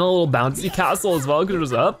sort of in a little bouncy castle as well, because we're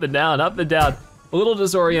just up and down, up and down. A little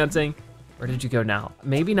disorienting. Where did you go now?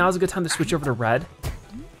 Maybe now's a good time to switch over to red.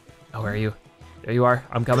 Oh, where are you? There you are,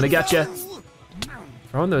 I'm coming to get you.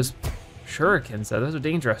 Throwing those shurikens, so those are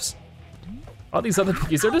dangerous. All these other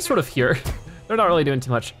piggies, they're just sort of here. They're not really doing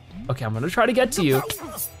too much. Okay, I'm gonna try to get to you.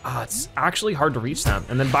 It's actually hard to reach them.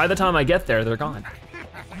 And then by the time I get there, they're gone.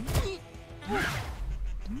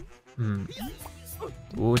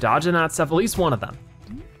 Ooh, dodging that stuff, at least one of them.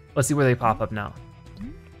 Let's see where they pop up now.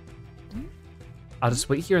 I'll just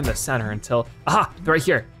wait here in the center until, aha, they're right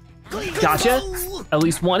here. Gotcha, at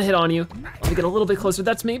least one hit on you. Let me get a little bit closer.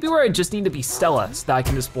 That's maybe where I just need to be Stella so that I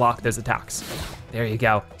can just block those attacks. There you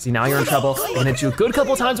go. See, now you're in trouble. I'm gonna hit you a good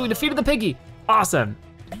couple times. We defeated the piggy. Awesome.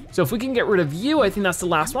 So if we can get rid of you, I think that's the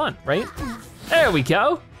last one, right? There we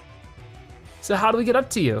go. So how do we get up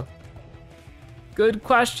to you? Good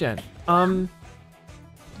question. I'm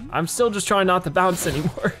still just trying not to bounce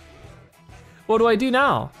anymore. What do I do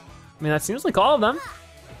now? I mean, that seems like all of them.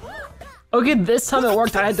 Okay, this time it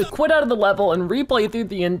worked. I had to quit out of the level and replay through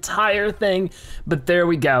the entire thing, but there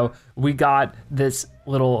we go. We got this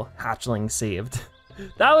little hatchling saved.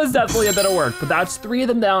 That was definitely a bit of work, but that's 3 of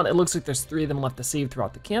them down. It looks like there's 3 of them left to save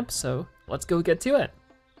throughout the camp, so let's go get to it.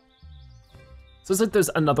 So it's like there's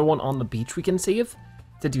another one on the beach we can save.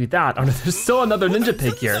 To do that, oh no, there's still another ninja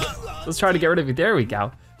pig here. Let's try to get rid of you, there we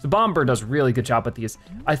go. The bomber does a really good job with these.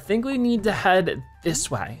 I think we need to head this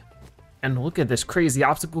way. And look at this crazy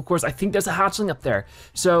obstacle course. I think there's a hatchling up there.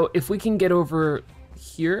 So if we can get over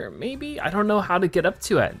here, maybe? I don't know how to get up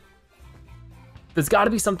to it. There's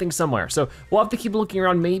gotta be something somewhere. So we'll have to keep looking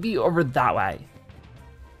around, maybe over that way.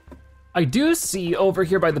 I do see over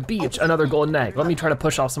here by the beach another golden egg. Let me try to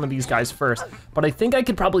push off some of these guys first. But I think I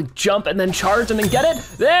could probably jump and then charge and then get it.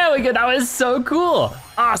 There we go, that was so cool.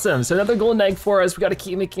 Awesome, so another golden egg for us. We gotta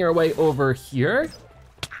keep making our way over here.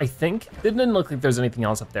 I think. It didn't look like there's anything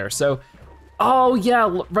else up there. So, oh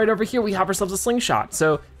yeah, right over here we have ourselves a slingshot.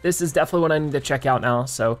 So this is definitely what I need to check out now.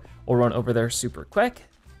 So we'll run over there super quick.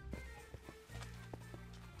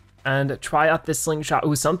 And try out this slingshot.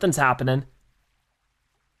 Ooh, something's happening.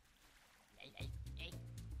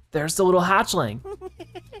 There's the little hatchling.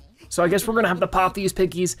 So I guess we're gonna have to pop these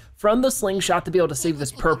piggies from the slingshot to be able to save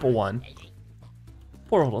this purple one.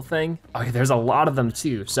 Poor little thing. Okay, there's a lot of them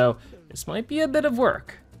too, so this might be a bit of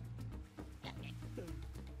work.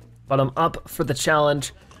 But I'm up for the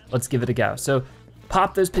challenge. Let's give it a go. So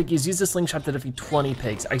pop those piggies, use the slingshot to defeat 20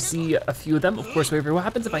 pigs. I see a few of them. Of course, wait, what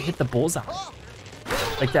happens if I hit the bullseye?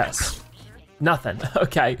 Like this. Nothing.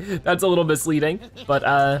 Okay, that's a little misleading,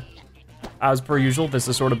 but as per usual, this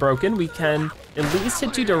is sort of broken. We can at least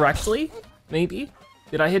hit you directly, maybe.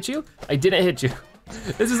 Did I hit you? I didn't hit you.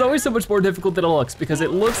 This is always so much more difficult than it looks because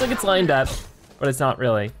it looks like it's lined up, but it's not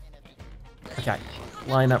really. Okay,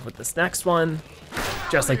 line up with this next one.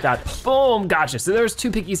 Just like that, boom, gotcha. So there's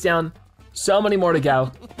 2 piggies down, so many more to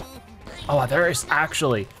go. Oh, there is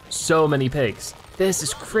actually so many pigs. This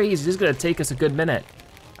is crazy, this is gonna take us a good minute.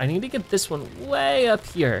 I need to get this one way up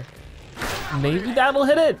here. Maybe that'll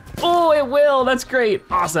hit it. Oh, it will, that's great,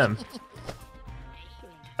 awesome.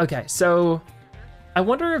 Okay, so I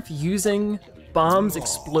wonder if using Bomb's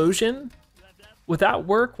explosion, would that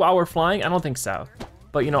work while we're flying? I don't think so.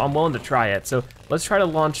 But you know, I'm willing to try it. So let's try to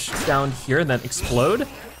launch down here and then explode.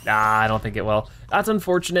 Nah, I don't think it will. That's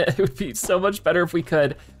unfortunate. It would be so much better if we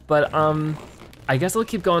could. But I guess I'll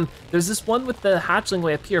keep going. There's this one with the hatchling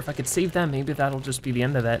way up here. If I could save them, maybe that'll just be the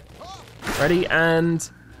end of it. Ready, and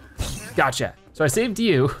gotcha. So I saved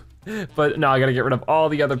you, but no, I gotta get rid of all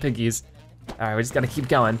the other piggies. All right, we just gotta keep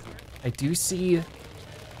going. I do see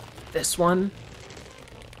this one.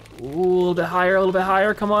 Ooh, a little bit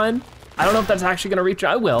higher, come on. I don't know if that's actually gonna reach,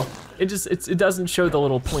 I will. It doesn't show the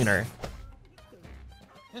little pointer.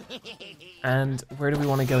 And where do we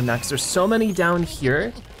wanna go next? There's so many down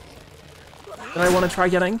here that I wanna try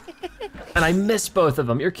getting. And I missed both of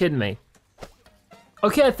them, you're kidding me.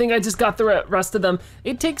 Okay, I think I just got the rest of them.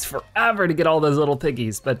 It takes forever to get all those little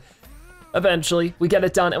piggies, but eventually we get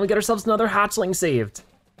it done and we get ourselves another hatchling saved.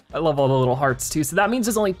 I love all the little hearts too. So that means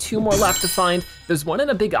there's only 2 more left to find. There's one in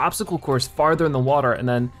a big obstacle course farther in the water, and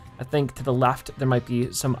then I think to the left, there might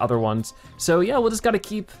be some other ones. So yeah, we'll just gotta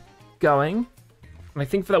keep going. And I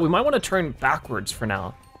think for that, we might wanna turn backwards for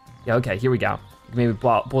now. Yeah, okay, here we go. Maybe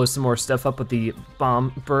blow some more stuff up with the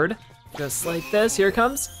bomb bird. Just like this, here it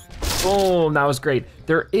comes. Boom, that was great.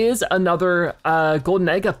 There is another golden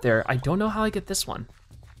egg up there. I don't know how I get this one.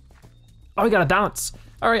 Oh, I gotta bounce.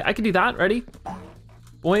 All right, I can do that, ready?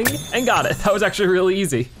 Boing, and got it. That was actually really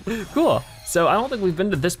easy. Cool, so I don't think we've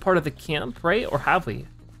been to this part of the camp, right? Or have we?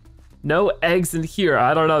 No eggs in here.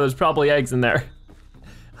 I don't know, there's probably eggs in there.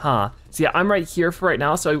 Huh, so yeah, I'm right here for right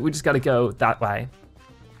now, so we just gotta go that way.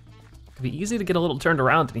 Could be easy to get a little turned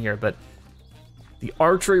around in here, but the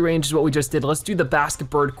archery range is what we just did. Let's do the basket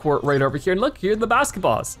bird court right over here. And look, here are the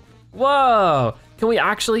basketballs. Whoa, can we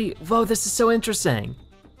actually, whoa, this is so interesting.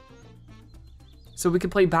 So we can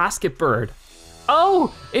play basket bird.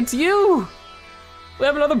 Oh, it's you. We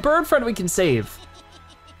have another bird friend we can save.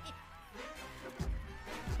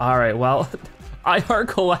 All right, well, I heart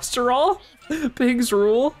cholesterol, pigs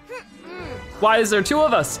rule. Why is there 2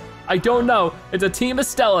 of us? I don't know, it's a team of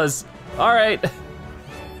Stellas. All right.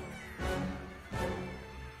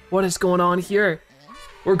 What is going on here?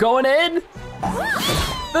 We're going in.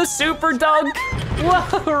 The super dunk.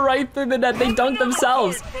 Whoa, right through the net, they dunked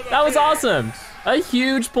themselves. That was awesome. A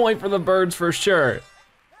huge point for the birds for sure.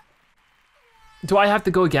 Do I have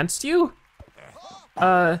to go against you?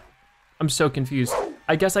 I'm so confused.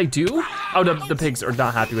 I guess I do? Oh, the pigs are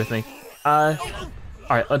not happy with me. All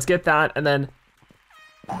right, let's get that and then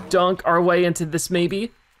dunk our way into this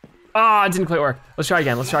maybe. Ah, it didn't quite work. Let's try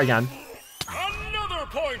again, Another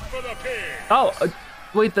point for the pig. Oh,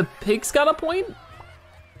 wait, the pig's got a point?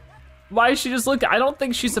 Why is she just looking? I don't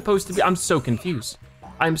think she's supposed to be, I'm so confused.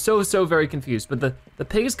 I'm so very confused, but the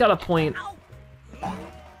pig's got a point.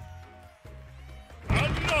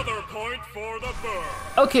 Another point for the bird.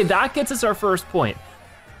 Okay, that gets us our first point.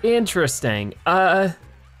 Interesting. I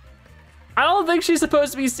don't think she's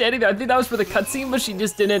supposed to be standing there. I think that was for the cutscene, but she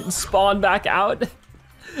just didn't spawn back out.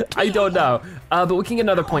 I don't know, but we can get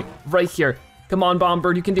another point right here. Come on,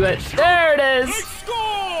 Bombbird, you can do it. There it is. Score!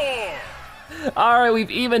 All right,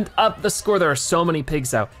 we've evened up the score. There are so many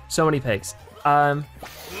pigs though, so many pigs.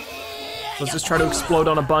 Let's just try to explode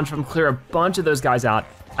on a bunch of them, clear a bunch of those guys out,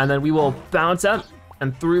 and then we will bounce up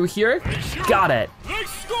and through here. Got it.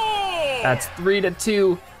 That's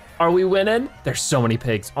 3-2. Are we winning? There's so many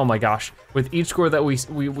pigs, oh my gosh. With each score that we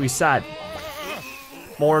set,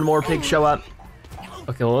 more and more pigs show up.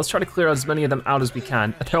 Okay, well, let's try to clear as many of them out as we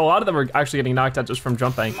can. A lot of them are actually getting knocked out just from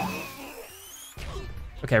jumping.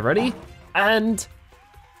 Okay, ready? And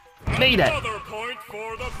made it.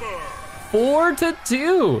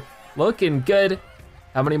 4-2, looking good.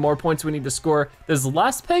 How many more points do we need to score? There's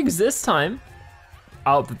less pigs this time.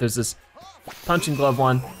 Oh, but there's this punching glove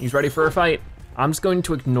one. He's ready for a fight. I'm just going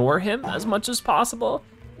to ignore him as much as possible.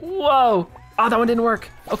 Whoa, oh, that one didn't work.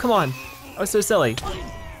 Oh, come on, that was so silly.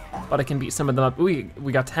 But I can beat some of them up. We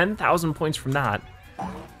got 10,000 points from that.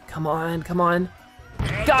 Come on, come on.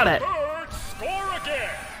 Got it.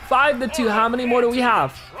 5-2, how many more do we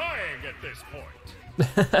have?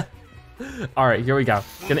 All right, here we go.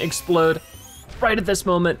 Gonna explode right at this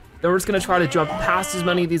moment. Then we're just gonna try to jump past as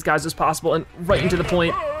many of these guys as possible and right into the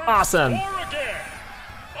point. Awesome.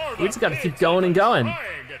 We just gotta keep going and going.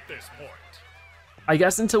 I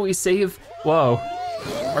guess until we save, whoa,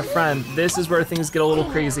 our friend. This is where things get a little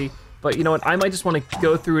crazy. But you know what, I might just wanna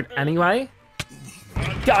go through it anyway.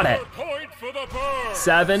 Got it.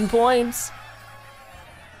 7 points.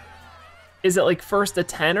 Is it like first to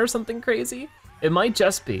 10 or something crazy? It might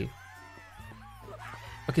just be.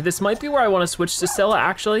 Okay, this might be where I wanna switch to Stella,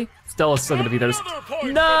 actually. Stella's still gonna be there.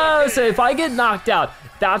 No, so if I get knocked out,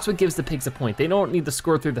 that's what gives the pigs a point. They don't need to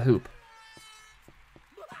score through the hoop.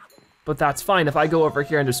 But that's fine, if I go over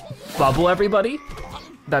here and just bubble everybody,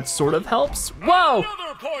 that sort of helps. Whoa!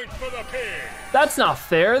 That's not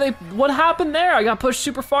fair, what happened there? I got pushed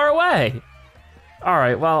super far away. All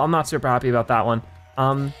right, well, I'm not super happy about that one.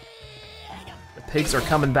 The pigs are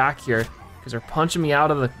coming back here because they're punching me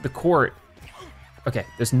out of the court. Okay,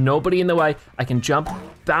 there's nobody in the way. I can jump,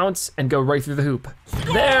 bounce, and go right through the hoop.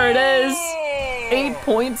 There it is! 8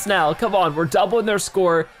 points now, come on, we're doubling their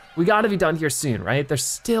score. We gotta be done here soon, right? There's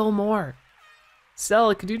still more.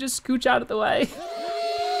 Stella, could you just scooch out of the way?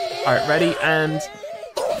 All right, ready, and...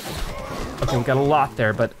 Okay, we got a lot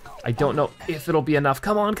there, but I don't know if it'll be enough.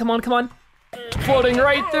 Come on, come on, come on. Floating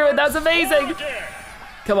right through it, that's amazing!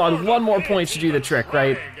 Come on, one more point should do the trick,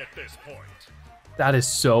 right? That is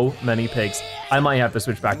so many pigs. I might have to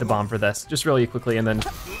switch back to bomb for this, just really quickly and then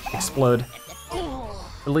explode.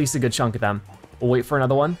 At least a good chunk of them. We'll wait for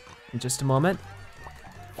another one in just a moment.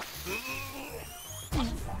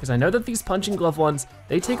 Because I know that these punching glove ones,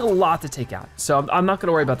 they take a lot to take out. So I'm not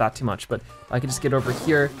gonna worry about that too much, but I can just get over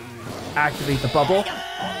here, activate the bubble,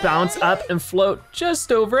 bounce up and float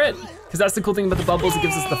just over it. Because that's the cool thing about the bubbles, it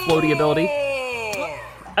gives us the floaty ability.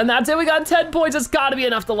 And that's it, we got 10 points. It's gotta be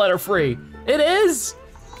enough to let her free. It is.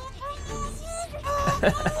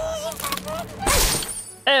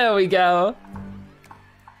 There we go.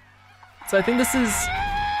 So I think this is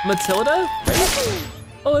Matilda, right?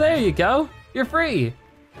 Oh, there you go, you're free.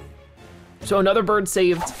 So another bird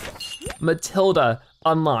saved, Matilda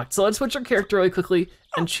unlocked. So let's switch our character really quickly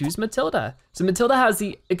and choose Matilda. So Matilda has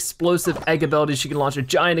the explosive egg ability. She can launch a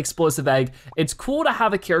giant explosive egg. It's cool to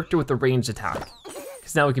have a character with a ranged attack,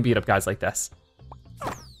 because now we can beat up guys like this.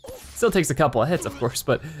 Still takes a couple of hits, of course,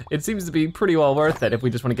 but it seems to be pretty well worth it if we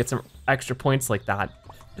just wanna get some extra points like that.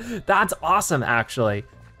 That's awesome, actually.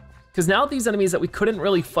 Because now these enemies that we couldn't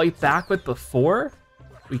really fight back with before,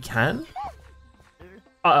 we can.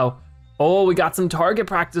 Uh-oh. Oh, we got some target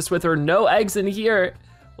practice with her. No eggs in here.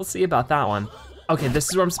 We'll see about that one. Okay, this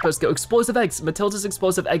is where I'm supposed to go. Explosive eggs. Matilda's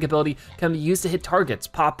explosive egg ability can be used to hit targets,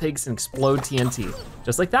 pop pigs, and explode TNT.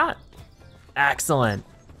 Just like that. Excellent.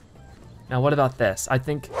 Now what about this? I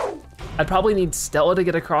think I'd probably need Stella to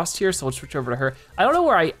get across here, so we'll switch over to her. I don't know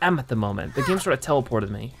where I am at the moment. The game sort of teleported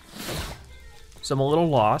me. So I'm a little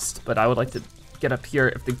lost, but I would like to get up here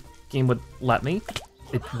if the game would let me.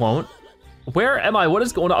 It won't. Where am I? What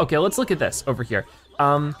is going on? Okay, let's look at this over here.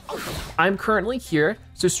 I'm currently here,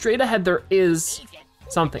 so straight ahead there is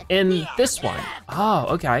something in this one. Oh,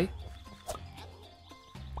 okay.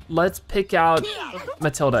 Let's pick out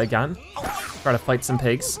Matilda again. Try to fight some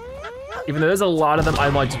pigs. Even though there's a lot of them,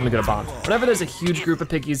 I might just wanna go to bomb. Whenever there's a huge group of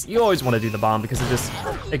piggies, you always wanna do the bomb because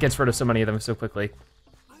it gets rid of so many of them so quickly.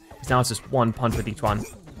 Because now it's just one punch with each one.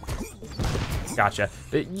 Gotcha.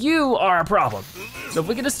 But you are a problem. So if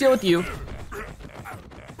we can just deal with you.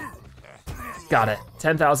 Got it,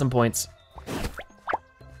 10,000 points.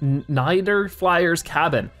 Nider Flyer's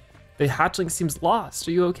cabin. The hatchling seems lost,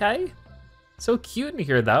 are you okay? So cute in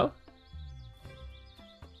here though.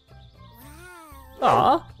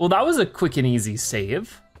 Aw, well that was a quick and easy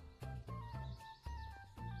save.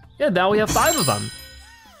 Yeah, now we have 5 of them.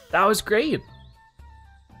 That was great.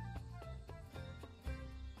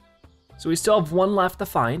 So we still have 1 left to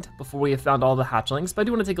find before we have found all the hatchlings, but I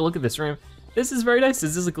do wanna take a look at this room. This is very nice.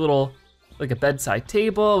 This is like a little, like a bedside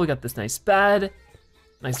table. We got this nice bed,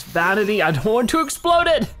 nice vanity. I don't want to explode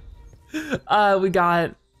it. We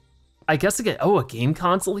got, I guess again, oh, a game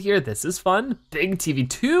console here. This is fun. Big TV,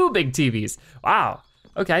 2 big TVs. Wow,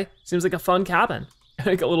 okay, seems like a fun cabin.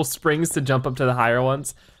 Like a little springs to jump up to the higher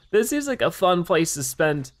ones. This seems like a fun place to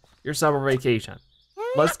spend your summer vacation.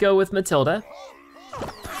 Let's go with Matilda.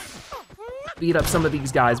 Beat up some of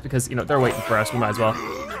these guys because, you know, they're waiting for us, we might as well.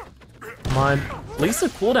 Come on, at least the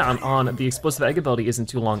cooldown on the explosive egg ability isn't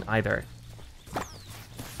too long either.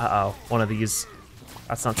 Uh-oh, one of these.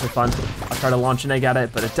 That's not so fun. I'll try to launch an egg at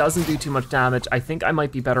it, but it doesn't do too much damage. I think I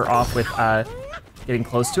might be better off with getting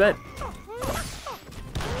close to it.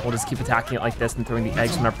 We'll just keep attacking it like this and throwing the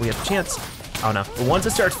eggs whenever we have a chance. Oh no, but once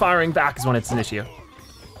it starts firing back is when it's an issue.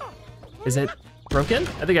 Is it broken?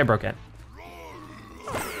 I think I broke it.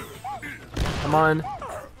 Come on,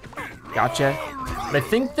 gotcha. And I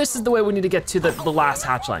think this is the way we need to get to the last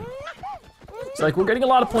hatchling. So like we're getting a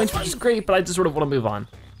lot of points, which is great, but I just sort of wanna move on.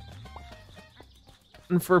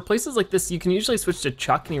 And for places like this, you can usually switch to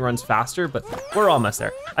Chuck and he runs faster, but we're almost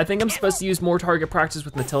there. I think I'm supposed to use more target practice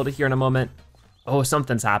with Matilda here in a moment. Oh,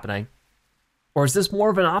 something's happening. Or is this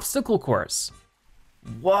more of an obstacle course?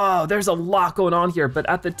 Whoa, there's a lot going on here, but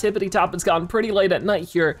at the tippity top, it's gotten pretty late at night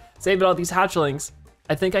here, saving all these hatchlings.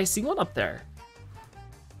 I think I see one up there.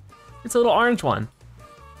 It's a little orange one.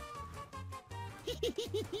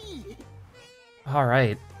 All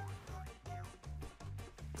right.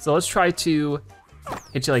 So let's try to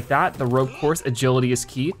hit you like that. The rope course, agility is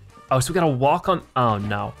key. Oh, so we gotta walk on, oh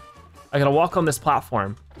no. I gotta walk on this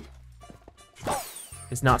platform.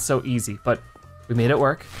 It's not so easy, but we made it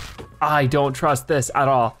work. I don't trust this at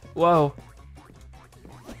all. Whoa.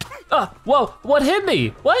 Whoa, what hit me?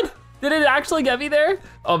 What? Did it actually get me there?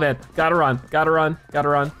 Oh man, gotta run, gotta run, gotta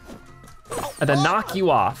run. And then knock you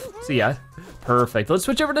off. See ya. Perfect. Let's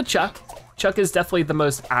switch over to Chuck. Chuck is definitely the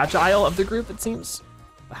most agile of the group, it seems.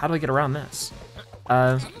 But how do I get around this?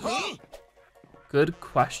 Good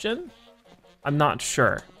question. I'm not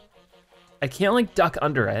sure. I can't like duck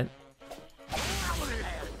under it. I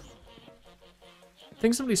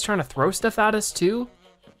think somebody's trying to throw stuff at us too.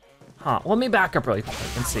 Huh, well, let me back up really quick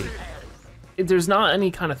and see. If there's not any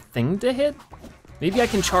kind of thing to hit, maybe I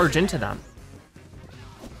can charge into them.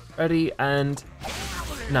 Ready, and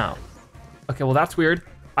no. Okay, well that's weird.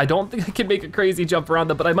 I don't think I can make a crazy jump around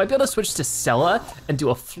them, but I might be able to switch to Stella and do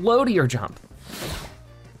a floatier jump.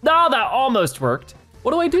 No, that almost worked.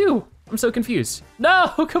 What do I do? I'm so confused. No,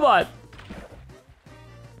 come on.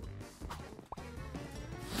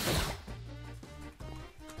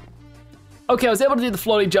 Okay, I was able to do the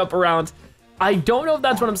floaty jump around. I don't know if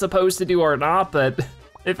that's what I'm supposed to do or not, but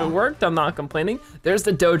if it worked, I'm not complaining. There's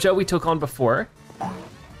the dojo we took on before.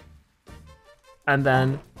 And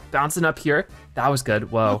then bouncing up here, that was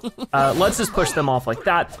good, whoa. Let's just push them off like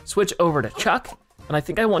that. Switch over to Chuck, and I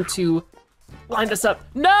think I want to line this up.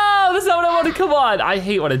 No, that's not what I wanted, come on. I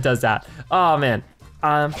hate when it does that. Oh man,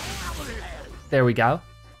 there we go.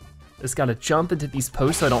 Just gotta jump into these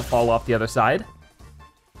posts so I don't fall off the other side.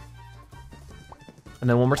 And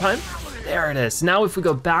then one more time. There it is. Now if we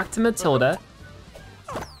go back to Matilda,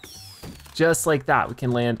 just like that, we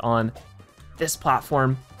can land on this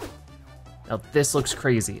platform. Now this looks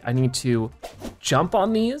crazy. I need to jump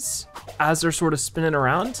on these as they're sort of spinning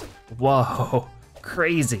around. Whoa,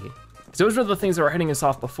 crazy. So those were the things that were hitting us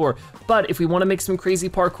off before. But if we wanna make some crazy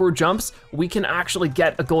parkour jumps, we can actually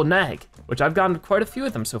get a golden egg, which I've gotten quite a few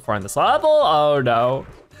of them so far in this level. Oh no.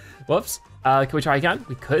 Whoops. Can we try again?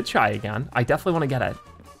 We could try again. I definitely wanna get it.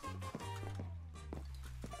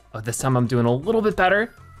 Oh, this time I'm doing a little bit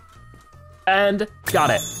better. And got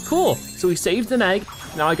it, cool. So we saved an egg.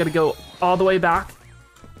 Now I gotta go all the way back.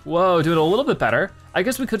 Whoa, doing a little bit better. I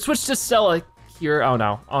guess we could switch to Stella here. Oh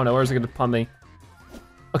no, where's it gonna pump me?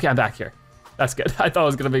 Okay, I'm back here. That's good. I thought it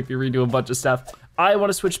was gonna make me redo a bunch of stuff. I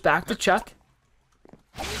wanna switch back to Chuck.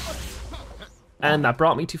 And that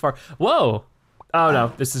brought me too far. Whoa. Oh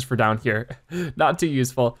no, this is for down here. Not too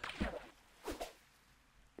useful.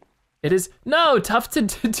 It is, no, tough to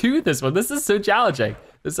do this one. This is so challenging.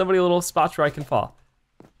 There's so many little spots where I can fall.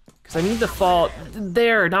 Because I need to fall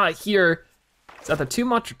there, not here. Is that too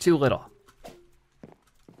much or too little?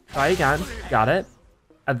 Try again, got it.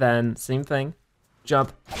 And then same thing,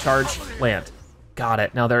 jump, charge, land. Got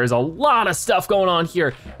it, now there is a lot of stuff going on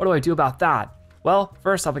here. What do I do about that? Well,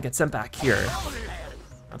 first off, I get sent back here.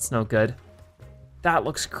 That's no good. That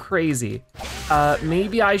looks crazy.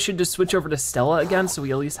 Maybe I should just switch over to Stella again so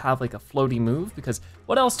we at least have like a floaty move, because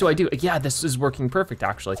what else do I do? Yeah, this is working perfect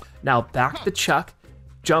actually. Now back to Chuck,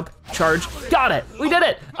 jump, charge, got it, we did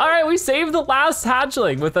it. All right, we saved the last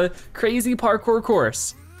hatchling with a crazy parkour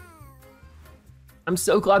course. I'm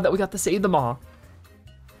so glad that we got to save them all.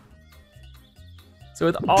 So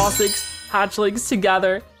with all 6 hatchlings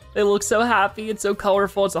together, they look so happy and so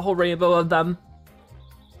colorful. It's a whole rainbow of them.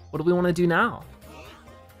 What do we wanna do now?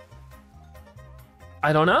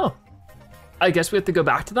 I don't know. I guess we have to go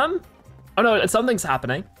back to them? Oh no, something's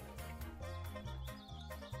happening.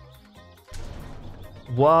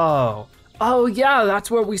 Whoa. Oh yeah, that's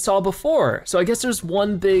where we saw before. So I guess there's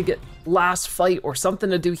one big last fight or something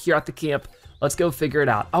to do here at the camp. Let's go figure it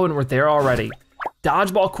out. Oh, and we're there already.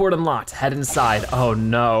 Dodgeball court unlocked, head inside. Oh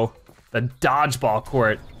no, the dodgeball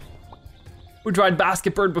court. We tried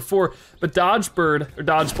basket bird before, but dodge bird or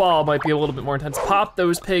dodgeball might be a little bit more intense. Pop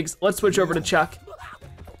those pigs. Let's switch over to Chuck.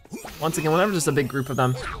 Once again, whenever there's a big group of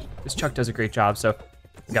them, this Chuck does a great job, so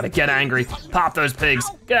we gotta get angry. Pop those pigs,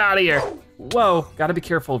 get out of here. Whoa, gotta be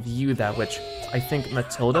careful of you though, which I think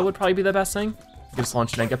Matilda would probably be the best thing. Just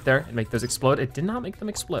launch an egg up there and make those explode. It did not make them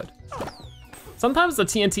explode. Sometimes the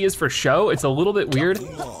TNT is for show. It's a little bit weird.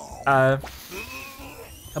 Come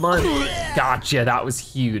on, gotcha, that was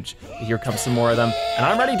huge. Here comes some more of them. And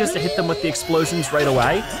I'm ready just to hit them with the explosions right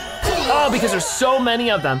away. Oh, because there's so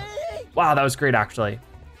many of them. Wow, that was great actually.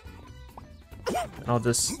 And I'll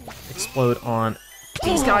just explode on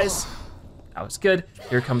these guys. That was good.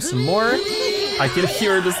 Here comes some more. I can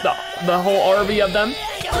hear just the whole army of them.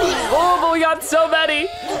 Oh, but we got so many.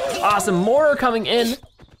 Awesome, more are coming in.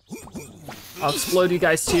 I'll explode you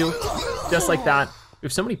guys too, just like that. We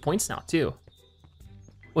have so many points now too.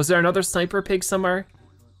 Was there another sniper pig somewhere?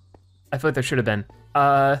 I feel like there should have been.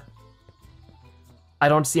 I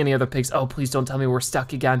don't see any other pigs. Oh, please don't tell me we're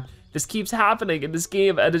stuck again. This keeps happening in this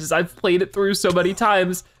game, and I've played it through so many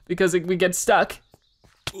times because we get stuck.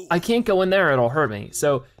 I can't go in there, it'll hurt me.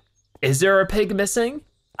 So, is there a pig missing?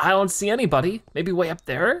 I don't see anybody. Maybe way up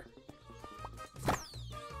there?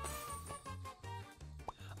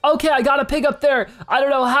 Okay, I got a pig up there. I don't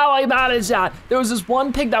know how I managed that. There was this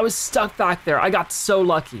one pig that was stuck back there. I got so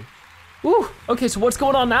lucky. Woo, okay, so what's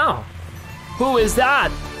going on now? Who is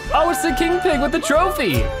that? Oh, it's the king pig with the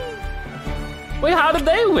trophy. Wait, how did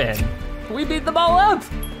they win? We beat them all up.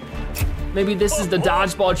 Maybe this is the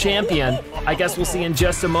dodgeball champion. I guess we'll see in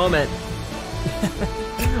just a moment.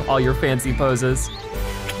 All your fancy poses.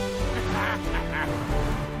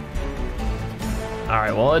 All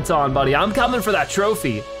right, well, it's on, buddy. I'm coming for that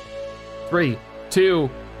trophy. 3, 2,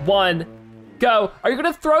 1, go. Are you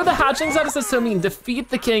gonna throw the hatchlings at us? That's so mean. Defeat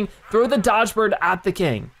the king, throw the dodge bird at the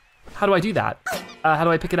king. How do I do that? How do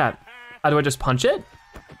I pick it up? Do I just punch it?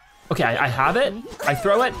 Okay, I have it, I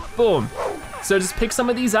throw it, boom. So just pick some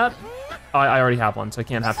of these up. Oh, I already have one, so I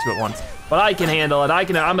can't have 2 at once. But I can handle it,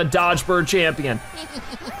 I'm a dodge bird champion.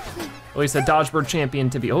 At least a dodge bird champion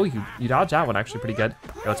to be. Oh, you dodged that one actually pretty good.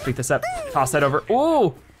 Okay, let's pick this up, toss that over.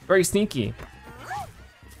 Ooh, very sneaky.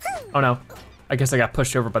 Oh no, I guess I got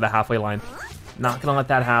pushed over by the halfway line. Not gonna let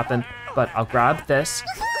that happen, but I'll grab this,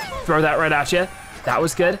 throw that right at you. That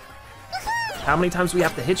was good. How many times do we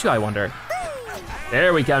have to hit you, I wonder?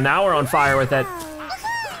 There we go, now we're on fire with it.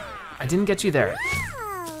 I didn't get you there.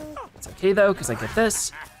 It's okay though, because I get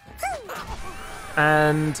this.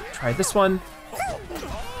 And try this one.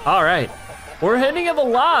 All right, we're hitting him a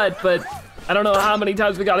lot, but I don't know how many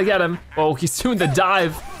times we gotta get him. Oh, he's doing the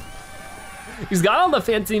dive. He's got all the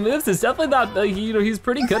fancy moves. It's definitely not, he's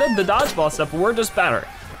pretty good at the dodgeball stuff, but we're just better.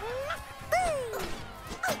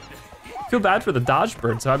 Feel bad for the dodge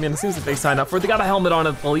bird, so I mean, it seems like they signed up for it. They got a helmet on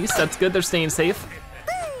at least, that's good, they're staying safe.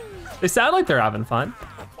 They sound like they're having fun.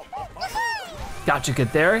 Gotcha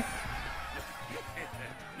good there.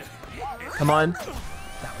 Come on,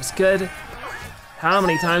 that was good. How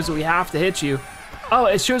many times do we have to hit you? Oh,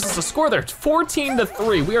 it shows us a score there, it's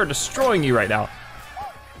 14-3. We are destroying you right now.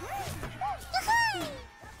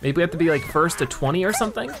 Maybe we have to be like first to 20 or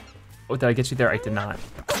something? Oh, did I get you there? I did not.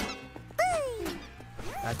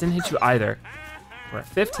 That didn't hit you either. We're at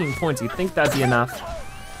 15 points, you'd think that'd be enough.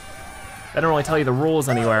 They don't really tell you the rules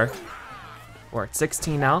anywhere. We're at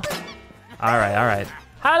 16 now. All right.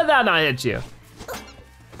 How did that not hit you?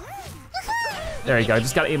 There you go,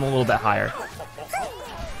 just gotta aim a little bit higher.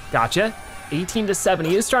 Gotcha, 18-7.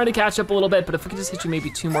 He is trying to catch up a little bit, but if we could just hit you maybe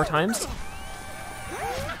 2 more times.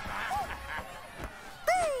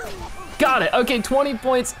 Got it, okay, 20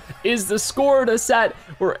 points is the score to set.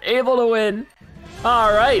 We're able to win.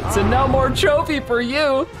 All right, so no more trophy for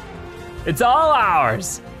you. It's all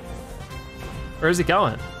ours. Where's it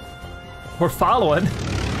going? We're following.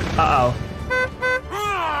 Uh-oh.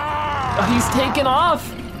 Oh, he's taken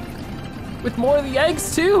off with more of the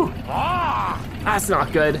eggs too. That's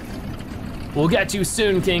not good. We'll get you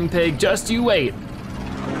soon, King Pig, just you wait.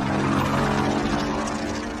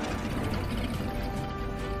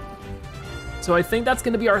 So I think that's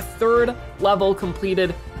gonna be our 3rd level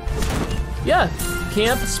completed. Yeah,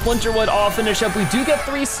 Camp Splinterwood all finish up. We do get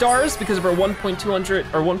 3 stars because of our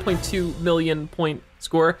 1.2 million point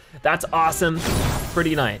score. That's awesome,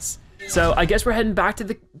 pretty nice. So I guess we're heading back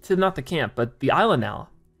to not the camp, but the island now.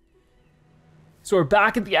 So we're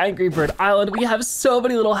back at the Angry Bird Island. We have so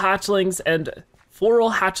many little hatchlings and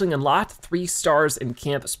floral hatchling unlocked, 3 stars in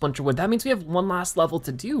Camp Splinterwood. That means we have 1 last level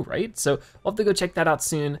to do, right? So we'll have to go check that out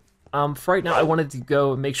soon. For right now, I wanted to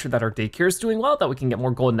go make sure that our daycare is doing well, that we can get more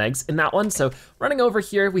golden eggs in that one. So running over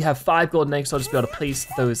here, we have 5 golden eggs, so I'll just be able to place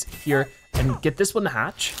those here and get this one to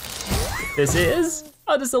hatch. This is,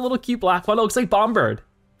 oh, just a little cute black one. It looks like Bombird.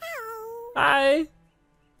 Hi.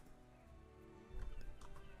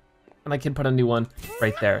 And I can put a new one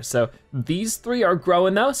right there. So these 3 are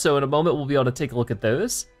growing now, so in a moment we'll be able to take a look at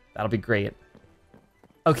those. That'll be great.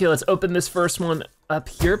 Okay, let's open this first one up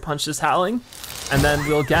here, punch this howling, and then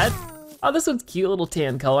we'll get, oh, this one's cute, little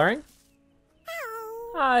tan coloring.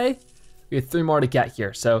 Hi. We have 3 more to get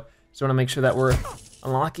here, so just wanna make sure that we're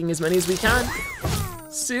unlocking as many as we can.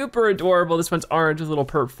 Super adorable. This one's orange with little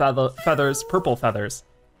purple feathers.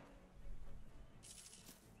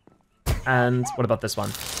 And what about this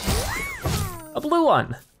one? A blue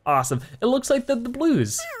one, awesome. It looks like the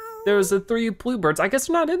blues. There's the 3 bluebirds. I guess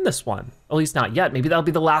they're not in this one. At least not yet. Maybe that'll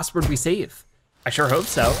be the last bird we save. I sure hope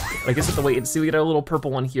so. But I guess we'll have to wait and see. We get a little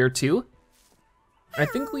purple one here too. I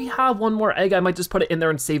think we have 1 more egg. I might just put it in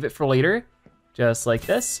there and save it for later. Just like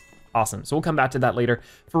this. Awesome, so we'll come back to that later.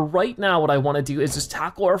 For right now, what I wanna do is just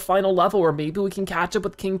tackle our final level where maybe we can catch up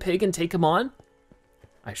with King Pig and take him on.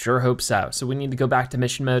 I sure hope so. So we need to go back to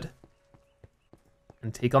mission mode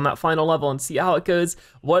and take on that final level and see how it goes.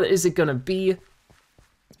 What is it gonna be?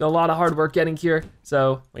 It's been a lot of hard work getting here.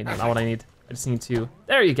 So, wait, no, not what I need. I just need to,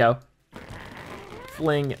 there you go.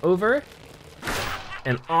 Fling over,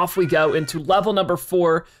 and off we go into level number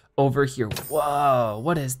 4 over here. Whoa,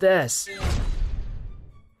 what is this?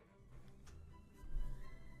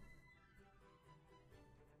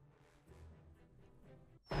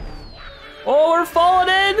 Oh, we're falling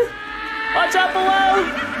in! Watch out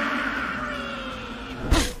below!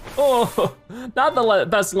 Oh, not the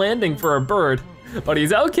best landing for a bird, but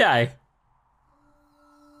he's okay.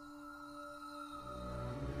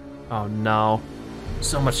 Oh no,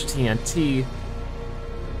 so much TNT.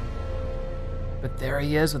 But there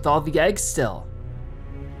he is with all the eggs still.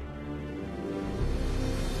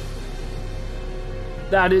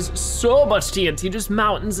 That is so much TNT, just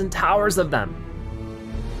mountains and towers of them.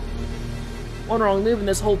 One wrong move and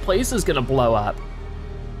this whole place is gonna blow up.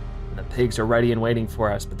 And the pigs are ready and waiting for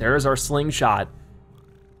us, but there's our slingshot.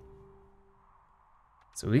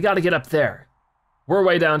 So we gotta get up there. We're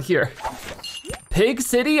way down here. Pig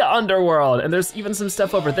City Underworld, and there's even some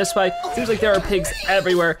stuff over this way. Seems like there are pigs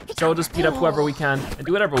everywhere, so we'll just beat up whoever we can and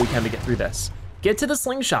do whatever we can to get through this. Get to the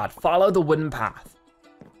slingshot, follow the wooden path.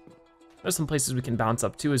 There's some places we can bounce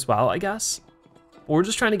up to as well, I guess. But we're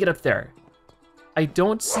just trying to get up there. I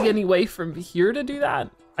don't see any way from here to do that.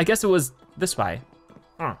 I guess it was this way.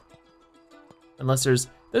 Huh. Unless there's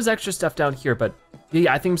extra stuff down here, but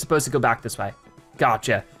yeah, I think I'm supposed to go back this way.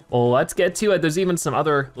 Gotcha. Well, let's get to it. There's even some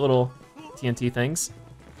other little TNT things.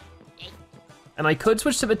 And I could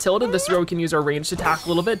switch to Matilda. This is where we can use our ranged attack a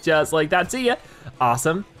little bit, just like that. See ya.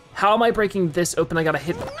 Awesome. How am I breaking this open? I gotta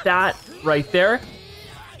hit that right there.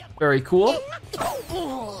 Very cool.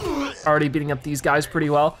 Already beating up these guys pretty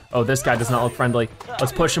well. Oh, this guy does not look friendly.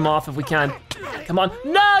 Let's push him off if we can. Come on.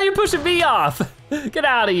 No, you're pushing me off. Get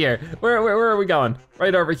out of here. Where are we going?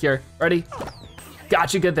 Right over here. Ready?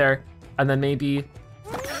 Got you good there. And then maybe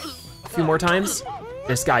a few more times.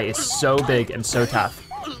 This guy is so big and so tough.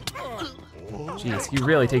 Jeez, he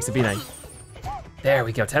really takes a beating. There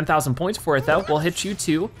we go, 10,000 points for it though. We'll hit you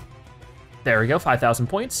too. There we go, 5,000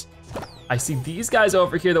 points. I see these guys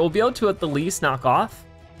over here that we'll be able to at the least knock off.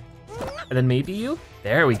 And then maybe you.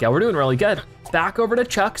 There we go, we're doing really good. Back over to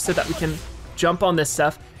Chuck so that we can jump on this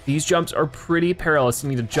stuff. These jumps are pretty perilous. You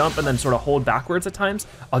need to jump and then sort of hold backwards at times.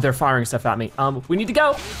 Oh, they're firing stuff at me. We need to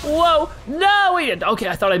go. Whoa, no, wait, okay,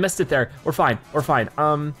 I thought I missed it there. We're fine, we're fine.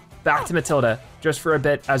 Back to Matilda, just for a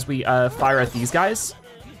bit as we fire at these guys.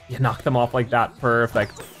 You knock them off like that,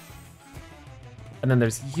 perfect. And then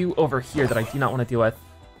there's you over here that I do not want to deal with.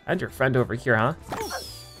 And your friend over here, huh?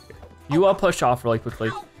 You all push off really quickly.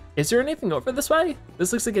 Is there anything over this way?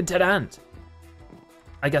 This looks like a dead end.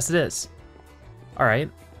 I guess it is. All right.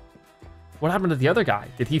 What happened to the other guy?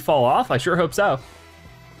 Did he fall off? I sure hope so.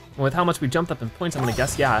 With how much we jumped up in points, I'm gonna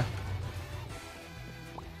guess yeah.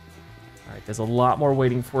 All right, there's a lot more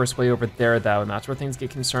waiting for us way over there though, and that's where things get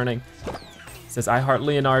concerning. It says, I heart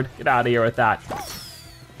Leonard, get out of here with that.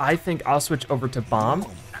 I think I'll switch over to bomb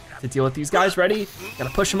to deal with these guys. Ready? Gotta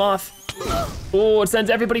push them off. Oh, it sends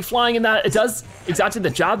everybody flying in that. It does exactly the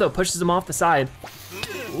job though, pushes them off the side.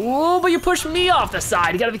 Oh, but you pushed me off the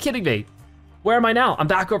side. You gotta be kidding me. Where am I now? I'm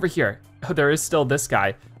back over here. Oh, there is still this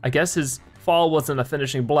guy. I guess his fall wasn't a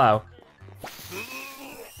finishing blow.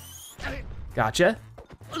 Gotcha.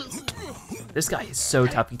 This guy is so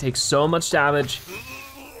tough. He takes so much damage.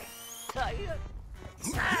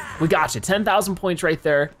 We got you, 10,000 points right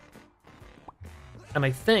there. And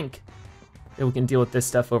I think that we can deal with this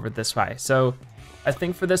stuff over this way. So I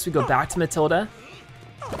think for this, we go back to Matilda.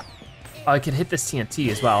 Oh, I could hit this TNT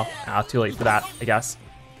as well. Ah, too late for that, I guess.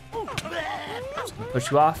 Just gonna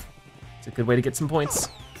push you off. It's a good way to get some points.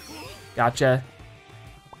 Gotcha.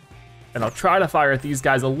 And I'll try to fire at these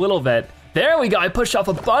guys a little bit. There we go, I pushed off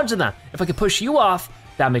a bunch of them. If I could push you off,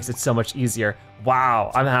 that makes it so much easier.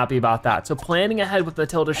 Wow, I'm happy about that. So planning ahead with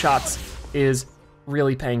Matilda shots is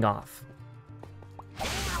really paying off.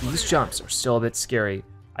 These jumps are still a bit scary.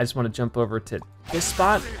 I just want to jump over to this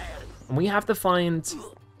spot, and we have to find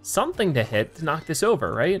something to hit to knock this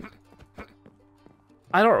over, right?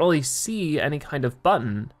 I don't really see any kind of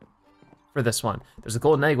button for this one. There's a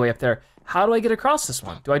golden egg way up there. How do I get across this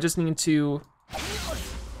one? Do I just need to,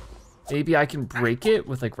 maybe I can break it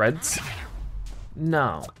with like reds?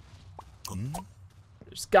 No.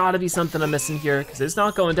 There's gotta be something I'm missing here because it's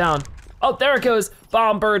not going down. Oh, there it goes.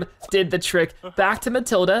 Bomb Bird did the trick. Back to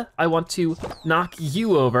Matilda. I want to knock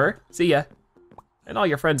you over. See ya. And all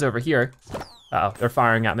your friends over here. Uh-oh, they're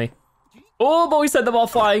firing at me. Oh, but we sent them all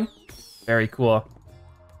flying. Very cool.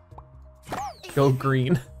 Go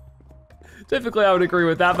green. Typically I would agree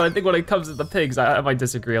with that, but I think when it comes to the pigs, I might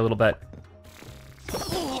disagree a little bit.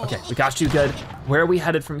 Okay, we got you good. Where are we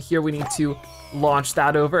headed from here? We need to launch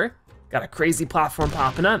that over. Got a crazy platform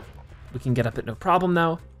popping up. We can get up it no problem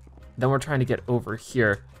though. Then we're trying to get over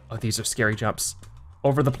here. Oh, these are scary jumps.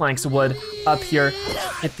 Over the planks of wood, up here.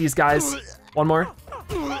 Hit these guys. One more.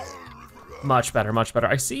 Much better, much better.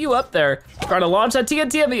 I see you up there trying to launch that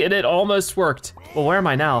TNT at me and it almost worked. Well, where am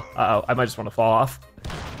I now? Uh-oh, I might just want to fall off.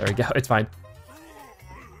 There we go, it's fine.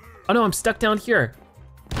 Oh no, I'm stuck down here.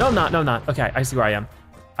 No, I'm not, no, I'm not. Okay, I see where I am.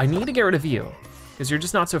 I need to get rid of you because you're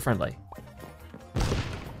just not so friendly.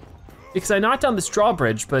 Because I knocked down this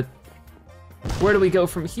drawbridge, but where do we go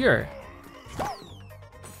from here?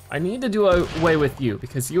 I need to do away with you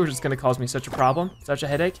because you were just gonna cause me such a problem, such a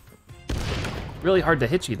headache. Really hard to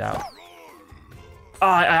hit you though. Oh,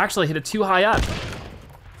 I actually hit it too high up.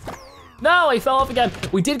 No, I fell off again.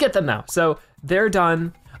 We did get them now, so they're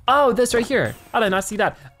done. Oh, this right here. How did I not see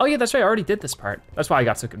that? Oh yeah, that's right, I already did this part. That's why I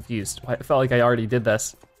got so confused. I felt like I already did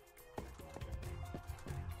this.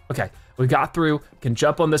 Okay, we got through, can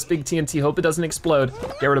jump on this big TNT, hope it doesn't explode.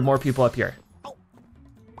 Get rid of more people up here.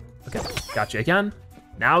 Okay, got you again.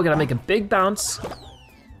 Now we gotta make a big bounce.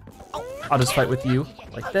 I'll just fight with you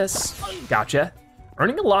like this. Gotcha.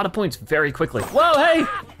 Earning a lot of points very quickly. Whoa, hey!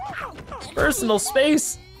 Personal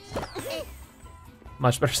space.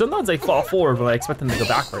 much better. Sometimes they fall forward when I expect them to go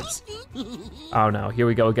backwards. Oh no, here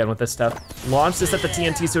we go again with this stuff. Launch this at the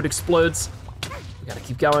TNT so it explodes. We gotta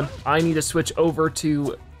keep going. I need to switch over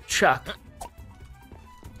to Chuck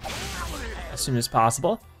as soon as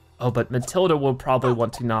possible. Oh, but Matilda will probably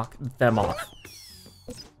want to knock them off.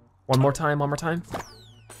 One more time.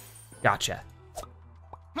 Gotcha.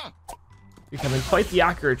 Becoming quite the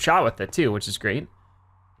accurate shot with it too, which is great.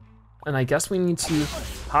 And I guess we need to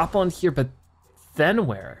hop on here, but then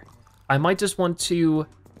where? I might just want to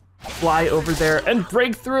fly over there and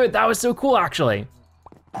break through it. That was so cool, actually.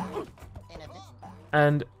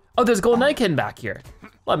 And, oh, there's a golden egg hidden back here.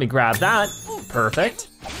 Let me grab that, perfect.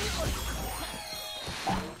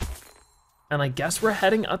 And I guess we're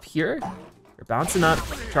heading up here. We're bouncing up,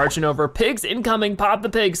 charging over. Pigs incoming, pop the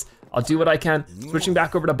pigs. I'll do what I can. Switching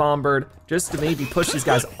back over to Bombird, just to maybe push these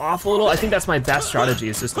guys off a little. I think that's my best strategy,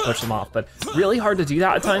 is just to push them off, but really hard to do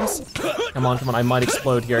that at times. Come on, I might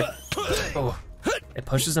explode here. Oh, it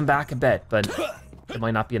pushes them back a bit, but it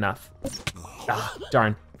might not be enough. Ah,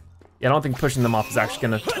 darn. Yeah, I don't think pushing them off is actually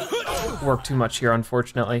gonna work too much here,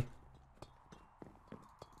 unfortunately.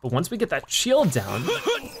 But once we get that shield down,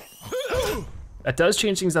 that does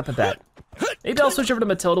change things up a bit. Maybe I'll switch over to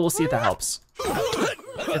Matilda, we'll see if that helps.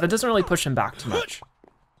 If it doesn't really push him back too much.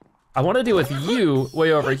 I wanna do with you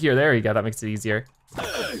way over here. There you go, that makes it easier.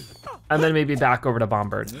 And then maybe back over to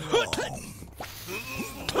Bombird.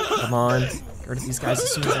 Come on, get rid of these guys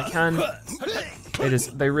as soon as I can.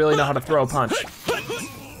 They really know how to throw a punch.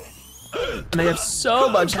 And they have so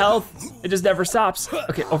much health, it just never stops.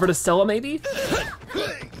 Okay, over to Stella maybe?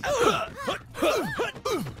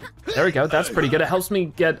 There we go, that's pretty good. It helps me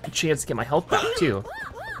get a chance to get my health back too.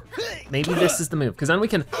 Maybe this is the move, because then we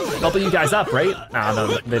can bubble you guys up, right? Nah,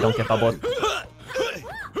 no, they don't get bubbled.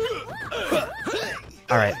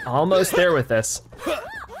 All right, almost there with this.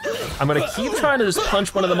 I'm gonna keep trying to just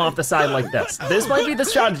punch one of them off the side like this. This might be the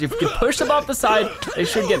strategy. If we can push them off the side, they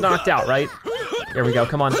should get knocked out, right? Here we go,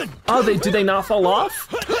 come on. Oh, do they not fall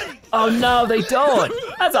off? Oh no, they don't.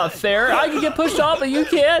 That's not fair. I can get pushed off, but you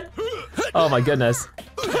can't. Oh my goodness.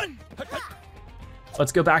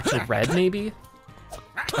 Let's go back to red, maybe?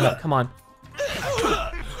 Oh, no, come on.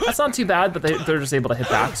 That's not too bad, but they're just able to hit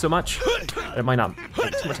back so much. It might not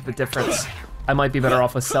make too much of a difference. I might be better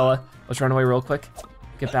off with Stella. Let's run away real quick.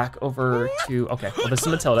 Get back over to, okay, well this is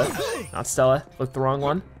Matilda, not Stella. Looked the wrong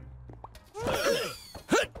one.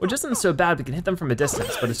 Which isn't so bad, we can hit them from a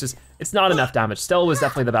distance, but it's not enough damage. Stella was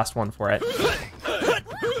definitely the best one for it.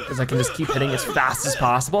 Because I can just keep hitting as fast as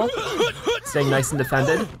possible. Staying nice and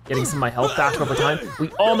defended, getting some of my health back over time. We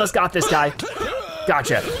almost got this guy.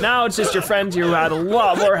 Gotcha. Now it's just your friend who had a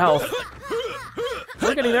lot more health.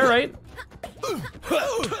 We're getting there, right?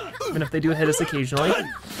 Even if they do hit us occasionally.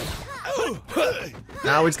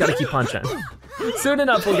 Now we just gotta keep punching. Soon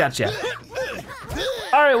enough, we'll get you.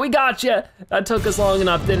 All right, we got you. That took us long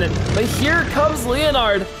enough, didn't it? But here comes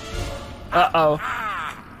Leonard. Uh-oh.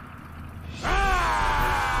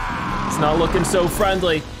 It's not looking so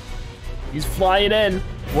friendly. He's flying in.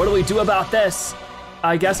 What do we do about this?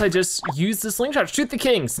 I guess I just use the slingshot. Shoot the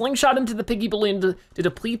king. Slingshot into the piggy balloon to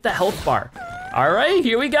deplete the health bar. All right,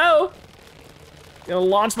 here we go. Gonna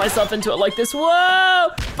launch myself into it like this. Whoa!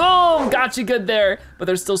 Boom! Got you good there. But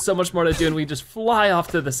there's still so much more to do, and we just fly off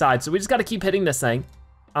to the side. So we just gotta keep hitting this thing.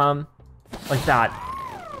 Like that.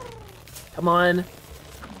 Come on.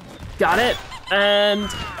 Got it. And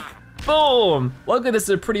boom! Luckily, this is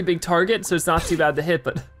a pretty big target, so it's not too bad to hit,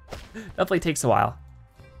 but definitely takes a while.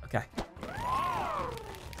 Okay.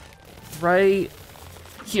 Right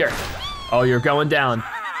here. Oh, you're going down.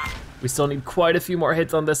 We still need quite a few more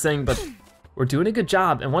hits on this thing, but we're doing a good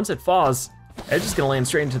job, and once it falls, it's just gonna land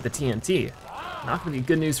straight into the TNT. Not gonna be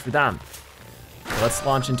good news for them. So let's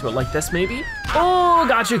launch into it like this, maybe. Oh,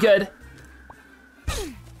 got you good.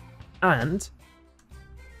 And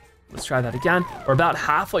let's try that again. We're about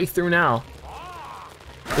halfway through now.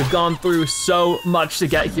 We've gone through so much to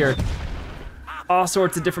get here. All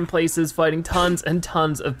sorts of different places, fighting tons and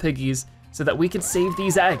tons of piggies so that we can save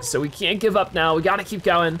these eggs. So we can't give up now, we gotta keep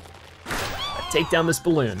going. Take down this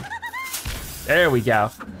balloon. There we go.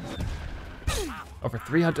 Over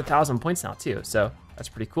 300,000 points now too, so that's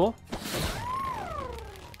pretty cool.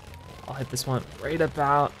 I'll hit this one right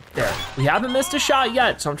about there. We haven't missed a shot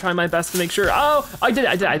yet, so I'm trying my best to make sure. Oh, I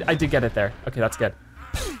did get it there. Okay, that's good.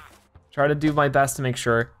 Try to do my best to make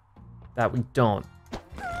sure that we don't.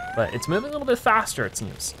 But it's moving a little bit faster, it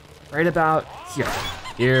seems. Right about here.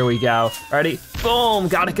 Here we go. Ready? Boom,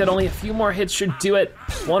 got it good. Only a few more hits should do it.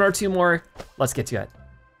 One or two more. Let's get to it.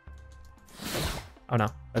 Oh no,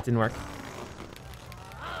 that didn't work.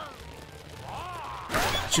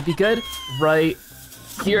 Should be good. Right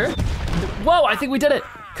here. Whoa, I think we did it.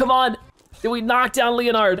 Come on, did we knock down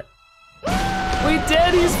Leonard? We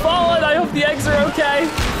did, he's fallen. I hope the eggs are okay.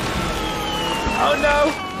 Oh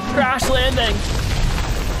no, crash landing.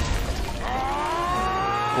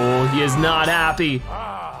 Oh, he is not happy.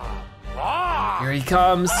 Here he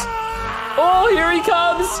comes. Oh, here he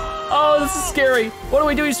comes. Oh, this is scary. What do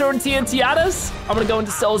we do? He's throwing TNT at us? I'm gonna go into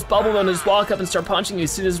Stella's bubble and just walk up and start punching you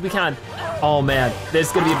as soon as we can. Oh man, this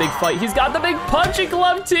is gonna be a big fight. He's got the big punching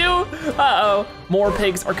glove too. Uh-oh, more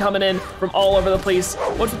pigs are coming in from all over the place.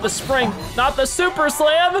 What's with the spring? Not the super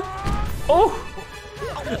slam. Oh,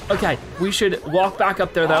 okay, we should walk back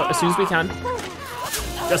up there though as soon as we can.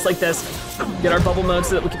 Just like this. Get our bubble mode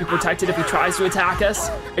so that we can be protected if he tries to attack us,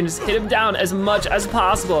 and just hit him down as much as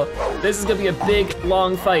possible. This is gonna be a big,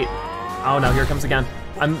 long fight. Oh no, here it comes again.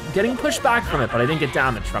 I'm getting pushed back from it, but I didn't get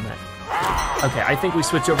damage from it. Okay, I think we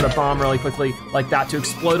switch over to bomb really quickly, like that, to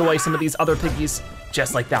explode away some of these other piggies,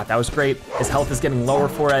 just like that. That was great. His health is getting lower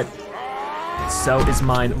for it. So is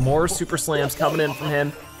mine. More super slams coming in from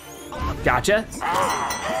him. Gotcha.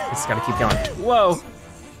 Just gotta keep going. Whoa.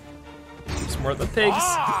 Some more of the pigs.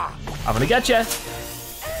 I'm gonna get you.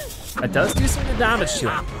 That does do some good damage to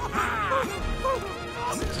him.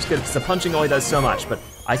 It's just good because the punching only does so much, but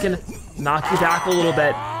I can knock you back a little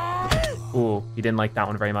bit. Ooh, he didn't like that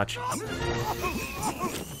one very much.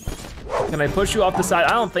 Can I push you off the side?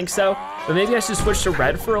 I don't think so, but maybe I should switch to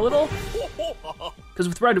red for a little? Because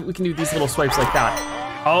with red, we can do these little swipes like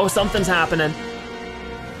that. Oh, something's happening.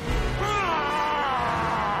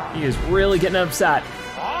 He is really getting upset.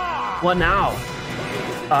 What now?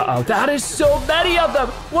 Uh-oh, that is so many of them.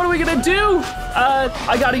 What are we gonna do?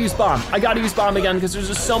 I gotta use bomb. I gotta use bomb again because there's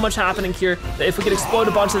just so much happening here that if we could explode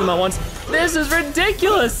a bunch of them at once, this is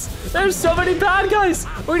ridiculous. There's so many bad guys.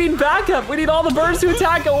 We need backup. We need all the birds to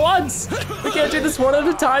attack at once. We can't do this one at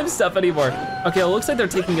a time stuff anymore. Okay, it looks like they're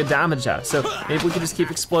taking a damage out, so maybe we can just keep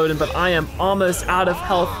exploding, but I am almost out of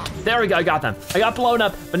health. There we go, I got them. I got blown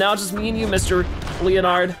up, but now it's just me and you, Mr.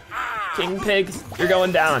 Leonard. King Pig, you're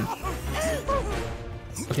going down.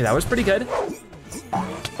 Okay, that was pretty good.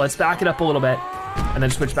 Let's back it up a little bit and then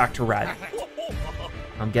switch back to red.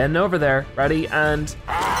 I'm getting over there. Ready, and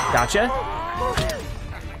gotcha.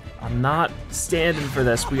 I'm not standing for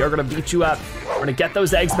this. We are gonna beat you up. We're gonna get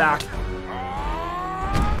those eggs back.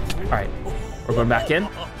 All right, we're going back in.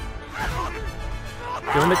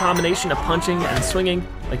 Doing the combination of punching and swinging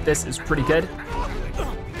like this is pretty good.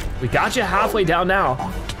 We got you halfway down now.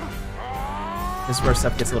 This is where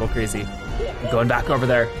stuff gets a little crazy. I'm going back over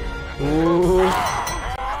there. Ooh.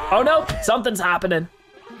 Oh no, something's happening.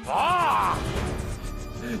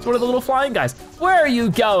 It's one of the little flying guys. Where are you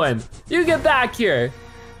going? You get back here.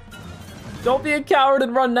 Don't be a coward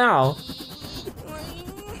and run now.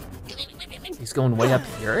 He's going way up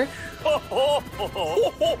here?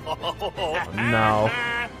 No.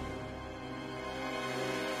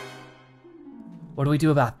 What do we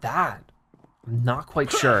do about that? I'm not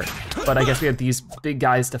quite sure, but I guess we have these big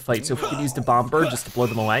guys to fight, so if we could use the bomb bird just to blow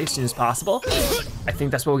them away as soon as possible, I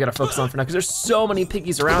think that's what we gotta focus on for now, because there's so many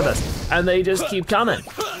piggies around us, and they just keep coming.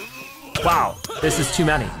 Wow, this is too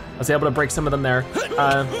many. I was able to break some of them there.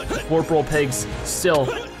 Oreville pigs still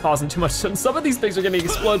causing too much. Some of these pigs are gonna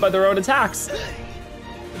explode by their own attacks.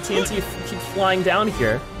 The TNT keeps flying down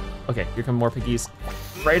here. Okay, here come more piggies.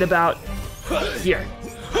 Right about here.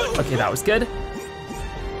 Okay, that was good.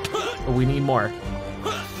 But we need more.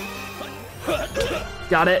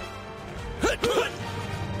 Got it.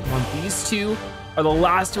 Come on, these two are the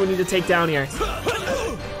last two we need to take down here.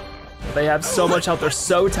 They have so much health, they're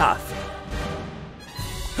so tough.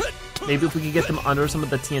 Maybe if we could get them under some of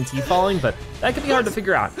the TNT falling, but that could be hard to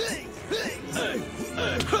figure out.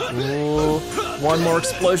 Ooh, one more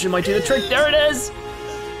explosion might do the trick. There it is.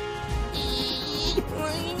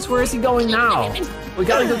 So where is he going now? We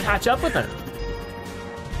gotta go catch up with him.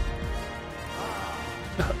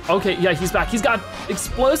 Okay, yeah, he's back. He's got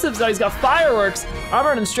explosives now, he's got fireworks. I'm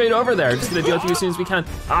running straight over there. Just gonna deal with you as soon as we can.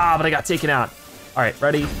 Ah, but I got taken out. All right,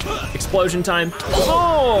 ready? Explosion time.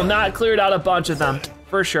 Oh, that cleared out a bunch of them,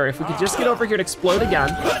 for sure. If we could just get over here to explode again.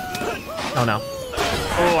 Oh no.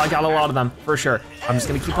 Oh, I got a lot of them, for sure. I'm just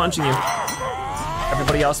gonna keep punching you.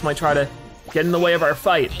 Everybody else might try to get in the way of our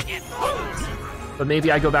fight. But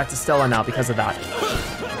maybe I go back to Stella now because of that.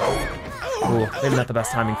 Ooh, maybe not the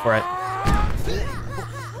best timing for it.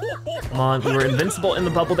 Come on, we were invincible in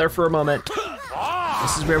the bubble there for a moment.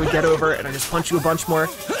 This is where we get over and I just punch you a bunch more.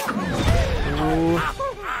 Ooh.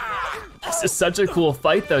 This is such a cool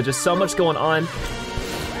fight though, just so much going on.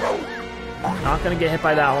 Not gonna get hit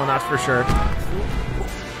by that one, that's for sure.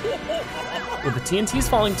 Well, the TNT's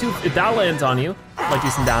falling too. If that lands on you, might do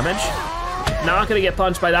some damage. Not gonna get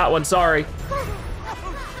punched by that one, sorry.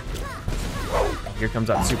 Here comes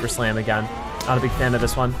that super slam again. Not a big fan of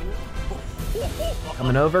this one.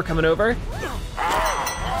 Coming over, coming over.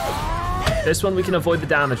 This one we can avoid the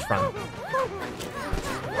damage from.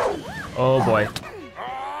 Oh boy.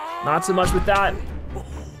 Not so much with that.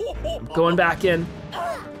 I'm going back in.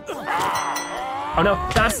 Oh no,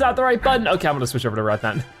 that's not the right button. Okay, I'm gonna switch over to red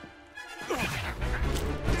then.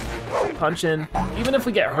 Punch in. Even if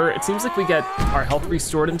we get hurt, it seems like we get our health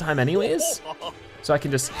restored in time anyways. So I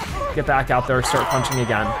can just get back out there, start punching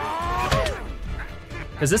again.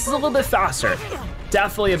 Because this is a little bit faster.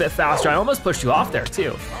 Definitely a bit faster. I almost pushed you off there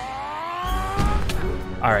too.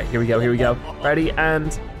 All right, here we go, here we go. Ready,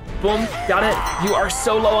 and boom, got it. You are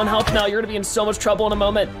so low on health now. You're gonna be in so much trouble in a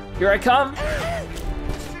moment. Here I come.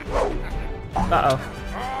 Uh-oh.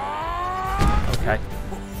 Okay,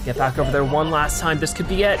 get back over there one last time. This could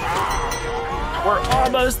be it. We're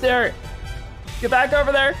almost there. Get back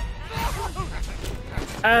over there.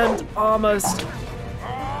 And almost.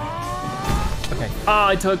 Okay,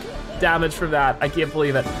 I took damage from that. I can't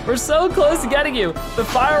believe it. We're so close to getting you. The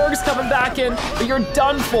fireworks coming back in, but you're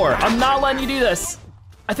done for. I'm not letting you do this.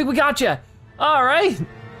 I think we got you. All right.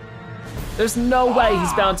 There's no way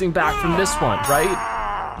he's bouncing back from this one, right?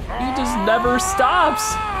 He just never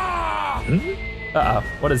stops. Uh-oh,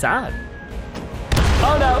 what is that?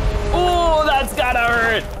 Oh no, oh, that's gotta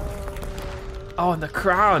hurt. Oh, and the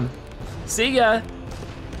crown. See ya.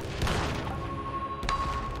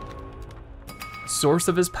 Source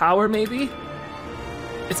of his power, maybe?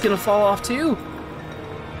 It's gonna fall off too.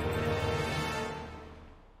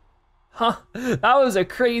 Huh, that was a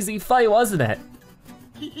crazy fight, wasn't it?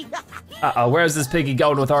 Uh-oh, where's this piggy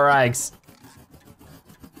going with our eggs?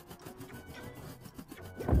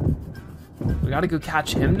 We gotta go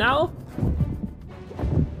catch him now?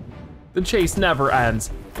 The chase never ends.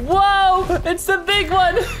 Whoa, it's the big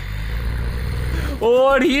one!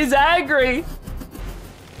 Oh, and he's angry.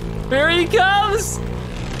 Here he comes!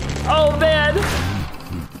 Oh man!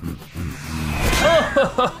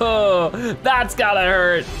 Oh, that's gotta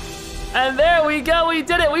hurt. And there we go, we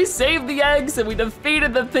did it. We saved the eggs and we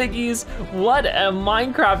defeated the piggies. What a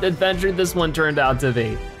Minecraft adventure this one turned out to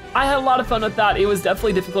be. I had a lot of fun with that. It was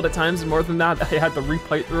definitely difficult at times, and more than that, I had to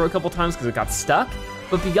replay through a couple times because it got stuck.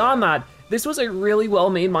 But beyond that, this was a really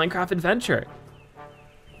well-made Minecraft adventure.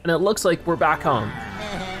 And it looks like we're back home.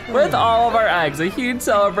 With all of our eggs, a huge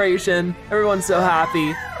celebration. Everyone's so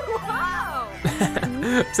happy.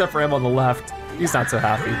 Except for him on the left. He's not so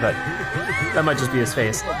happy, but that might just be his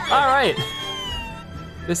face. All right,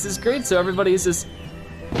 this is great. So everybody's just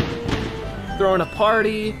throwing a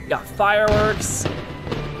party, got fireworks.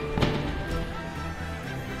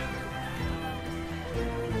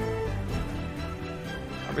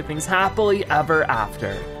 Everything's happily ever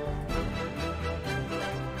after.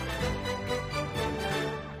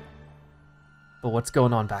 But what's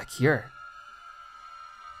going on back here?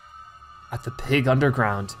 At the pig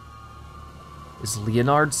underground. Is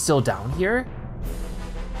Leonard still down here?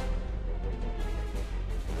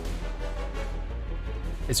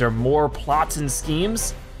 Is there more plots and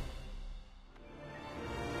schemes?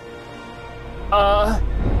 Oh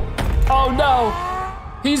no,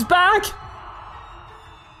 he's back!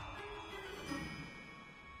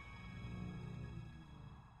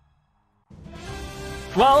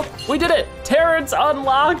 Well, we did it. Terrence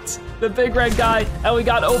unlocked the big red guy, and we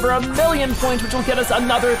got over 1 million points, which will get us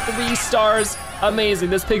another 3 stars. Amazing,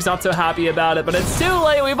 this pig's not so happy about it, but it's too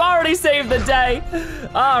late, we've already saved the day.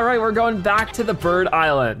 All right, we're going back to the bird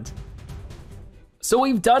island. So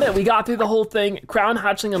we've done it, we got through the whole thing. Crown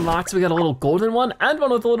hatchling unlocks, we got a little golden one and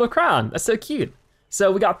one with a little crown. That's so cute.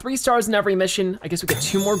 So we got 3 stars in every mission. I guess we get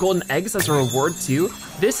 2 more golden eggs as a reward too.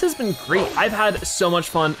 This has been great. I've had so much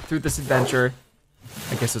fun through this adventure.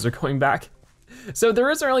 I guess those are going back. So there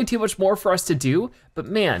isn't really too much more for us to do, but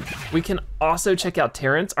man, we can also check out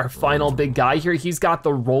Terrence, our final big guy here. He's got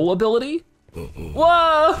the roll ability.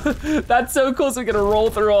 Whoa, that's so cool. So we're gonna roll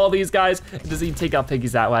through all these guys. Does he take out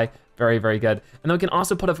piggies that way? Very, very good. And then we can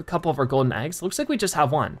also put up a couple of our golden eggs. Looks like we just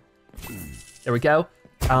have 1. There we go.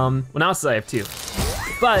 Well, now it says I have 2.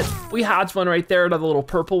 But we hatched one right there, another little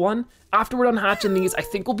purple one. After we're done hatching these, I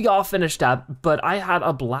think we'll be all finished up, but I had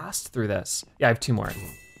a blast through this. Yeah, I have 2 more.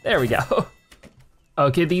 There we go.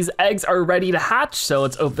 Okay, these eggs are ready to hatch, so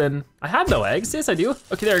let's open. I have no eggs, yes I do.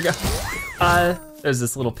 Okay, there we go. There's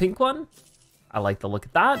this little pink one. I like the look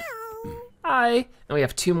of that. Hi, and we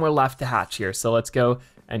have 2 more left to hatch here, so let's go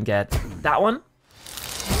and get that one.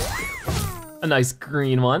 A nice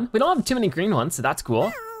green one. We don't have too many green ones, so that's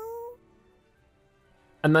cool.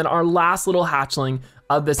 And then our last little hatchling,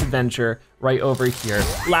 of this adventure right over here.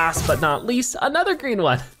 Last but not least, another green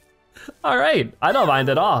one. All right, I don't mind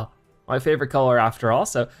at all. My favorite color after all,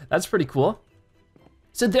 so that's pretty cool.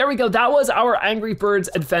 So there we go, that was our Angry Birds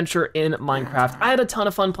adventure in Minecraft. I had a ton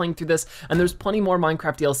of fun playing through this, and there's plenty more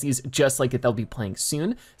Minecraft DLCs just like it they'll be playing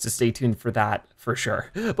soon, so stay tuned for that for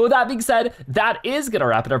sure. But with that being said, that is gonna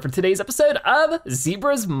wrap it up for today's episode of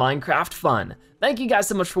Zebra's Minecraft Fun. Thank you guys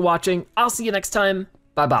so much for watching. I'll see you next time,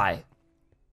 bye-bye.